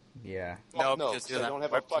 Yeah. No, because I don't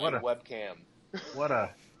have a fucking webcam. What a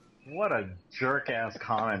jerk ass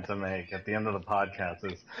comment to make at the end of the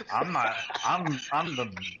podcast is I'm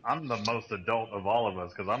the most adult of all of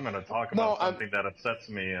us because I'm going to talk about something that upsets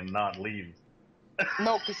me and not leave.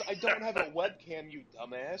 No, because I don't have a webcam, you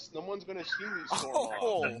dumbass. No one's going to see me storm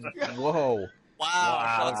off. Whoa.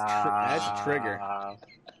 Wow. That's a trigger.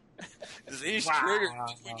 He's triggered.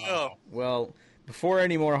 We know. Well, before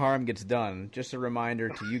any more harm gets done, just a reminder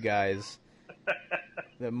to you guys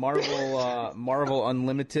that Marvel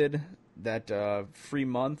Unlimited, that free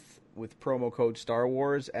month with promo code Star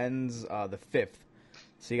Wars ends the 5th.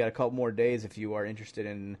 So you got a couple more days if you are interested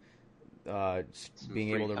in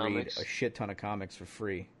being able to read a shit ton of comics for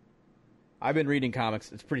free. I've been reading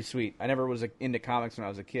comics. It's pretty sweet. I never was into comics when I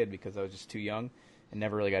was a kid because I was just too young and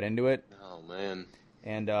never really got into it. Oh, man.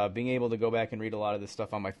 And being able to go back and read a lot of this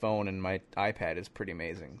stuff on my phone and my iPad is pretty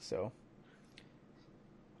amazing. So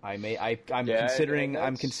I'm considering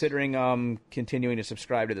continuing to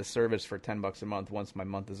subscribe to the service for $10 a month once my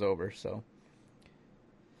month is over. So.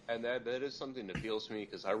 And that is something that appeals to me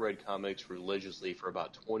because I read comics religiously for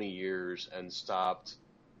about 20 years and stopped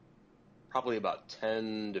probably about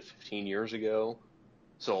 10 to 15 years ago.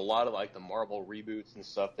 So a lot of like the Marvel reboots and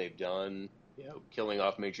stuff they've done, killing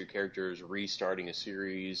off major characters, restarting a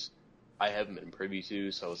series, I haven't been privy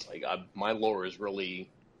to. So it's like my lore is really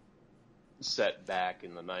set back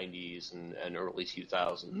in the 90s and early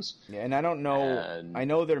 2000s. Yeah, and I don't know. I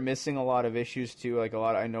know they're missing a lot of issues too. Like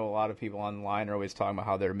I know a lot of people online are always talking about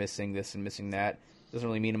how they're missing this and missing that. Doesn't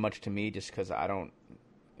really mean much to me, just because I don't.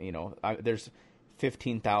 There's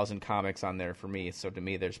 15,000 comics on there for me, so to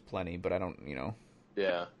me there's plenty. But I don't.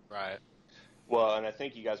 Yeah. Right. Well, and I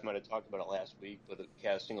think you guys might have talked about it last week, but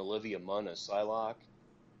casting Olivia Munn as Psylocke,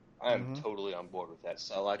 I'm totally on board with that.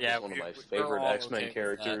 Psylocke is one of my favorite X-Men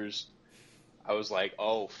characters. I was like,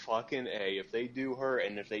 oh, fucking A. If they do her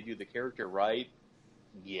and if they do the character right,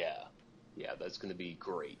 yeah, that's going to be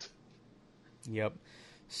great. Yep.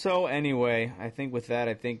 So, anyway, I think with that,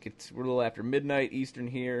 we're a little after midnight Eastern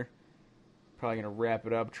here. Probably going to wrap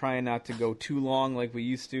it up. Trying not to go too long like we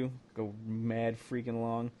used to. Go mad freaking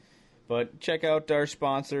long. But check out our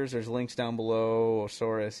sponsors. There's links down below.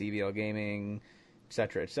 Osaurus, EVL Gaming,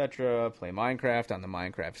 etc., etc. Play Minecraft on the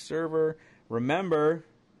Minecraft server. Remember,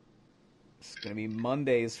 it's going to be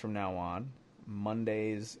Mondays from now on.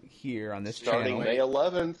 Mondays here on this channel. Starting May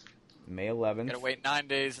 11th. May 11th. Got to wait 9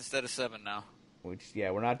 days instead of 7 now.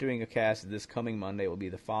 We're not doing a cast this coming Monday. It will be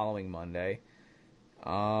the following Monday.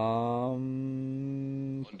 Follow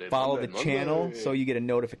the channel so you get a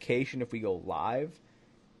notification if we go live.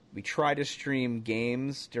 We try to stream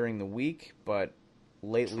games during the week, but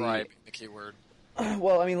lately... Try the keyword.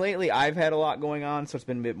 Well, I mean, lately I've had a lot going on, so it's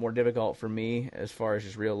been a bit more difficult for me as far as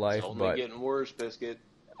just real life. It's only getting worse, Biscuit.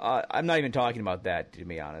 I'm not even talking about that, to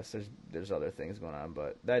be honest. There's other things going on,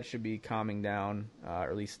 but that should be calming down, or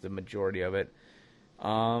at least the majority of it.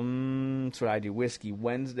 That's what I do. Whiskey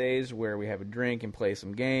Wednesdays, where we have a drink and play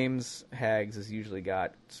some games. Hags has usually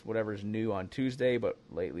got whatever's new on Tuesday, but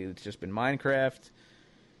lately it's just been Minecraft.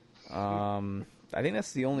 I think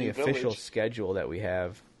that's the only official schedule that we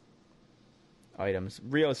have. Items.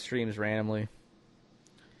 Rio streams randomly.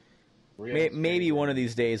 Maybe one of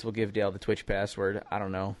these days we'll give Dale the Twitch password. I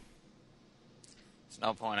don't know. There's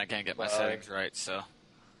no point. I can't get my settings right, so...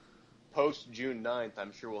 Post June 9th,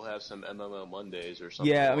 I'm sure we'll have some MMO Mondays or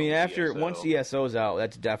something. Yeah, I mean, once ESO's out,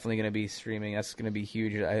 that's definitely going to be streaming. That's going to be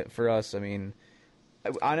huge for us. I mean,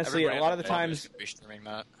 honestly, a lot of the times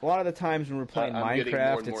when we're playing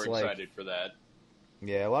Minecraft, it's like excited for that.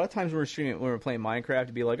 Yeah, a lot of times when we're playing Minecraft,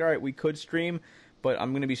 it'd be like, all right, we could stream, but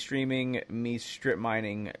I'm going to be streaming me strip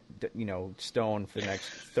mining, stone for the next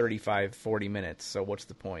 35, 40 minutes. So what's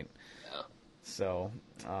the point? Yeah. So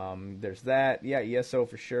there's that. Yeah, ESO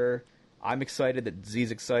for sure. I'm excited that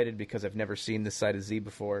Z's excited because I've never seen this side of Z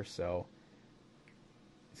before. So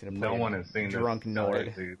he's gonna play no one has seen drunk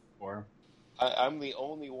Nord before. I'm the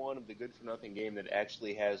only one of the Good for Nothing game that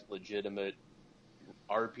actually has legitimate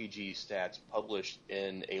RPG stats published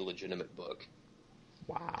in a legitimate book.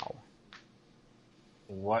 Wow.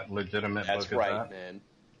 What legitimate That's book is right, that? man.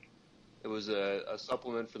 It was a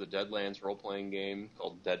supplement for the Deadlands role-playing game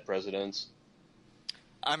called Dead Presidents.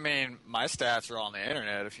 I mean, my stats are on the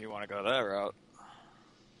internet if you want to go that route.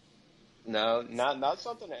 No, not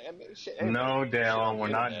something. No, Dale, we're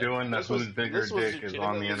not doing the whose bigger dick is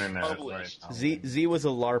on the internet published. right now. Z was a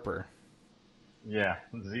LARPer. Yeah,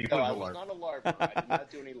 Z No, was I a was LARP. not a LARPer. I did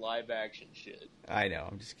not do any live action shit. I know,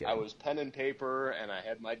 I'm just kidding. I was pen and paper, and I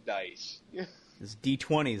had my dice. It's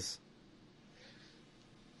D20s.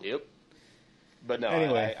 Yep. But no,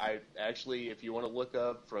 Anyway. I actually, if you want to look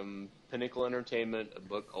up from Pinnacle Entertainment, a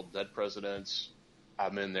book called Dead Presidents,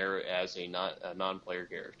 I'm in there as a non-player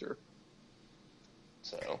character.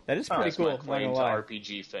 So that is pretty cool. My claim to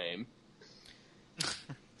RPG fame.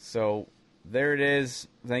 So there it is.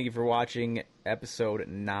 Thank you for watching episode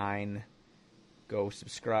 9. Go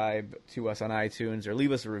subscribe to us on iTunes or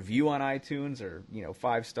leave us a review on iTunes or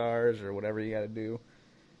 5 stars or whatever you got to do.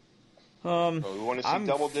 We want to see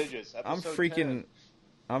double digits. I'm freaking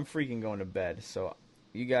going to bed. So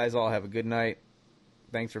you guys all have a good night.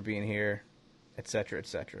 Thanks for being here, etc.,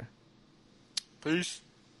 etc. Peace.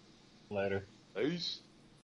 Later. Peace.